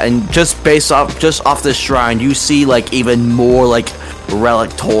yeah, and just off the shrine, you see like even more like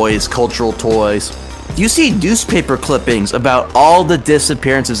relic toys, cultural toys. You see newspaper clippings about all the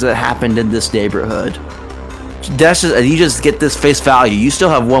disappearances that happened in this neighborhood. And you just get this face value. You still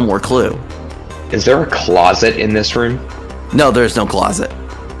have one more clue. Is there a closet in this room? No, there's no closet.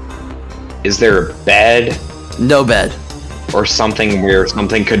 Is there a bed? No bed. Or something where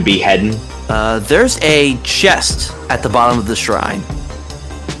something could be hidden? There's a chest at the bottom of the shrine.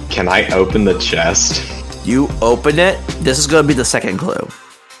 Can I open the chest? You open it. This is going to be the second clue.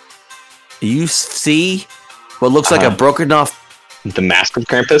 You see what looks like a broken off... The mask of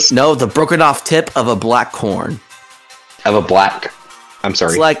Krampus? No, the broken off tip of a black horn. I'm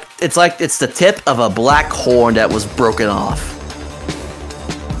sorry. It's the tip of a black horn that was broken off.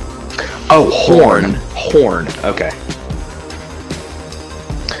 Oh, horn. Okay.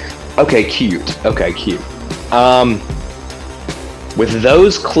 Okay, cute. With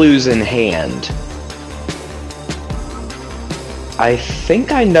those clues in hand, I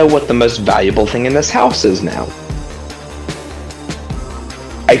think I know what the most valuable thing in this house is now.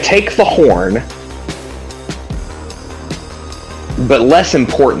 I take the horn, but less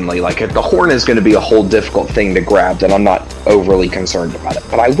importantly, like if the horn is going to be a whole difficult thing to grab, then I'm not overly concerned about it.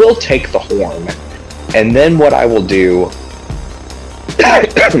 But I will take the horn, and then what I will do,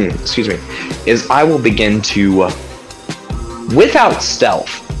 excuse me, is I will begin to, without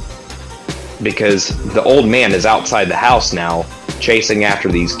stealth, because the old man is outside the house now, chasing after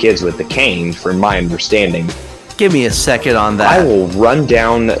these kids with the cane, from my understanding. Give me a second on that. I will run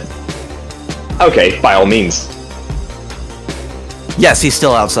down... Okay, by all means. Yes, he's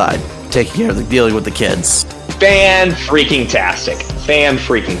still outside, taking care of dealing with the kids.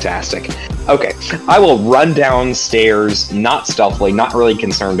 Fan-freaking-tastic. Okay, I will run downstairs, not stealthily, not really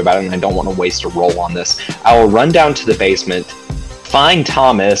concerned about it, and I don't want to waste a roll on this. I will run down to the basement, find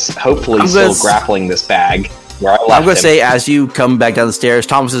Thomas, hopefully still grappling this bag, where I left him. I'm going to say, as you come back down the stairs,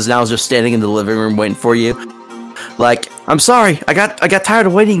 Thomas is now just standing in the living room waiting for you. Like, I'm sorry, I got tired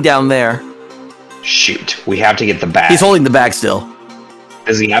of waiting down there. Shoot, we have to get the bag. He's holding the bag still.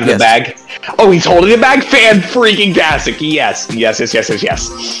 Does he have the bag? Oh, he's holding the bag? Fan-freaking-tastic. Yes.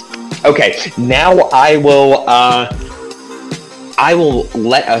 Okay, now I will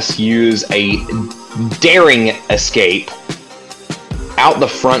let us use a daring escape out the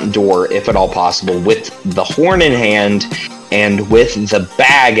front door, if at all possible, with the horn in hand and with the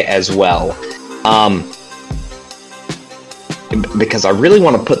bag as well. because I really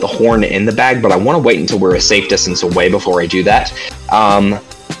want to put the horn in the bag, but I want to wait until we're a safe distance away before I do that.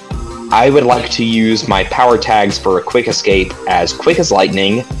 I would like to use my power tags for a quick escape as Quick as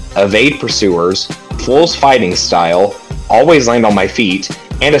Lightning, Evade Pursuers, Flo's Fighting Style, Always Land on My Feet,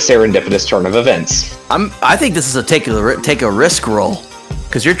 and a Serendipitous Turn of Events. I think this is a take a risk roll,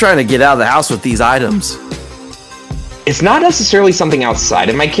 because you're trying to get out of the house with these items. It's not necessarily something outside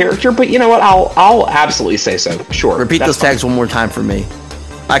of my character, but you know what? I'll absolutely say so. Sure. Repeat those tags one more time for me.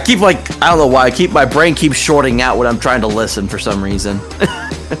 I don't know why, my brain keeps shorting out when I'm trying to listen for some reason.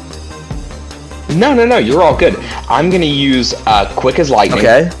 No, you're all good. I'm going to use Quick as Lightning.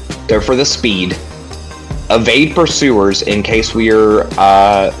 Okay. Go for the speed. Evade Pursuers in case we are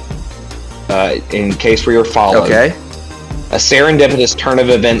followed. Okay. A Serendipitous Turn of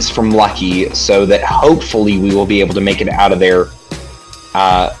Events from Lucky, so that hopefully we will be able to make it out of there,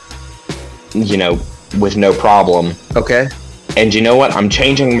 with no problem. Okay. And you know what? I'm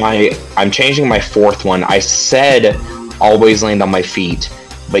changing my fourth one. I said Always Land on My Feet,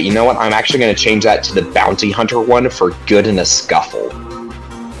 but you know what? I'm actually going to change that to the Bounty Hunter one for Good in a Scuffle.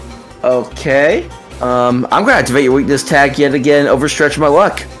 Okay. I'm going to activate your weakness tag yet again, Overstretch My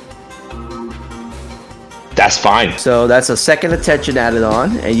Luck. That's fine. So that's a second attention added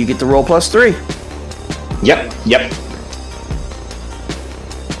on, and you get the roll +3. Yep.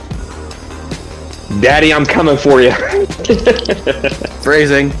 Daddy, I'm coming for you.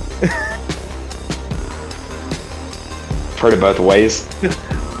 Phrasing. Heard it both ways.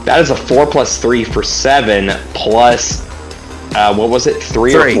 That is a 4 + 3 for 7 plus, what was it?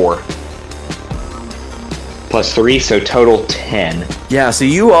 3 or 4? +3, so total 10. Yeah, so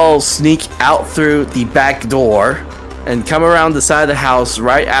you all sneak out through the back door and come around the side of the house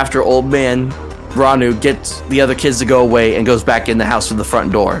right after Old Man Ranu gets the other kids to go away and goes back in the house to the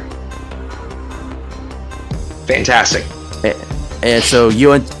front door. Fantastic. And so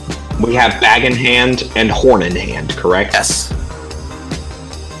you and... We have bag in hand and horn in hand, correct? Yes.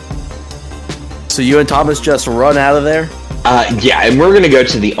 So you and Thomas just run out of there? Yeah, and we're going to go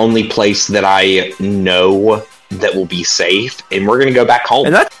to the only place that I know that will be safe, and we're going to go back home.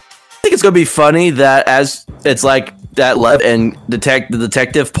 And I think it's going to be funny that as it's like that Lev and the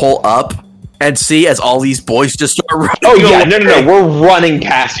detective pull up and see as all these boys just start running. Oh, yeah, no, we're running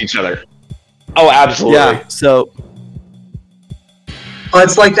past each other. Oh, absolutely. Yeah, so... Oh,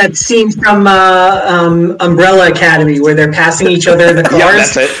 it's like that scene from Umbrella Academy where they're passing each other in the cars.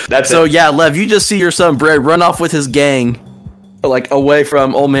 Yeah, that's it. So, yeah, Lev, you just see your son, Brad, run off with his gang, like, away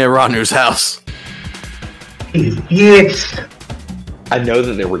from Old Man Ranu's house. Yes. I know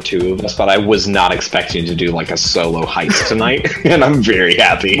that there were two of us, but I was not expecting to do, like, a solo heist tonight, and I'm very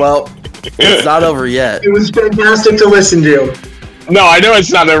happy. Well, it's not over yet. It was fantastic to listen to. No, I know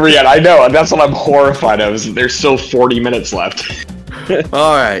it's not over yet. I know, and that's what I'm horrified of, is there's still 40 minutes left.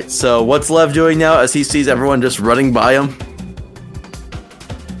 All right, so what's Lev doing now as he sees everyone just running by him?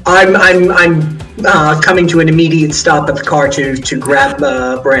 I'm coming to an immediate stop at the car to grab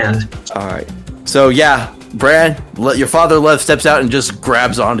Brand. All right, so yeah, Brand, your father Lev steps out and just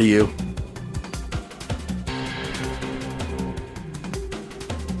grabs onto you.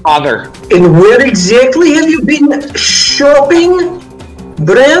 Father. And where exactly have you been shopping,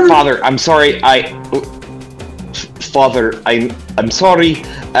 Brand? Father, I'm sorry. Father, I'm sorry.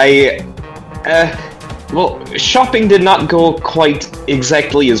 Well, shopping did not go quite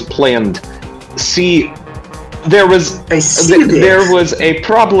exactly as planned. See, there was a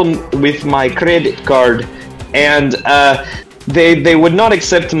problem with my credit card, and they would not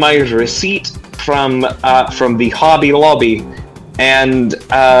accept my receipt from the Hobby Lobby, and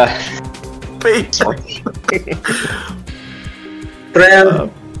sorry.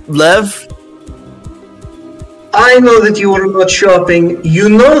 Brand, Lev. I know that you are not shopping. You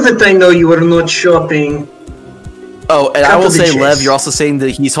know that I know you are not shopping. Oh, and I will say, Lev, you're also saying that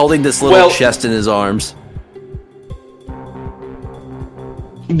he's holding this little chest in his arms.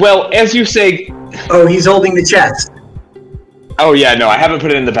 Well, as you say... Oh, he's holding the chest. Oh, yeah, no, I haven't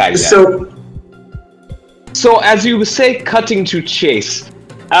put it in the bag yet. So as you say, cutting to chase,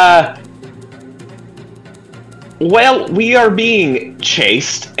 well, we are being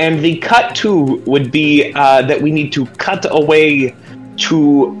chased, and the cut to would be that we need to cut away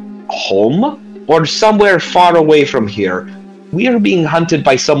to home or somewhere far away from here. We are being hunted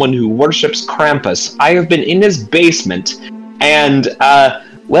by someone who worships Krampus. I have been in his basement, and,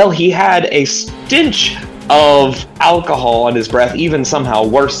 well, he had a stench of alcohol on his breath, even somehow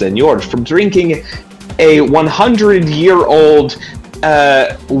worse than yours, from drinking a 100-year-old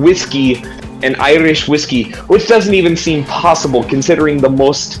whiskey, an Irish whiskey, which doesn't even seem possible considering the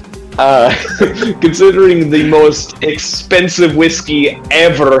most considering the most expensive whiskey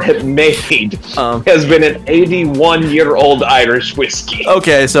ever made has been an 81-year-old Irish whiskey.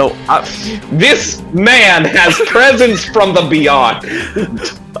 Okay, so This man has presence from the beyond.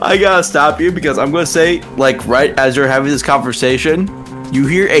 I gotta stop you because I'm gonna say, like, right as you're having this conversation, you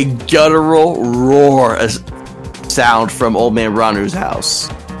hear a guttural roar as sound from Old Man Ranu's house.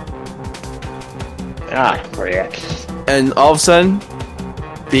 Ah, crap. And all of a sudden,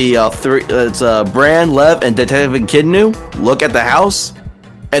 it's Bran, Lev, and Detective Echidnu look at the house,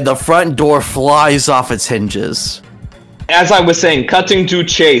 and the front door flies off its hinges. As I was saying, cutting to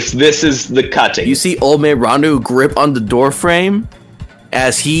chase, this is the cutting. You see Old Man Ranu grip on the door frame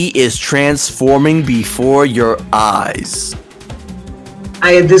as he is transforming before your eyes.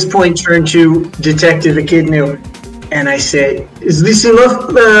 I at this point turn to Detective Echidnu and I say, "Is this enough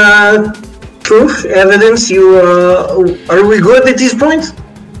proof, evidence? Are we good at this point?"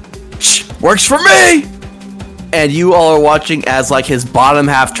 Shh, works for me! And you all are watching as, like, his bottom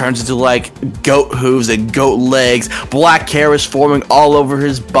half turns into, like, goat hooves and goat legs. Black hair is forming all over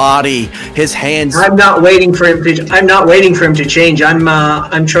his body. His hands. I'm not waiting for him to change.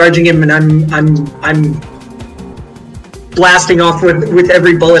 I'm charging him, and I'm blasting off with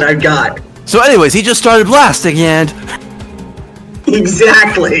every bullet I've got. So, anyways, he just started blasting, and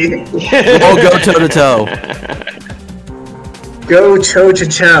exactly. we'll go toe to toe. Go toe to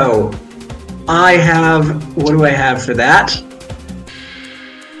toe. What do I have for that?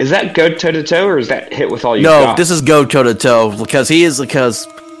 Is that go toe-to-toe, or is that hit with all you No, got? this is go toe to toe because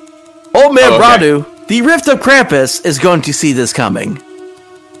Old Man Ranu, the Rift of Krampus, is going to see this coming.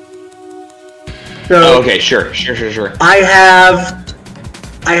 So okay, sure. I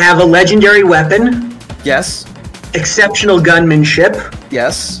have a legendary weapon, Yes. exceptional gunmanship,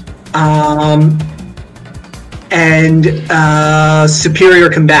 Yes. and superior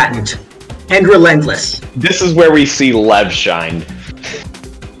combatant, and relentless. This is where we see Lev shine.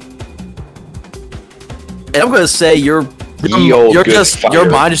 And I'm going to say your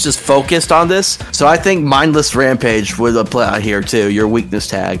mind is just focused on this. So I think Mindless Rampage would apply here too, your weakness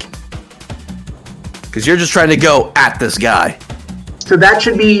tag. Because you're just trying to go at this guy. So that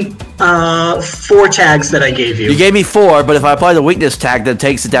should be 4 tags that I gave you. You gave me 4, but if I apply the weakness tag, that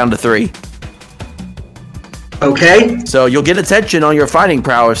takes it down to 3. Okay. So you'll get attention on your fighting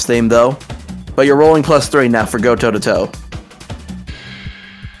prowess theme though. But you're rolling +3 now for go toe to toe.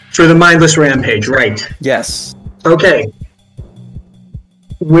 For the mindless rampage, right. Yes. Okay.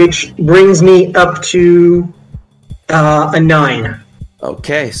 Which brings me up to a 9.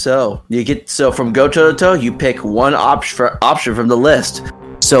 Okay, so from go toe to toe, you pick one option from the list.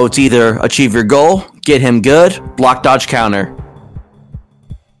 So it's either achieve your goal, get him good, block, dodge, counter.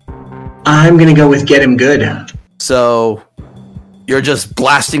 I'm gonna go with get him good. So you're just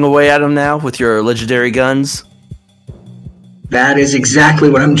blasting away at him now with your legendary guns? That is exactly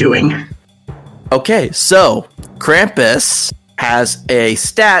what I'm doing. Okay, so Krampus has a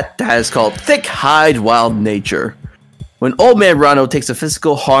stat that is called Thick Hide Wild Nature. When Old Man Rano takes a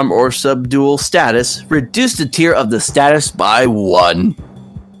physical harm or subdual status, reduce the tier of the status by 1.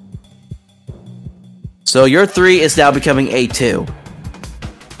 So your 3 is now becoming a 2.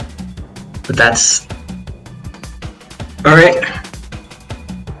 But that's... Alright.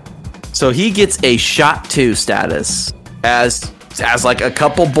 So he gets a shot 2 status as like a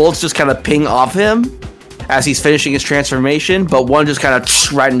couple bolts just kind of ping off him as he's finishing his transformation, but one just kind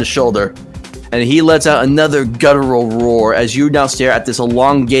of right in the shoulder. And he lets out another guttural roar as you now stare at this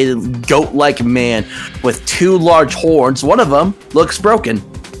elongated goat-like man with 2 large horns. One of them looks broken.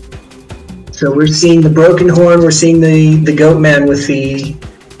 So we're seeing the broken horn, we're seeing the goat man with the...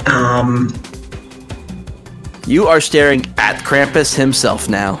 You are staring at Krampus himself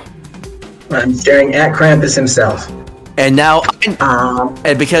now. I'm staring at Krampus himself. And now,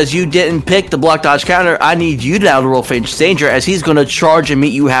 and because you didn't pick the block, dodge, counter, I need you now to roll face danger as he's going to charge and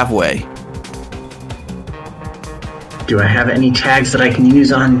meet you halfway. Do I have any tags that I can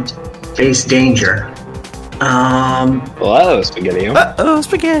use on face danger? Hello, Spaghetti-O. Uh-oh,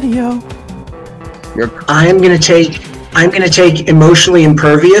 Spaghetti-O. I'm gonna take emotionally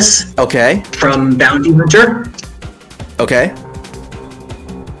impervious. Okay. From Bounty Hunter. Okay.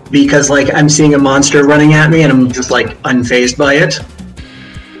 Because, like, I'm seeing a monster running at me and I'm just, like, unfazed by it.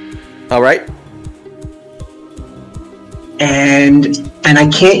 Alright. And I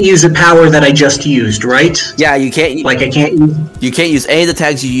can't use a power that I just used, right? Yeah, you can't... Like, I can't use... You can't use any of the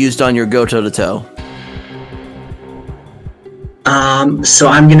tags you used on your go toe-to-toe. So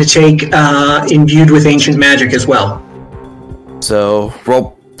I'm gonna take, imbued with ancient magic as well. So,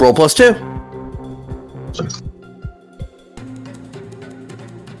 roll +2.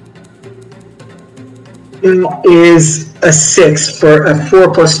 is a 6 for a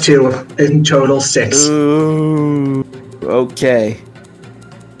 4 plus 2 in total 6. Ooh, okay.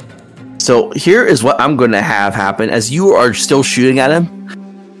 So here is what I'm going to have happen. As you are still shooting at him,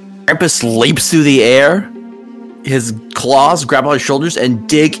 Krampus leaps through the air. His claws grab on his shoulders and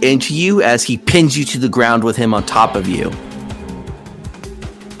dig into you as he pins you to the ground with him on top of you.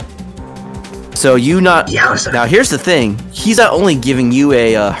 So now here's the thing. He's not only giving you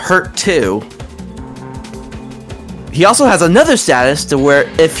a hurt 2. He also has another status to where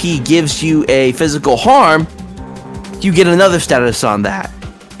if he gives you a physical harm, you get another status on that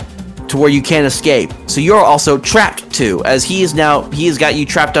to where you can't escape. So you're also trapped too, as he has got you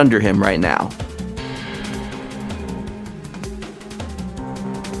trapped under him right now.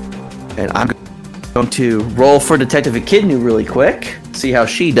 And I'm going to roll for Detective Echidna really quick, see how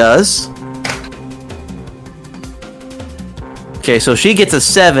she does. Okay, so she gets a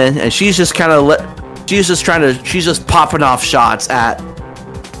 7, and she's just she's just popping off shots at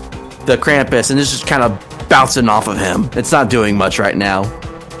the Krampus, and it's just kind of bouncing off of him. It's not doing much right now.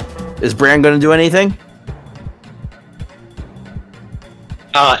 Is Bran going to do anything?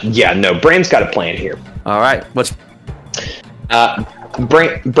 Yeah, no, Bran's got a plan here. All right,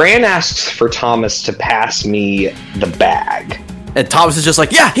 Bran asks for Thomas to pass me the bag. And Thomas is just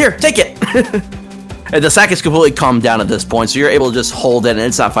like, yeah, here, take it. And the sack is completely calmed down at this point, so you're able to just hold it, and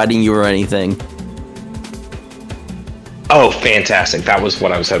it's not fighting you or anything. Oh, fantastic. That was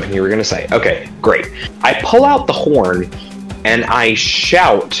what I was hoping you were going to say. Okay, great. I pull out the horn, and I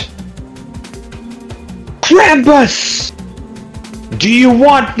shout, Krampus! Do you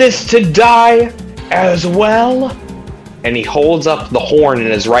want this to die as well? And he holds up the horn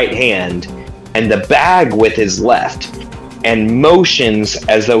in his right hand, and the bag with his left, and motions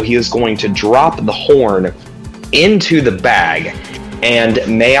as though he is going to drop the horn into the bag. And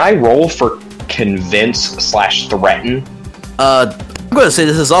may I roll for convince/threaten? I'm going to say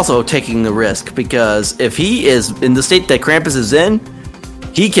this is also taking the risk, because if he is in the state that Krampus is in,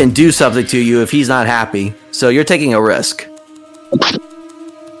 he can do something to you if he's not happy. So you're taking a risk.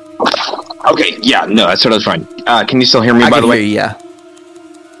 Okay, yeah, no, that's what I was fine. Can you still hear me, by the way? Yeah.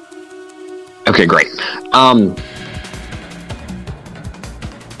 Okay, great.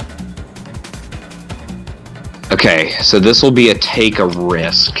 Okay, so this will be a take a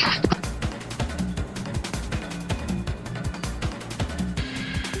risk.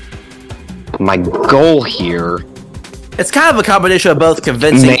 My goal here... It's kind of a combination of both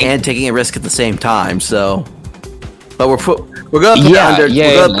convincing and taking a risk at the same time, so... But we're going to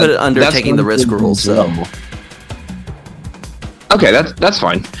put it under taking the risk rules, so... Okay, that's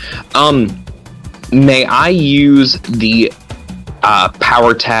fine. May I use the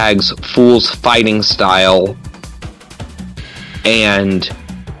power tags Fool's Fighting Style and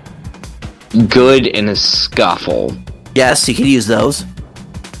Good in a Scuffle? Yes, you can use those.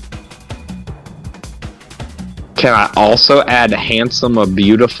 Can I also add Handsome or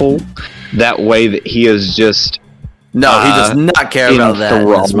Beautiful? That way that he is just... No, he does not care about that at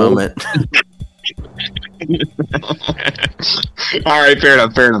this moment. Alright, fair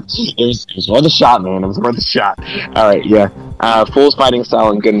enough. It was worth a shot, man. It was worth a shot. Alright, yeah. Fool's Fighting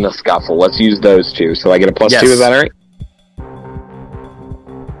Style and Good in a Scuffle. Let's use those two. So I get a +2, is that alright?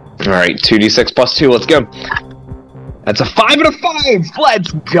 Alright, 2d6 +2, let's go. That's a 5 and a 5!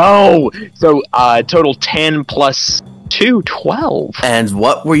 Let's go! So, total 10 plus 2, 12. And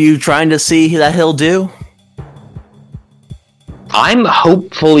what were you trying to see that he'll do? I'm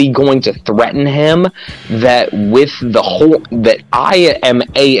hopefully going to threaten him that with the that I am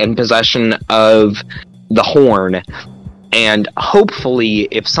in possession of the horn, and hopefully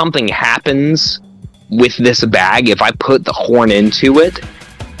if something happens with this bag, if I put the horn into it,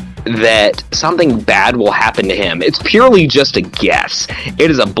 that something bad will happen to him. It's purely just a guess.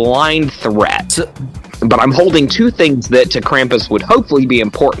 It is a blind threat. But I'm holding two things that to Krampus would hopefully be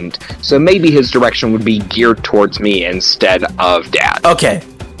important, so maybe his direction would be geared towards me instead of Dad. Okay.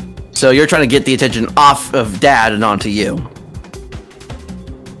 So you're trying to get the attention off of Dad and onto you.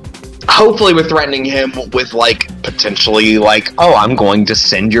 Hopefully we're threatening him with, like, potentially, like, oh, I'm going to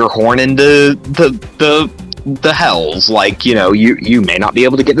send your horn into the hells. Like, you know, you may not be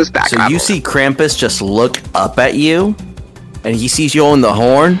able to get this back. So you see Krampus just look up at you, and he sees you on the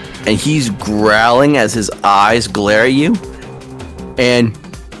horn, and he's growling as his eyes glare at you. And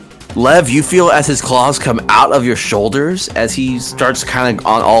Lev, you feel as his claws come out of your shoulders as he starts kind of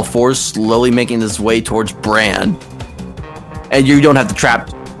on all fours, slowly making his way towards Bran. And you don't have to trap.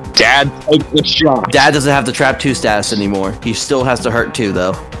 Dad, take the shot. Dad doesn't have the trap 2 status anymore. He still has to hurt 2,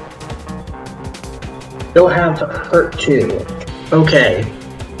 though. Still have hurt 2. Okay.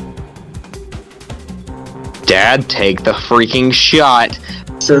 Dad, take the freaking shot.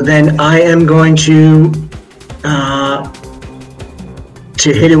 So then I am going to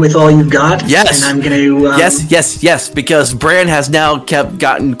hit it with all you've got. Yes. And I'm going to... Yes, because Bran has now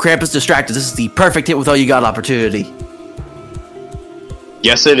gotten Krampus distracted. This is the perfect hit with all you got opportunity.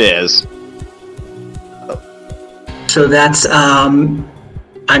 Yes, it is. So that's... I'm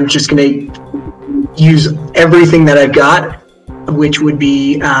just going to use everything that I've got, which would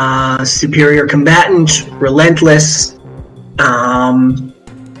be Superior Combatant, Relentless...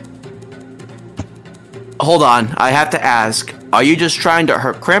 Hold on, I have to ask. Are you just trying to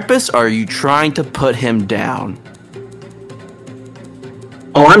hurt Krampus, or are you trying to put him down?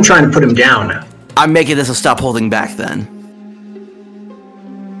 Oh, I'm trying to put him down. I'm making this a stop holding back then.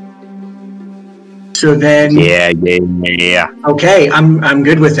 So then... Yeah. Okay, I'm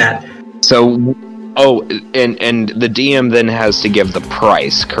good with that. So, and the DM then has to give the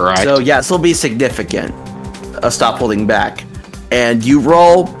price, correct? So yeah, this will be significant. A stop holding back. And you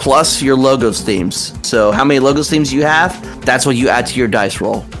roll plus your logos themes. So how many logos themes you have, that's what you add to your dice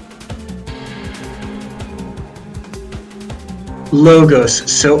roll.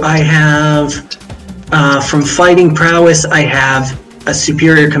 Logos. So I have, from Fighting Prowess, I have a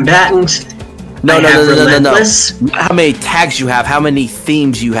Superior Combatant. No. Relentless. How many tags you have, how many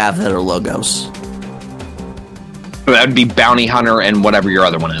themes you have that are logos. That would be Bounty Hunter and whatever your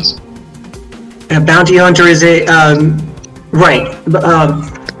other one is. Bounty Hunter is a... right.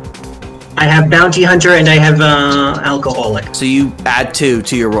 I have Bounty Hunter and I have Alcoholic. So you add 2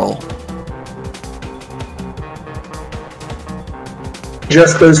 to your roll.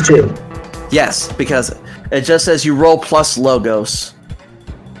 Just those 2. Yes, because it just says you roll plus logos.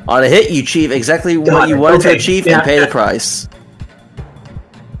 On a hit, you achieve exactly what you wanted to achieve and pay the price.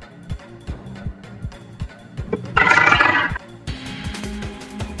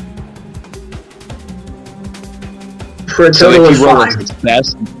 For a total of 5.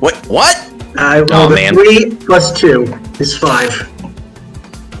 Success, What? I rolled a 3 plus 2 is 5.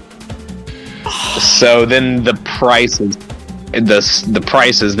 so then the price is the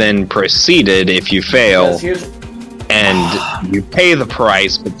price is then proceeded if you fail, and you pay the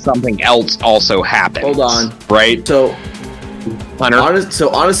price, but something else also happens. Hold on. Right? So, Hunter?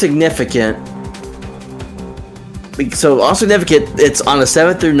 on a significant, it's on a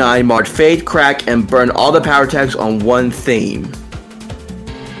 7 through 9 marked fade, crack, and burn all the power tags on one theme.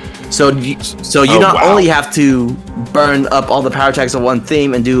 So you not only have to burn up all the power tags on one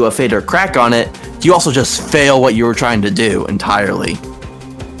theme and do a fade or crack on it, you also just fail what you were trying to do entirely.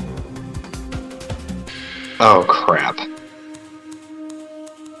 Oh crap.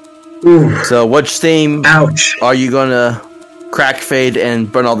 Ooh. So which theme Ouch. are you gonna crack, fade, and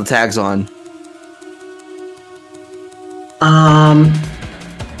burn all the tags on?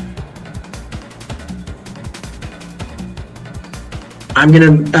 I'm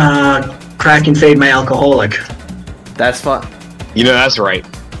gonna crack and fade my Alcoholic. That's fine. You know, that's right.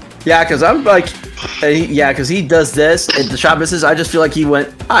 Yeah, because I'm like, because he does this, and the shot misses, I just feel like he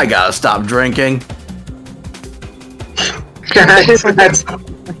went, I gotta stop drinking. That's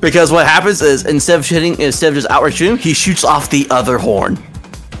Because what happens is, instead of just outright shooting, he shoots off the other horn.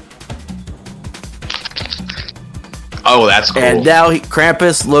 Oh, that's cool. And now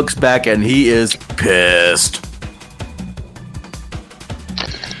Krampus looks back and he is pissed.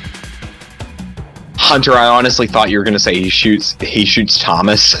 Hunter, I honestly thought you were going to say he shoots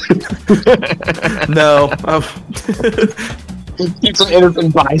Thomas. No. He's an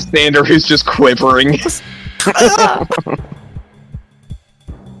innocent bystander who's just quivering.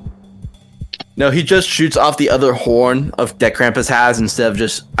 No, he just shoots off the other horn that Krampus has instead of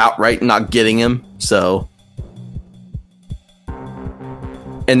just outright not getting him. So,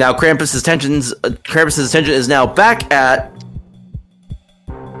 and now Krampus's attention is now back at.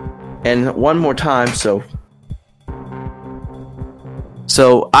 And one more time, so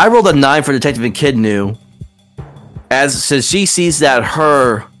I rolled a 9 for Detective Echidnu. Since she sees that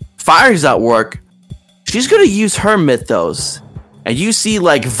her fire's at work, she's gonna use her mythos. And you see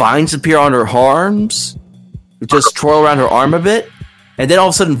like vines appear on her arms, just twirl around her arm a bit, and then all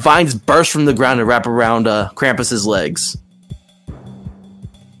of a sudden vines burst from the ground and wrap around Krampus's legs.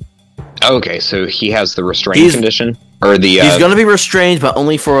 Okay, so he has the restraint condition? Or the He's gonna be restrained, but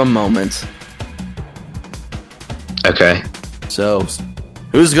only for a moment. Okay. So,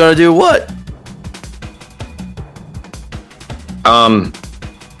 who's gonna do what?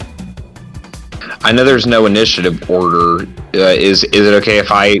 I know there's no initiative order. Is it okay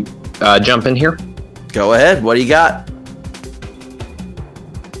if I jump in here? Go ahead, what do you got?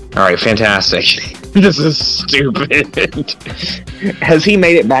 Alright, fantastic. This is stupid. Has he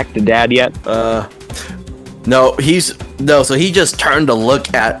made it back to Dad yet? So he just turned to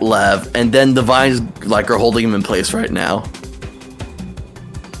look at Lev, and then the vines are holding him in place right now.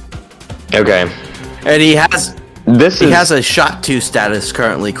 Okay. And he has a shot 2 status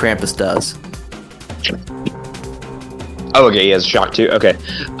currently. Krampus does. Oh, okay. He has shock 2. Okay.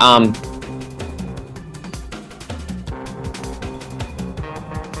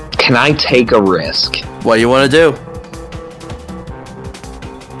 Can I take a risk? What do you want to do?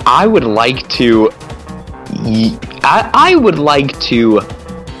 I would like to. I would like to.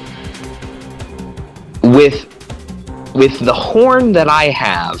 With the horn that I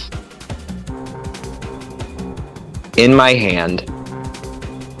have in my hand,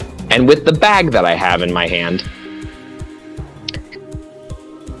 and with the bag that I have in my hand,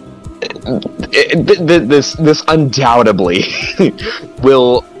 this undoubtedly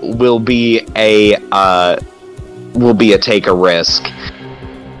will be a take a risk.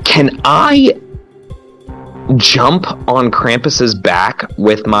 Can I jump on Krampus's back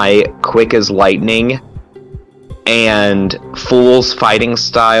with my quick as lightning and fool's fighting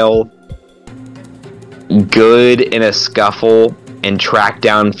style, good in a scuffle, and track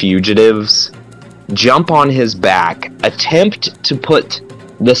down fugitives? Jump on his back, attempt to put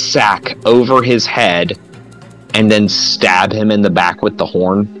the sack over his head, and then stab him in the back with the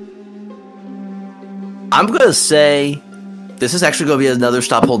horn? I'm gonna say this is actually gonna be another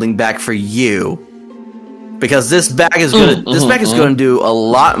stop holding back for you, because this bag is gonna do a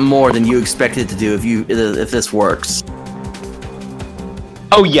lot more than you expected it to do if this works.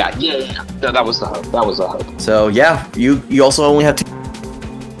 Oh yeah. That was the hope. So yeah, you also only have 2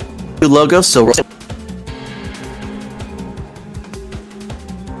 logos, so.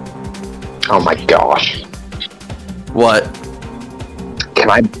 Oh my gosh. What? Can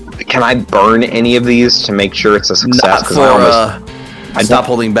I burn any of these to make sure it's a success? Not for stop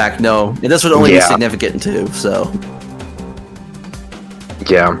holding back, no. And this would only be significant too, so.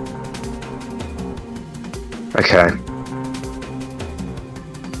 Yeah. Okay.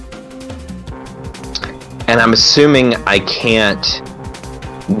 And I'm assuming I can't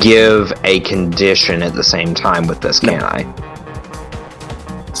give a condition at the same time with this, can I?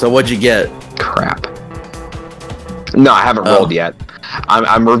 So what'd you get? Crap. No, I haven't rolled yet.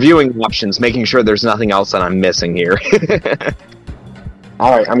 I'm reviewing options, making sure there's nothing else that I'm missing here.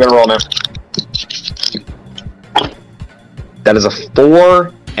 Alright, I'm gonna roll now. That is a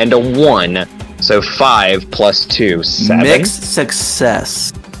 4 and a 1, so 5 plus 2, 7. Mixed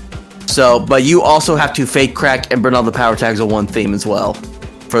success. So, but you also have to fake crack and burn all the power tags on one theme as well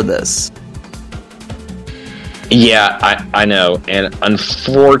for this. Yeah, I know, and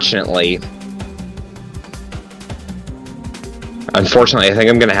unfortunately, I think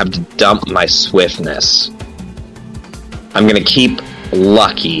I'm gonna have to dump my swiftness. I'm gonna keep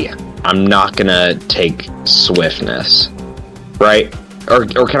lucky. I'm not gonna take swiftness, right? Or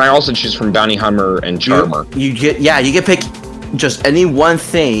can I also choose from Bounty Hummer and Charmer? You get pick just any one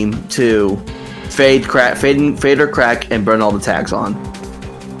theme to fade or crack, and burn all the tags on.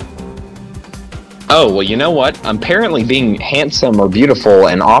 Oh, well, you know what? Apparently being handsome or beautiful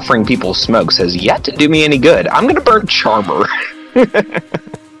and offering people smokes has yet to do me any good. I'm gonna burn Charmer.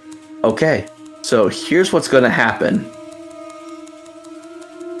 Okay, so here's what's gonna happen.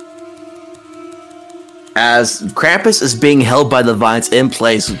 As Krampus is being held by the vines in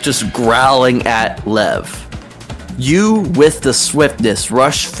place, just growling at Lev, you, with the swiftness,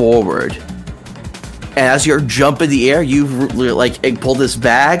 rush forward. And as you're jumping in the air, you pull this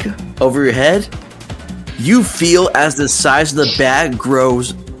bag over your head. You feel as the size of the bag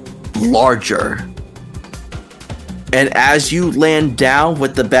grows larger. And as you land down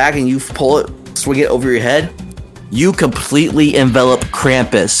with the bag and you pull it, swing it over your head, you completely envelop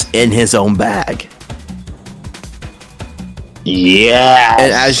Krampus in his own bag. Yeah.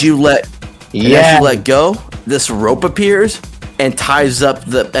 And as you let go, this rope appears and ties up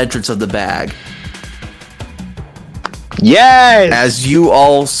the entrance of the bag. Yes! As you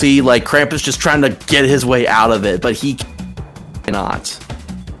all see, Krampus just trying to get his way out of it, but he cannot.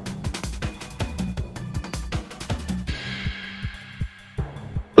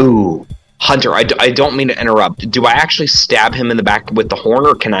 Ooh. Hunter, I don't mean to interrupt. Do I actually stab him in the back with the horn,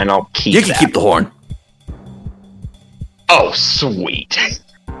 or can I not keep You can keep the horn. Oh, sweet.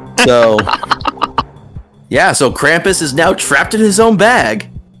 So, yeah, so Krampus is now trapped in his own bag.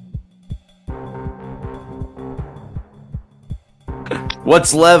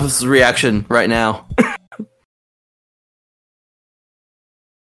 What's Lev's reaction right now?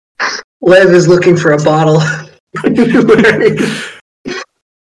 Lev is looking for a bottle.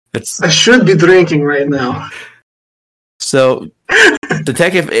 I should be drinking right now. So,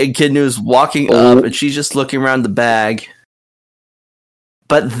 Detective Echidna's walking up, and she's just looking around the bag.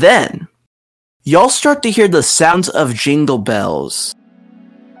 But then, y'all start to hear the sounds of jingle bells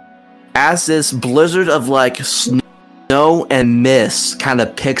as this blizzard of like snow and mist kind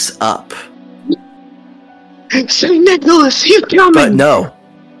of picks up. St. Nicholas, he's coming! But no.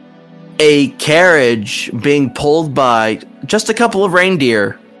 A carriage being pulled by just a couple of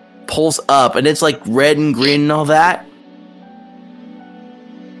reindeer pulls up, and it's like red and green and all that.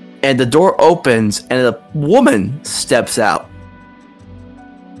 And the door opens, and a woman steps out.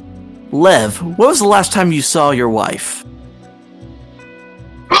 Lev, when was the last time you saw your wife?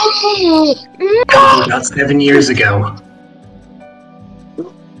 About 7 years ago.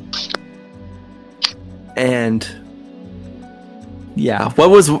 And yeah,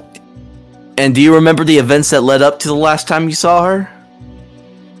 and do you remember the events that led up to the last time you saw her?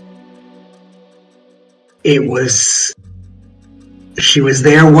 She was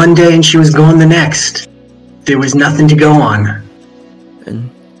there one day and she was gone the next. There was nothing to go on. And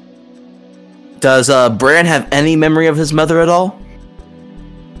does Bran have any memory of his mother at all?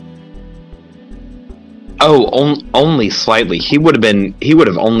 Oh, only slightly. He would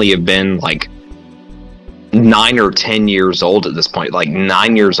have only been like 9 or 10 years old at this point, like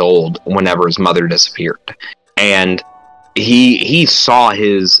 9 years old whenever his mother disappeared. And he saw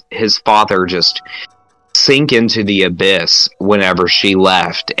his father just sink into the abyss whenever she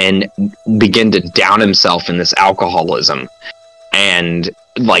left and begin to down himself in this alcoholism. And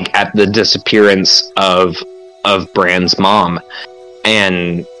like at the disappearance of Bran's mom.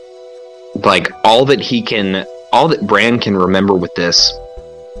 And like all that Bran can remember with this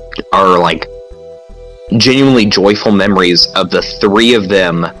are like genuinely joyful memories of the three of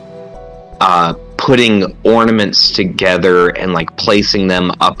them putting ornaments together and like placing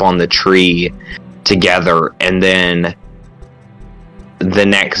them up on the tree together, and then the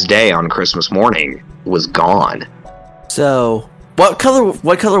next day on Christmas morning was gone. So what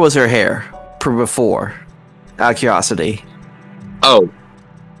color was her hair before? Out of curiosity. Oh,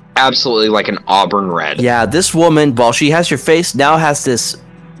 absolutely like an auburn red. Yeah, this woman, while she has your face, now has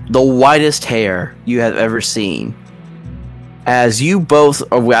the whitest hair you have ever seen. As we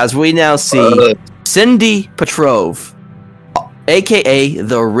now see Cindy Petrov, aka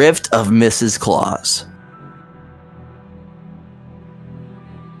the Rift of Mrs. Claus.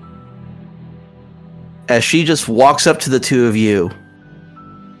 As she just walks up to the two of you.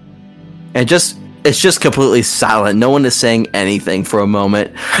 And it's just completely silent. No one is saying anything for a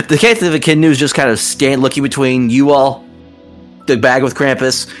moment. The Detective Echidna is just kind of looking between you all, the bag with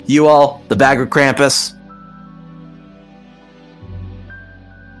Krampus, you all, the bag with Krampus.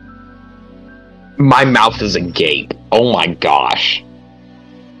 My mouth is agape. Oh my gosh.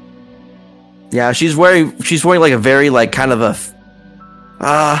 Yeah, she's wearing like a very like kind of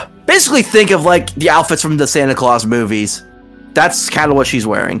a basically think of like the outfits from the Santa Claus movies. That's kind of what she's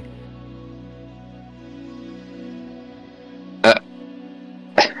wearing.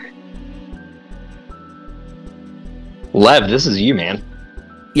 Lev, this is you, man.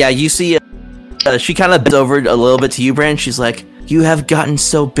 Yeah, you see she kind of bends over a little bit to you, Bran. She's like, "You have gotten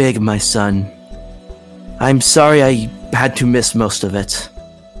so big, my son. I'm sorry I had to miss most of it."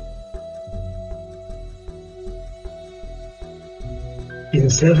 In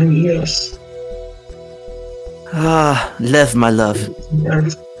 7 years. Ah, Lev, my love.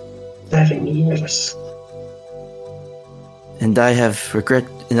 7 years. And I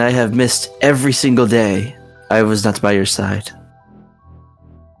have missed every single day I was not by your side.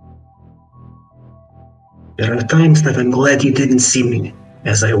 There are times that I'm glad you didn't see me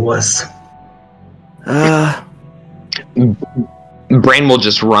as I was. Brain will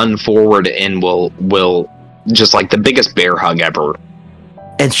just run forward and will just like the biggest bear hug ever.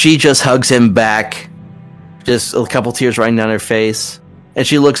 And she just hugs him back. Just a couple tears running down her face. And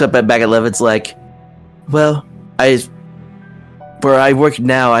she looks up back at Levin's like, well, where I work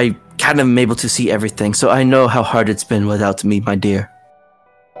now, I kind of am able to see everything, so I know how hard it's been without me, my dear.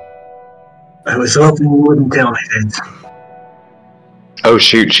 I was hoping you wouldn't tell me that. Oh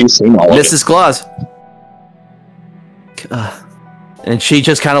shoot, she's seen all of it. Mrs. Claus. And she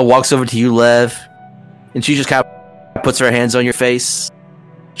just kind of walks over to you, Lev. And she just kind of puts her hands on your face.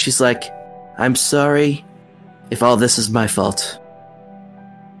 She's like, I'm sorry if all this is my fault.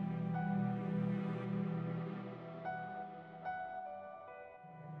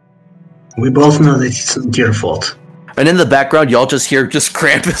 We both know that it's not your fault. And in the background, y'all just hear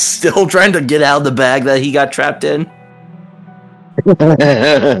Krampus still trying to get out of the bag that he got trapped in.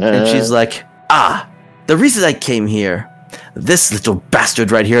 And she's like, the reason I came here, this little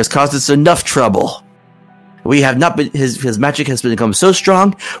bastard right here has caused us enough trouble. We have not been. His magic has become so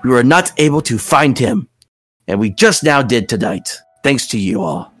strong, we were not able to find him, and we just now did tonight, thanks to you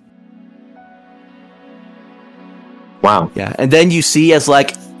all. Wow. Yeah, and then you see as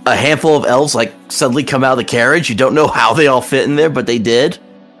like a handful of elves like suddenly come out of the carriage. You don't know how they all fit in there, but they did.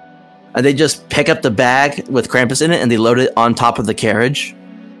 And they just pick up the bag with Krampus in it and they load it on top of the carriage.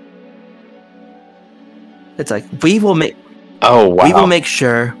 It's like, we will make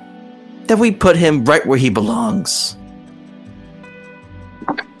sure that we put him right where he belongs.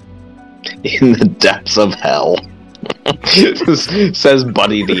 In the depths of hell. Says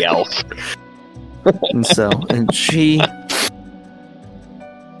Buddy the elf. And she...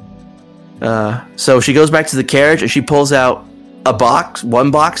 so she goes back to the carriage and she pulls out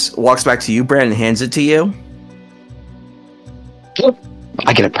one box, walks back to you, Brand, and hands it to you.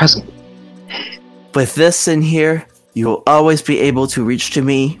 I get a present. With this in here, you will always be able to reach to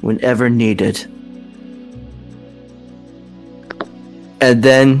me whenever needed. And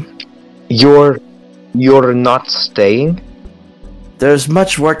then... You're not staying? There's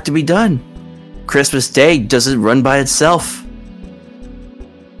much work to be done. Christmas Day doesn't run by itself.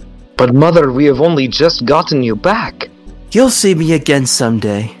 But Mother, we have only just gotten you back. You'll see me again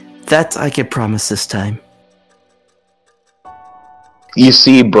someday. That I can promise this time. You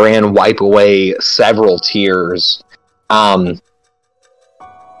see Bran wipe away several tears. Eyes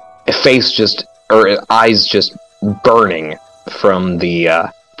just burning from the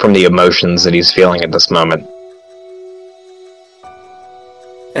emotions that he's feeling at this moment.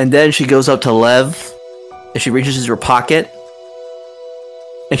 And then she goes up to Lev, and she reaches into her pocket,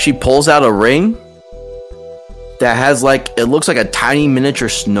 and she pulls out a ring that has it looks like a tiny miniature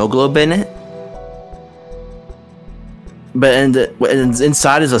snow globe in it. But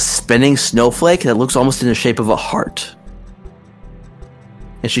inside is a spinning snowflake that looks almost in the shape of a heart.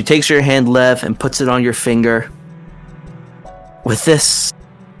 And she takes your hand, Lev, and puts it on your finger. With this,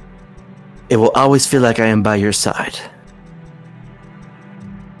 it will always feel like I am by your side.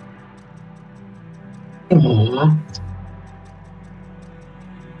 Aww.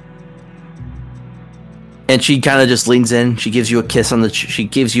 And she kind of just leans in. She gives you a kiss on she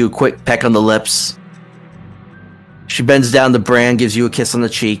gives you a quick peck on the lips. She bends down to Bran, gives you a kiss on the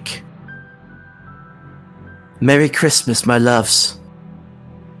cheek. Merry Christmas, my loves.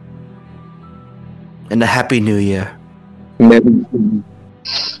 And a Happy New Year.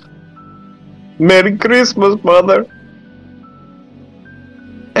 Merry Christmas, Mother.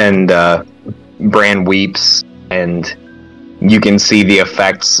 And Bran weeps, and you can see the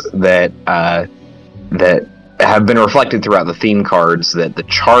effects that have been reflected throughout the theme cards, that the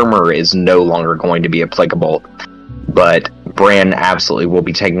Charmer is no longer going to be applicable, but Bran absolutely will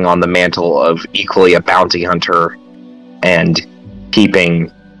be taking on the mantle of equally a bounty hunter and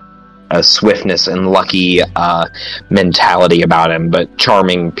keeping a swiftness and lucky mentality about him, but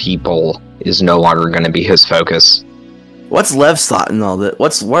charming people is no longer going to be his focus. What's Lev's thought in all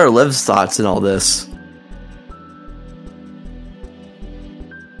this? What are Lev's thoughts in all this?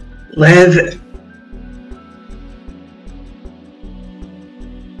 Lev,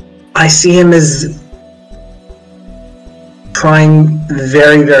 I see him as trying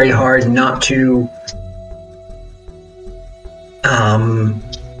very, very hard not to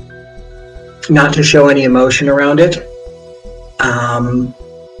show any emotion around it.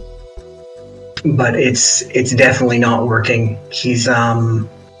 But it's definitely not working. He's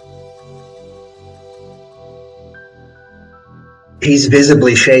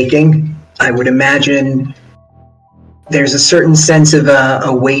visibly shaking. I would imagine there's a certain sense of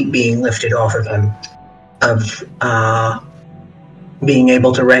a weight being lifted off of him, of being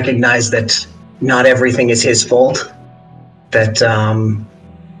able to recognize that not everything is his fault, that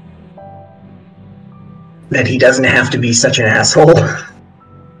he doesn't have to be such an asshole.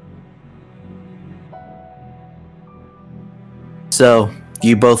 So,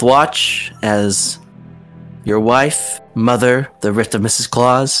 you both watch as your wife, Mother, the Rift of Mrs.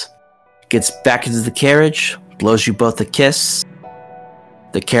 Claus, gets back into the carriage, blows you both a kiss.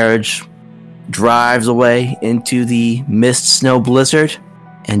 The carriage drives away into the mist snow blizzard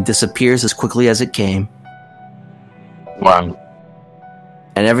and disappears as quickly as it came. Wow.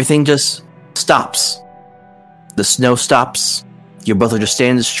 And everything just stops. The snow stops. You both are just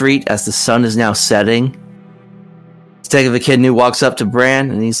standing in the street as the sun is now setting. Detective Echidna walks up to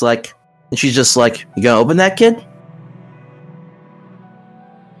Bran, and she's just like, you gonna open that, kid?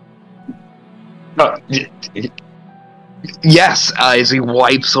 Yes, as he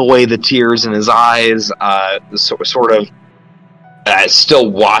wipes away the tears in his eyes, sort of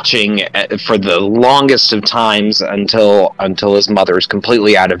still watching for the longest of times until his mother is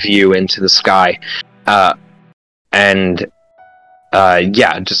completely out of view into the sky. and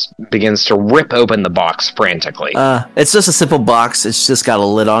just begins to rip open the box frantically. It's just a simple box. It's just got a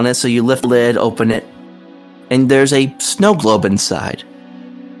lid on it. So you lift the lid, open it, and there's a snow globe inside.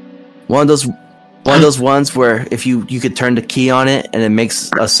 One of those ones where if you could turn the key on it and it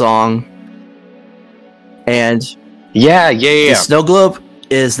makes a song. And the snow globe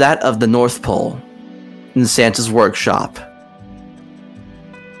is that of the North Pole in Santa's workshop.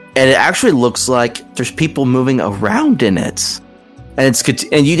 And it actually looks like there's people moving around in it. And you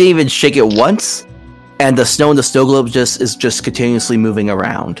didn't even shake it once, and the snow in the snow globe is just continuously moving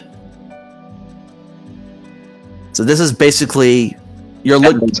around. So this is basically you're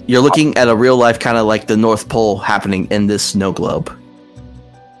looking at a real life kind of like the North Pole happening in this snow globe.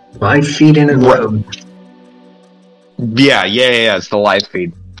 5 feet in a globe. Yeah, it's the live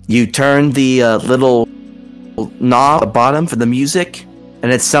feed. You turn the little knob at the bottom for the music,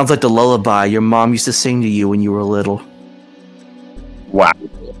 and it sounds like the lullaby your mom used to sing to you when you were little. Wow.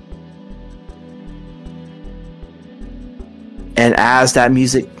 And as that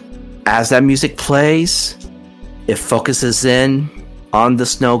music plays, it focuses in on the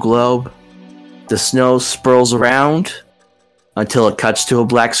snow globe. The snow swirls around until it cuts to a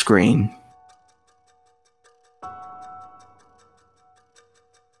black screen.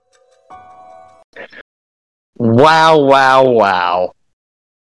 Wow.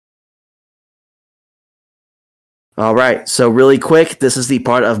 Alright, so really quick, this is the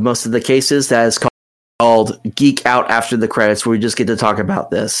part of most of the cases that is called Geek Out After the Credits, where we just get to talk about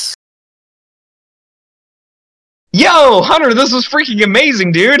this. Yo, Hunter, this was freaking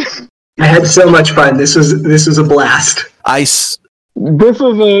amazing, dude! I had so much fun. This was a blast. This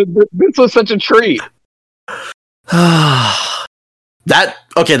was such a treat. That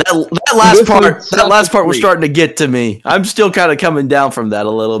last part was starting to get to me. I'm still kind of coming down from that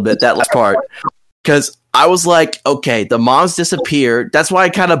a little bit, that last part. Because I was like, okay, the mom's disappeared. That's why I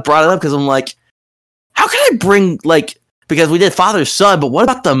kind of brought it up, because I'm like, how can I bring, because we did father-son, but what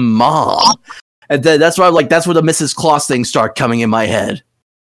about the mom? And then that's why I'm like, that's where the Mrs. Claus things start coming in my head.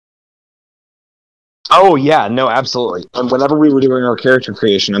 Oh, yeah, no, absolutely. And whenever we were doing our character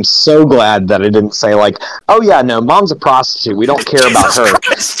creation, I'm so glad that I didn't say, oh, yeah, no, mom's a prostitute. We don't care about her.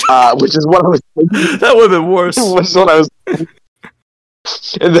 Which is what I was thinking. That would have been worse. Was what I was thinking.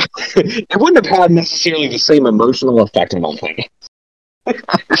 It wouldn't have had necessarily the same emotional effect, I don't think.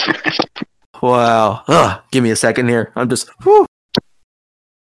 Wow. Ugh, give me a second here. I'm just... Whew.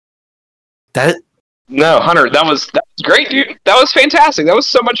 No, Hunter, that was great, dude. That was fantastic. That was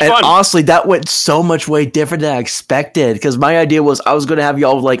so much fun. And honestly, that went so much way different than I expected. Because my idea was I was going to have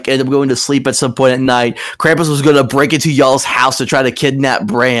y'all end up going to sleep at some point at night. Krampus was going to break into y'all's house to try to kidnap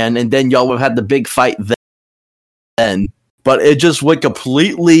Bran, and then y'all would have had the big fight then. But it just went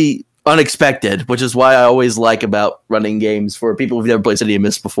completely unexpected, which is why I always like about running games for people who've never played City of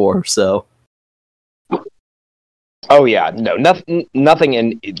Mist before. So. Oh yeah, no, nothing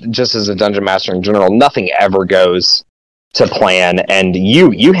in, just as a dungeon master in general, nothing ever goes to plan, and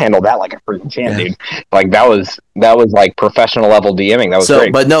you handled that like a freaking champ, dude. That was like professional level DMing. That was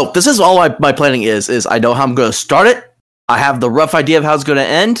great. But no, this is all my planning is I know how I'm going to start it. I have the rough idea of how it's going to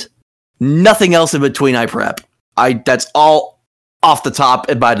end. Nothing else in between I prep. That's all off the top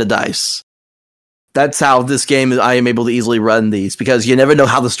and by the dice. That's how this game I am able to easily run these, because you never know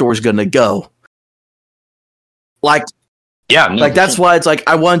how the story's going to go. That's why it's like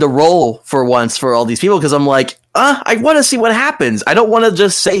I wanted to roll for once for all these people, because I'm like, I want to see what happens. I don't want to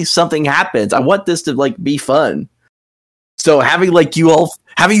just say something happens. I want this to be fun. So having you all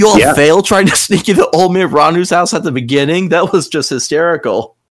fail trying to sneak into old man Ranu's house at the beginning, that was just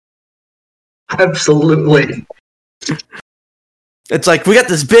hysterical. Absolutely. It's like we got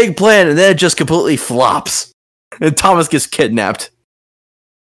this big plan, and then it just completely flops, and Thomas gets kidnapped.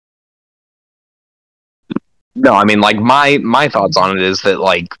 No, I mean, my thoughts on it is that,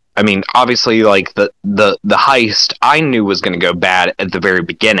 obviously, the heist I knew was going to go bad at the very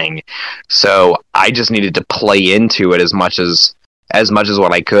beginning, so I just needed to play into it as much as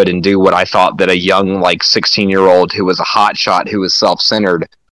what I could and do what I thought that a young, 16-year-old who was a hotshot, who was self-centered,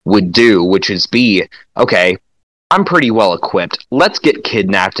 would do, which is okay, I'm pretty well equipped. Let's get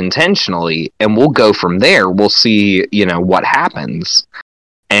kidnapped intentionally, and we'll go from there. We'll see, what happens.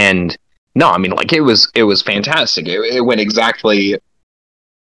 And... no, I mean, it was fantastic. It went exactly.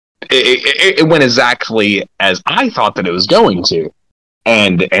 It went exactly as I thought that it was going to,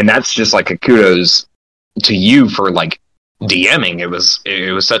 and that's just a kudos to you for DMing. It was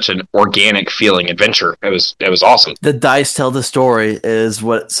such an organic feeling adventure. It was awesome. The dice tell the story is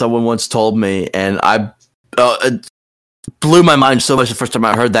what someone once told me, and blew my mind so much the first time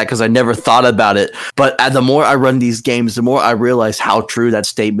I heard that because I never thought about it. But the more I run these games, the more I realize how true that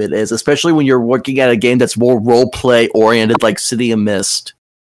statement is, especially when you're working at a game that's more role play oriented, like City of Mist.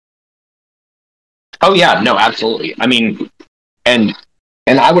 Oh yeah, no, absolutely. I mean, and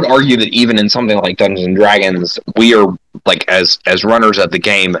I would argue that even in something like Dungeons and Dragons, we are like as runners of the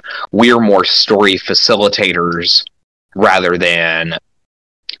game, we are more story facilitators rather than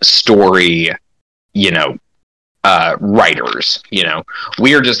story, writers.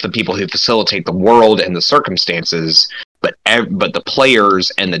 We are just the people who facilitate the world and the circumstances, but the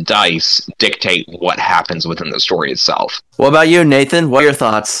players and the dice dictate what happens within the story itself. What about you, Nathan? What are your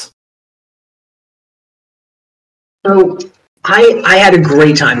thoughts? So I had a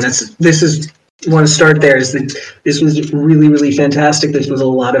great time. This is want to start there. Is that this was really, really fantastic. This was a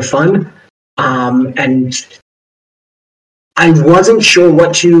lot of fun, and I wasn't sure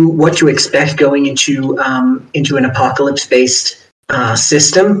what to expect going into an apocalypse-based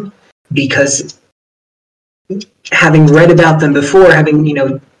system, because having read about them before, having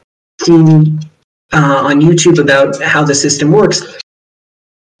seen on YouTube about how the system works,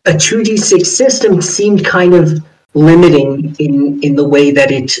 a 2d6 system seemed kind of limiting in the way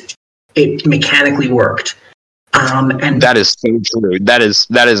that it mechanically worked. And that is so true. That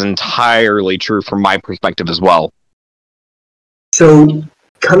is entirely true from my perspective as well. So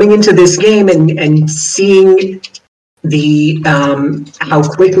coming into this game and seeing the how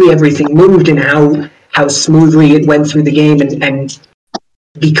quickly everything moved and how smoothly it went through the game, and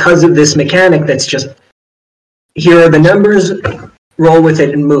because of this mechanic that's just, here are the numbers, roll with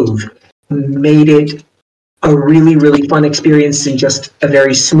it and move, made it a really, really fun experience and just a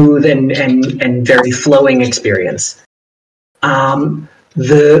very smooth and very flowing experience.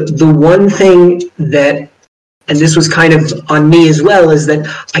 The one thing that, and this was kind of on me as well, is that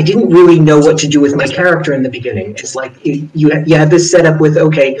I didn't really know what to do with my character in the beginning. It's like you had this setup with,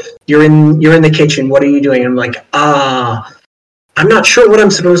 okay, you're in the kitchen, what are you doing? I'm like, I'm not sure what I'm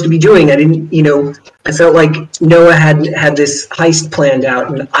supposed to be doing. I didn't, I felt like Noah had this heist planned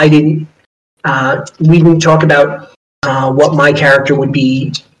out, and I didn't. We didn't talk about what my character would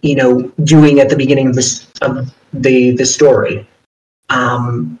be, doing at the beginning of the story.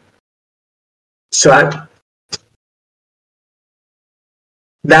 So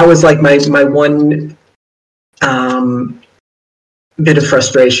that was like my one bit of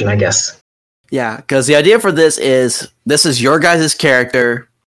frustration, I guess. Yeah, because the idea for this is your guys' character.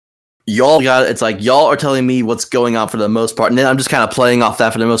 It's like y'all are telling me what's going on for the most part, and then I'm just kind of playing off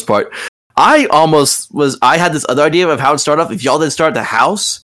that for the most part. I had this other idea of how it started off. If y'all didn't start the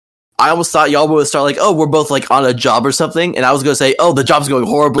house, I almost thought y'all would start like, oh, we're both like on a job or something, and I was going to say, oh, the job's going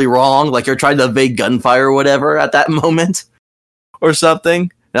horribly wrong, like you're trying to evade gunfire or whatever at that moment, or something.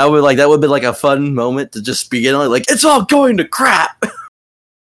 And that would have been like a fun moment to just begin like it's all going to crap.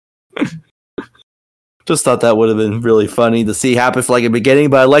 Just thought that would have been really funny to see happen for like a beginning,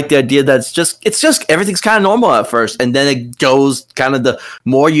 but I like the idea that it's just everything's kind of normal at first, and then it goes kind of, the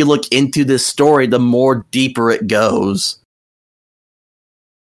more you look into this story, the more deeper it goes.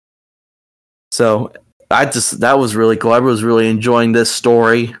 So that was really cool. I was really enjoying this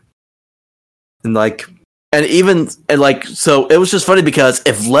story, so it was just funny because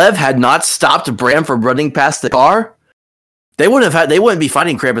if Lev had not stopped Bram from running past the car, they wouldn't be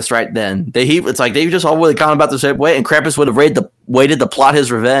fighting Krampus right then. They just all would have gone about the same way, and Krampus would have waited to plot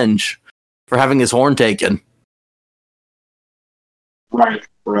his revenge for having his horn taken. Right.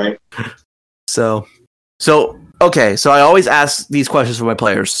 So okay. So I always ask these questions for my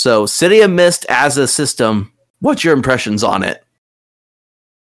players. So City of Mist as a system, what's your impressions on it?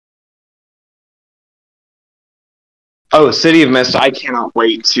 Oh, City of Mist! I cannot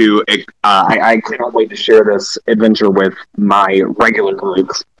wait to I cannot wait to share this adventure with my regular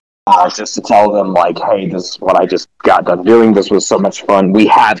groups. Just to tell them, like, hey, this is what I just got done doing. This was so much fun. We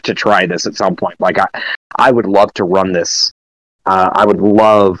have to try this at some point. Like, I would love to run this. I would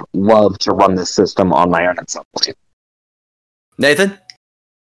love to run this system on my own at some point. Nathan?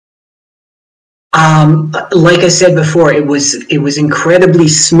 Like I said before, it was incredibly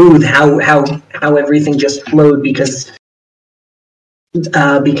smooth how everything just flowed because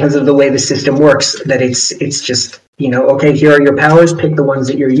of the way the system works. That it's just, okay, here are your powers, pick the ones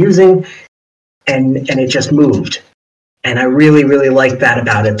that you're using, and it just moved. And I really, really liked that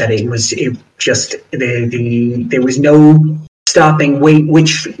about it. That there was no stopping. Wait,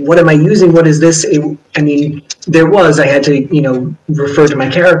 what am I using? What is this? I had to refer to my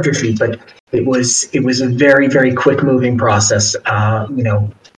character sheet, but it was a very, very quick moving process. At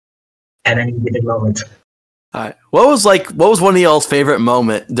any given moment. All right. What was one of y'all's favorite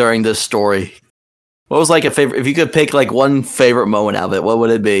moment during this story? What was like a favorite? If you could pick like one favorite moment out of it, what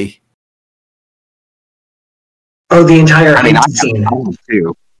would it be? Oh, the entire I mean, I heist scene. have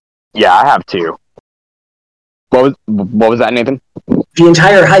two. Yeah, I have two. What was that, Nathan? The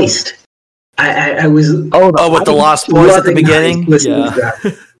entire heist. I was. Oh, with the lost boys at the beginning. listening to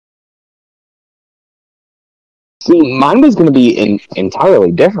that. See, mine was going to be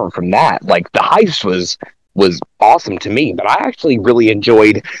entirely different from that. Like, the heist was awesome to me, but I actually really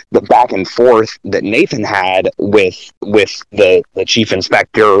enjoyed the back and forth that Nathan had with the chief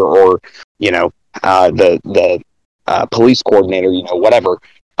inspector, or the police coordinator, whatever,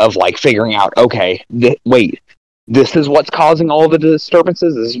 of like figuring out, okay, wait, this is what's causing all the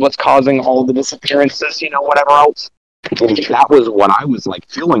disturbances. This is what's causing all the disappearances. Whatever else. And that was what I was like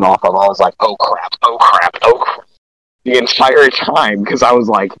feeling off of. I was like, oh crap, the entire time, because I was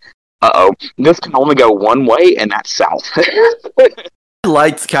like, this can only go one way, and that's south. I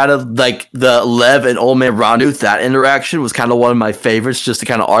liked kind of like the Lev and Old Man Randu. That interaction was kind of one of my favorites, just to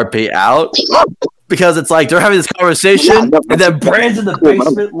kind of RP out, because it's like they're having this conversation, and then Brand's in the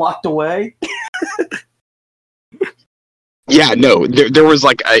basement locked away. Yeah, no, there was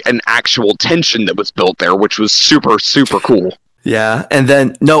like an actual tension that was built there, which was super, super cool. Yeah, and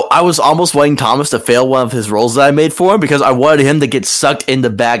then, no, I was almost wanting Thomas to fail one of his rolls that I made for him, because I wanted him to get sucked in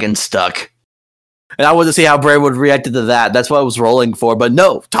the bag and stuck. And I wanted to see how Brand would react to that. That's what I was rolling for. But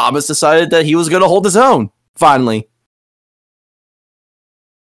no, Thomas decided that he was going to hold his own, finally.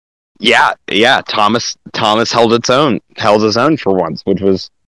 Yeah, Thomas held his own for once, which was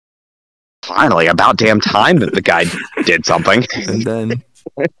finally about damn time that the guy did something. And then...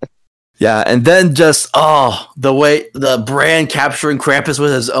 Yeah, and then just, the way the Brand capturing Krampus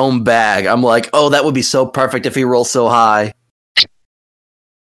with his own bag. I'm like, that would be so perfect if he rolls so high.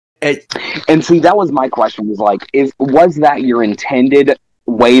 And see, that was my question, was like, was that your intended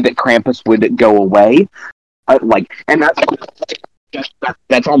way that Krampus would go away? And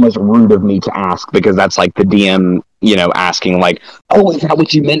that's almost rude of me to ask, because that's like the DM, asking like, oh, is that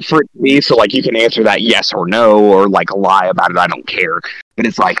what you meant for it to be? So like, you can answer that yes or no, or like lie about it. I don't care. But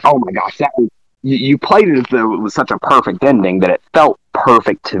it's like, oh my gosh, you played it as though it was such a perfect ending that it felt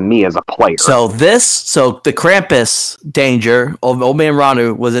perfect to me as a player. So the Krampus danger of Old Man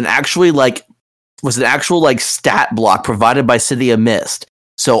Randu was an actual stat block provided by City of Mist.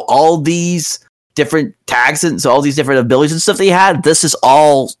 So all these different tags and so all these different abilities and stuff that he had, this is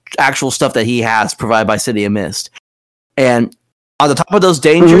all actual stuff that he has provided by City of Mist. And on the top of those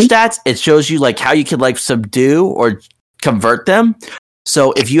danger stats, it shows you like how you can like subdue or convert them.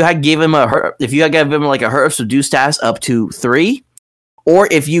 So if you had given him like a hurt of subdue status up to 3, or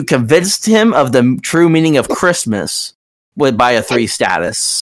if you convinced him of the true meaning of Christmas by a 3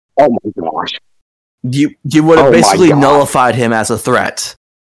 status, oh my gosh, you would have basically nullified him as a threat.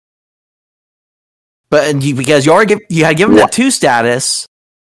 But because you had given that 2 status,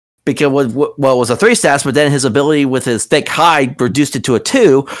 because it was a 3 status, but then his ability with his thick hide reduced it to a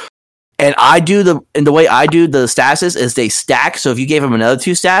 2. And the way I do the statuses is they stack. So if you gave him another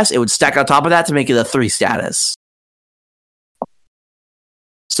 2 status, it would stack on top of that to make it a 3 status.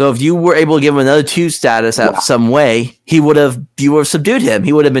 So if you were able to give him another 2 status at some way, you would have subdued him.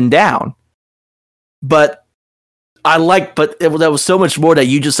 He would have been down. But that was so much more that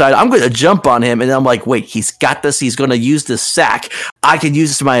you decided, I'm going to jump on him. And I'm like, wait, he's got this. He's going to use this sack. I can use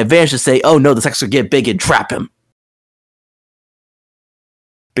this to my advantage to say, oh no, the sack's going to get big and trap him.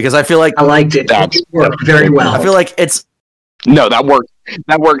 Because I feel like I liked it. That worked very well. I feel like it's that worked.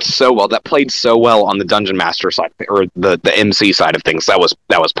 That worked so well. That played so well on the Dungeon Master side, or the MC side of things. That was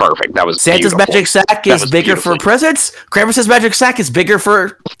perfect. That was Santa's beautiful. magic sack is bigger for presents. Krampus's magic sack is bigger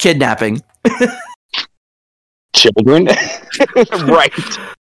for kidnapping. Children, right?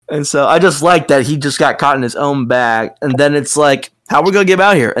 And so I just like that he just got caught in his own bag, and then it's like, how are we gonna get him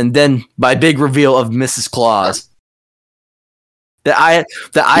out here? And then my big reveal of Mrs. Claus. That I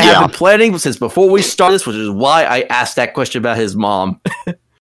have been planning since before we started this, which is why I asked that question about his mom.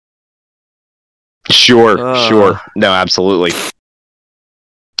 Sure. No, absolutely.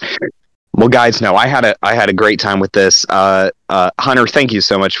 Well, guys, no, I had a great time with this. Hunter, thank you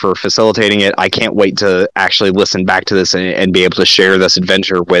so much for facilitating it. I can't wait to actually listen back to this and be able to share this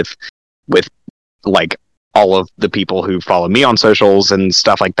adventure with like all of the people who follow me on socials and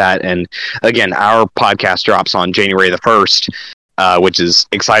stuff like that. And again, our podcast drops on January the 1st. Which is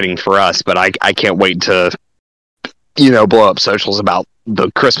exciting for us, but I can't wait to, blow up socials about the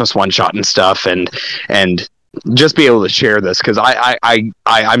Christmas one shot and stuff, and just be able to share this, because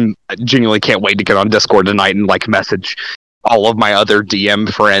I'm genuinely can't wait to get on Discord tonight and like message all of my other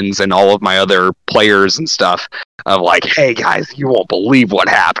DM friends and all of my other players and stuff of like, hey guys, you won't believe what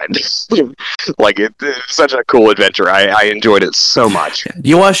happened. Like it's such a cool adventure. I enjoyed it so much. Do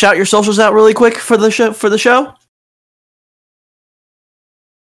you want to shout your socials out really quick for the show?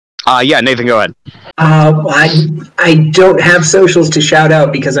 Yeah, Nathan, go ahead. I don't have socials to shout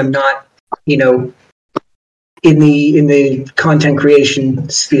out because I'm not, in the content creation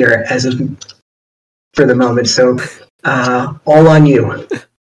sphere for the moment. So all on you.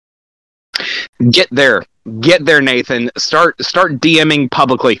 Get there, Nathan. Start DMing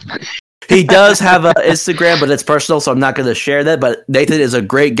publicly. He does have an Instagram, but it's personal, so I'm not going to share that. But Nathan is a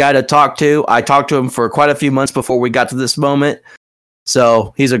great guy to talk to. I talked to him for quite a few months before we got to this moment.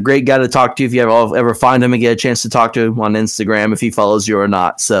 So he's a great guy to talk to if you ever find him and get a chance to talk to him on Instagram, if he follows you or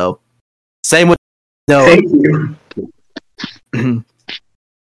not. So same with Noah. Thank you.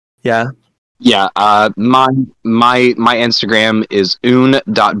 Yeah. Yeah, my Instagram is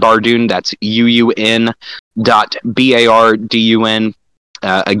un.bardun. That's UUN.BARDUN.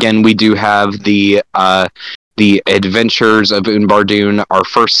 Again, we do have the Adventures of Un Bardun, our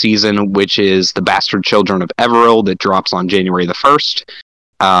first season, which is The Bastard Children of Everil, that drops on January the 1st.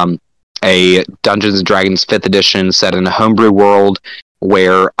 A Dungeons & Dragons 5th edition set in a homebrew world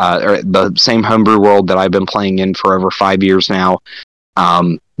where the same homebrew world that I've been playing in for over 5 years now.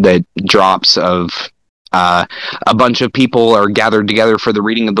 That drops of a bunch of people are gathered together for the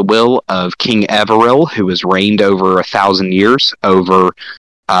reading of the will of King Everil, who has reigned over 1,000 years over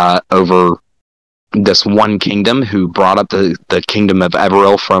this one kingdom, who brought up the kingdom of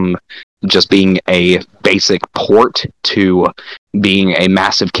Everil from just being a basic port to being a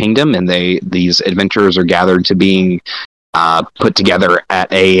massive kingdom, and these adventurers are gathered to being put together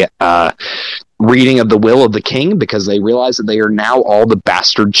at a reading of the will of the king, because they realize that they are now all the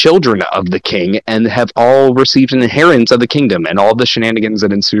bastard children of the king and have all received an inheritance of the kingdom, and all the shenanigans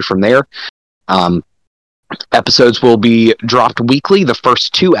that ensue from there. Episodes will be dropped weekly. The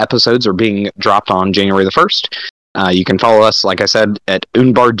first 2 episodes are being dropped on January the 1st. You can follow us, like I said, at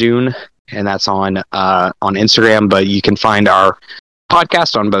Unbardun, and that's on Instagram, but you can find our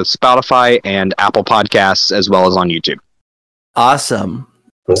podcast on both Spotify and Apple Podcasts, as well as on YouTube. Awesome.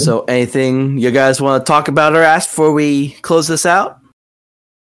 So anything you guys want to talk about or ask before we close this out?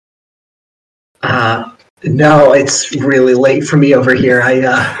 No, it's really late for me over here.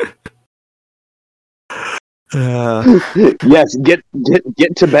 Yes, get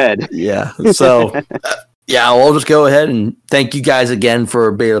to bed. Yeah. So we'll just go ahead and thank you guys again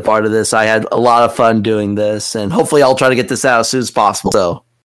for being a part of this. I had a lot of fun doing this, and hopefully I'll try to get this out as soon as possible. So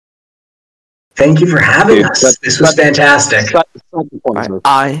thank you for having us. This was fantastic.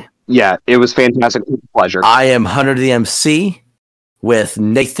 Yeah, it was fantastic. Pleasure. I am Hunter the MC with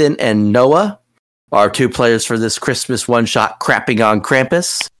Nathan and Noah, our 2 players for this Christmas one-shot Krapping on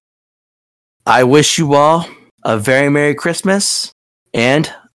Krampus. I wish you all a very Merry Christmas and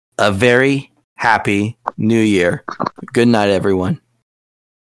a very Happy New Year. Good night, everyone.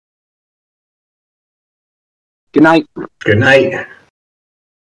 Good night. Good night.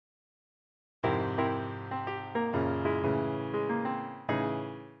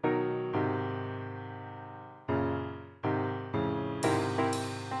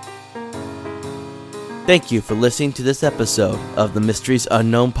 Thank you for listening to this episode of the Mysteries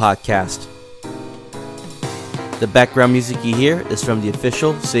Unknown podcast. The background music you hear is from the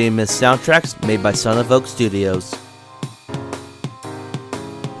official City of Mist soundtracks made by Son of Oak Studios.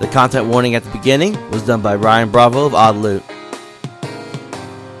 The content warning at the beginning was done by Ryan Bravo of Odd Loot.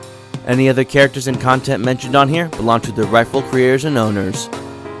 Any other characters and content mentioned on here belong to their rightful creators and owners.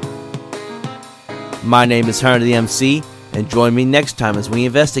 My name is Hunter the MC, and join me next time as we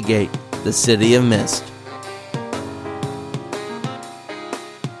investigate the City of Mist.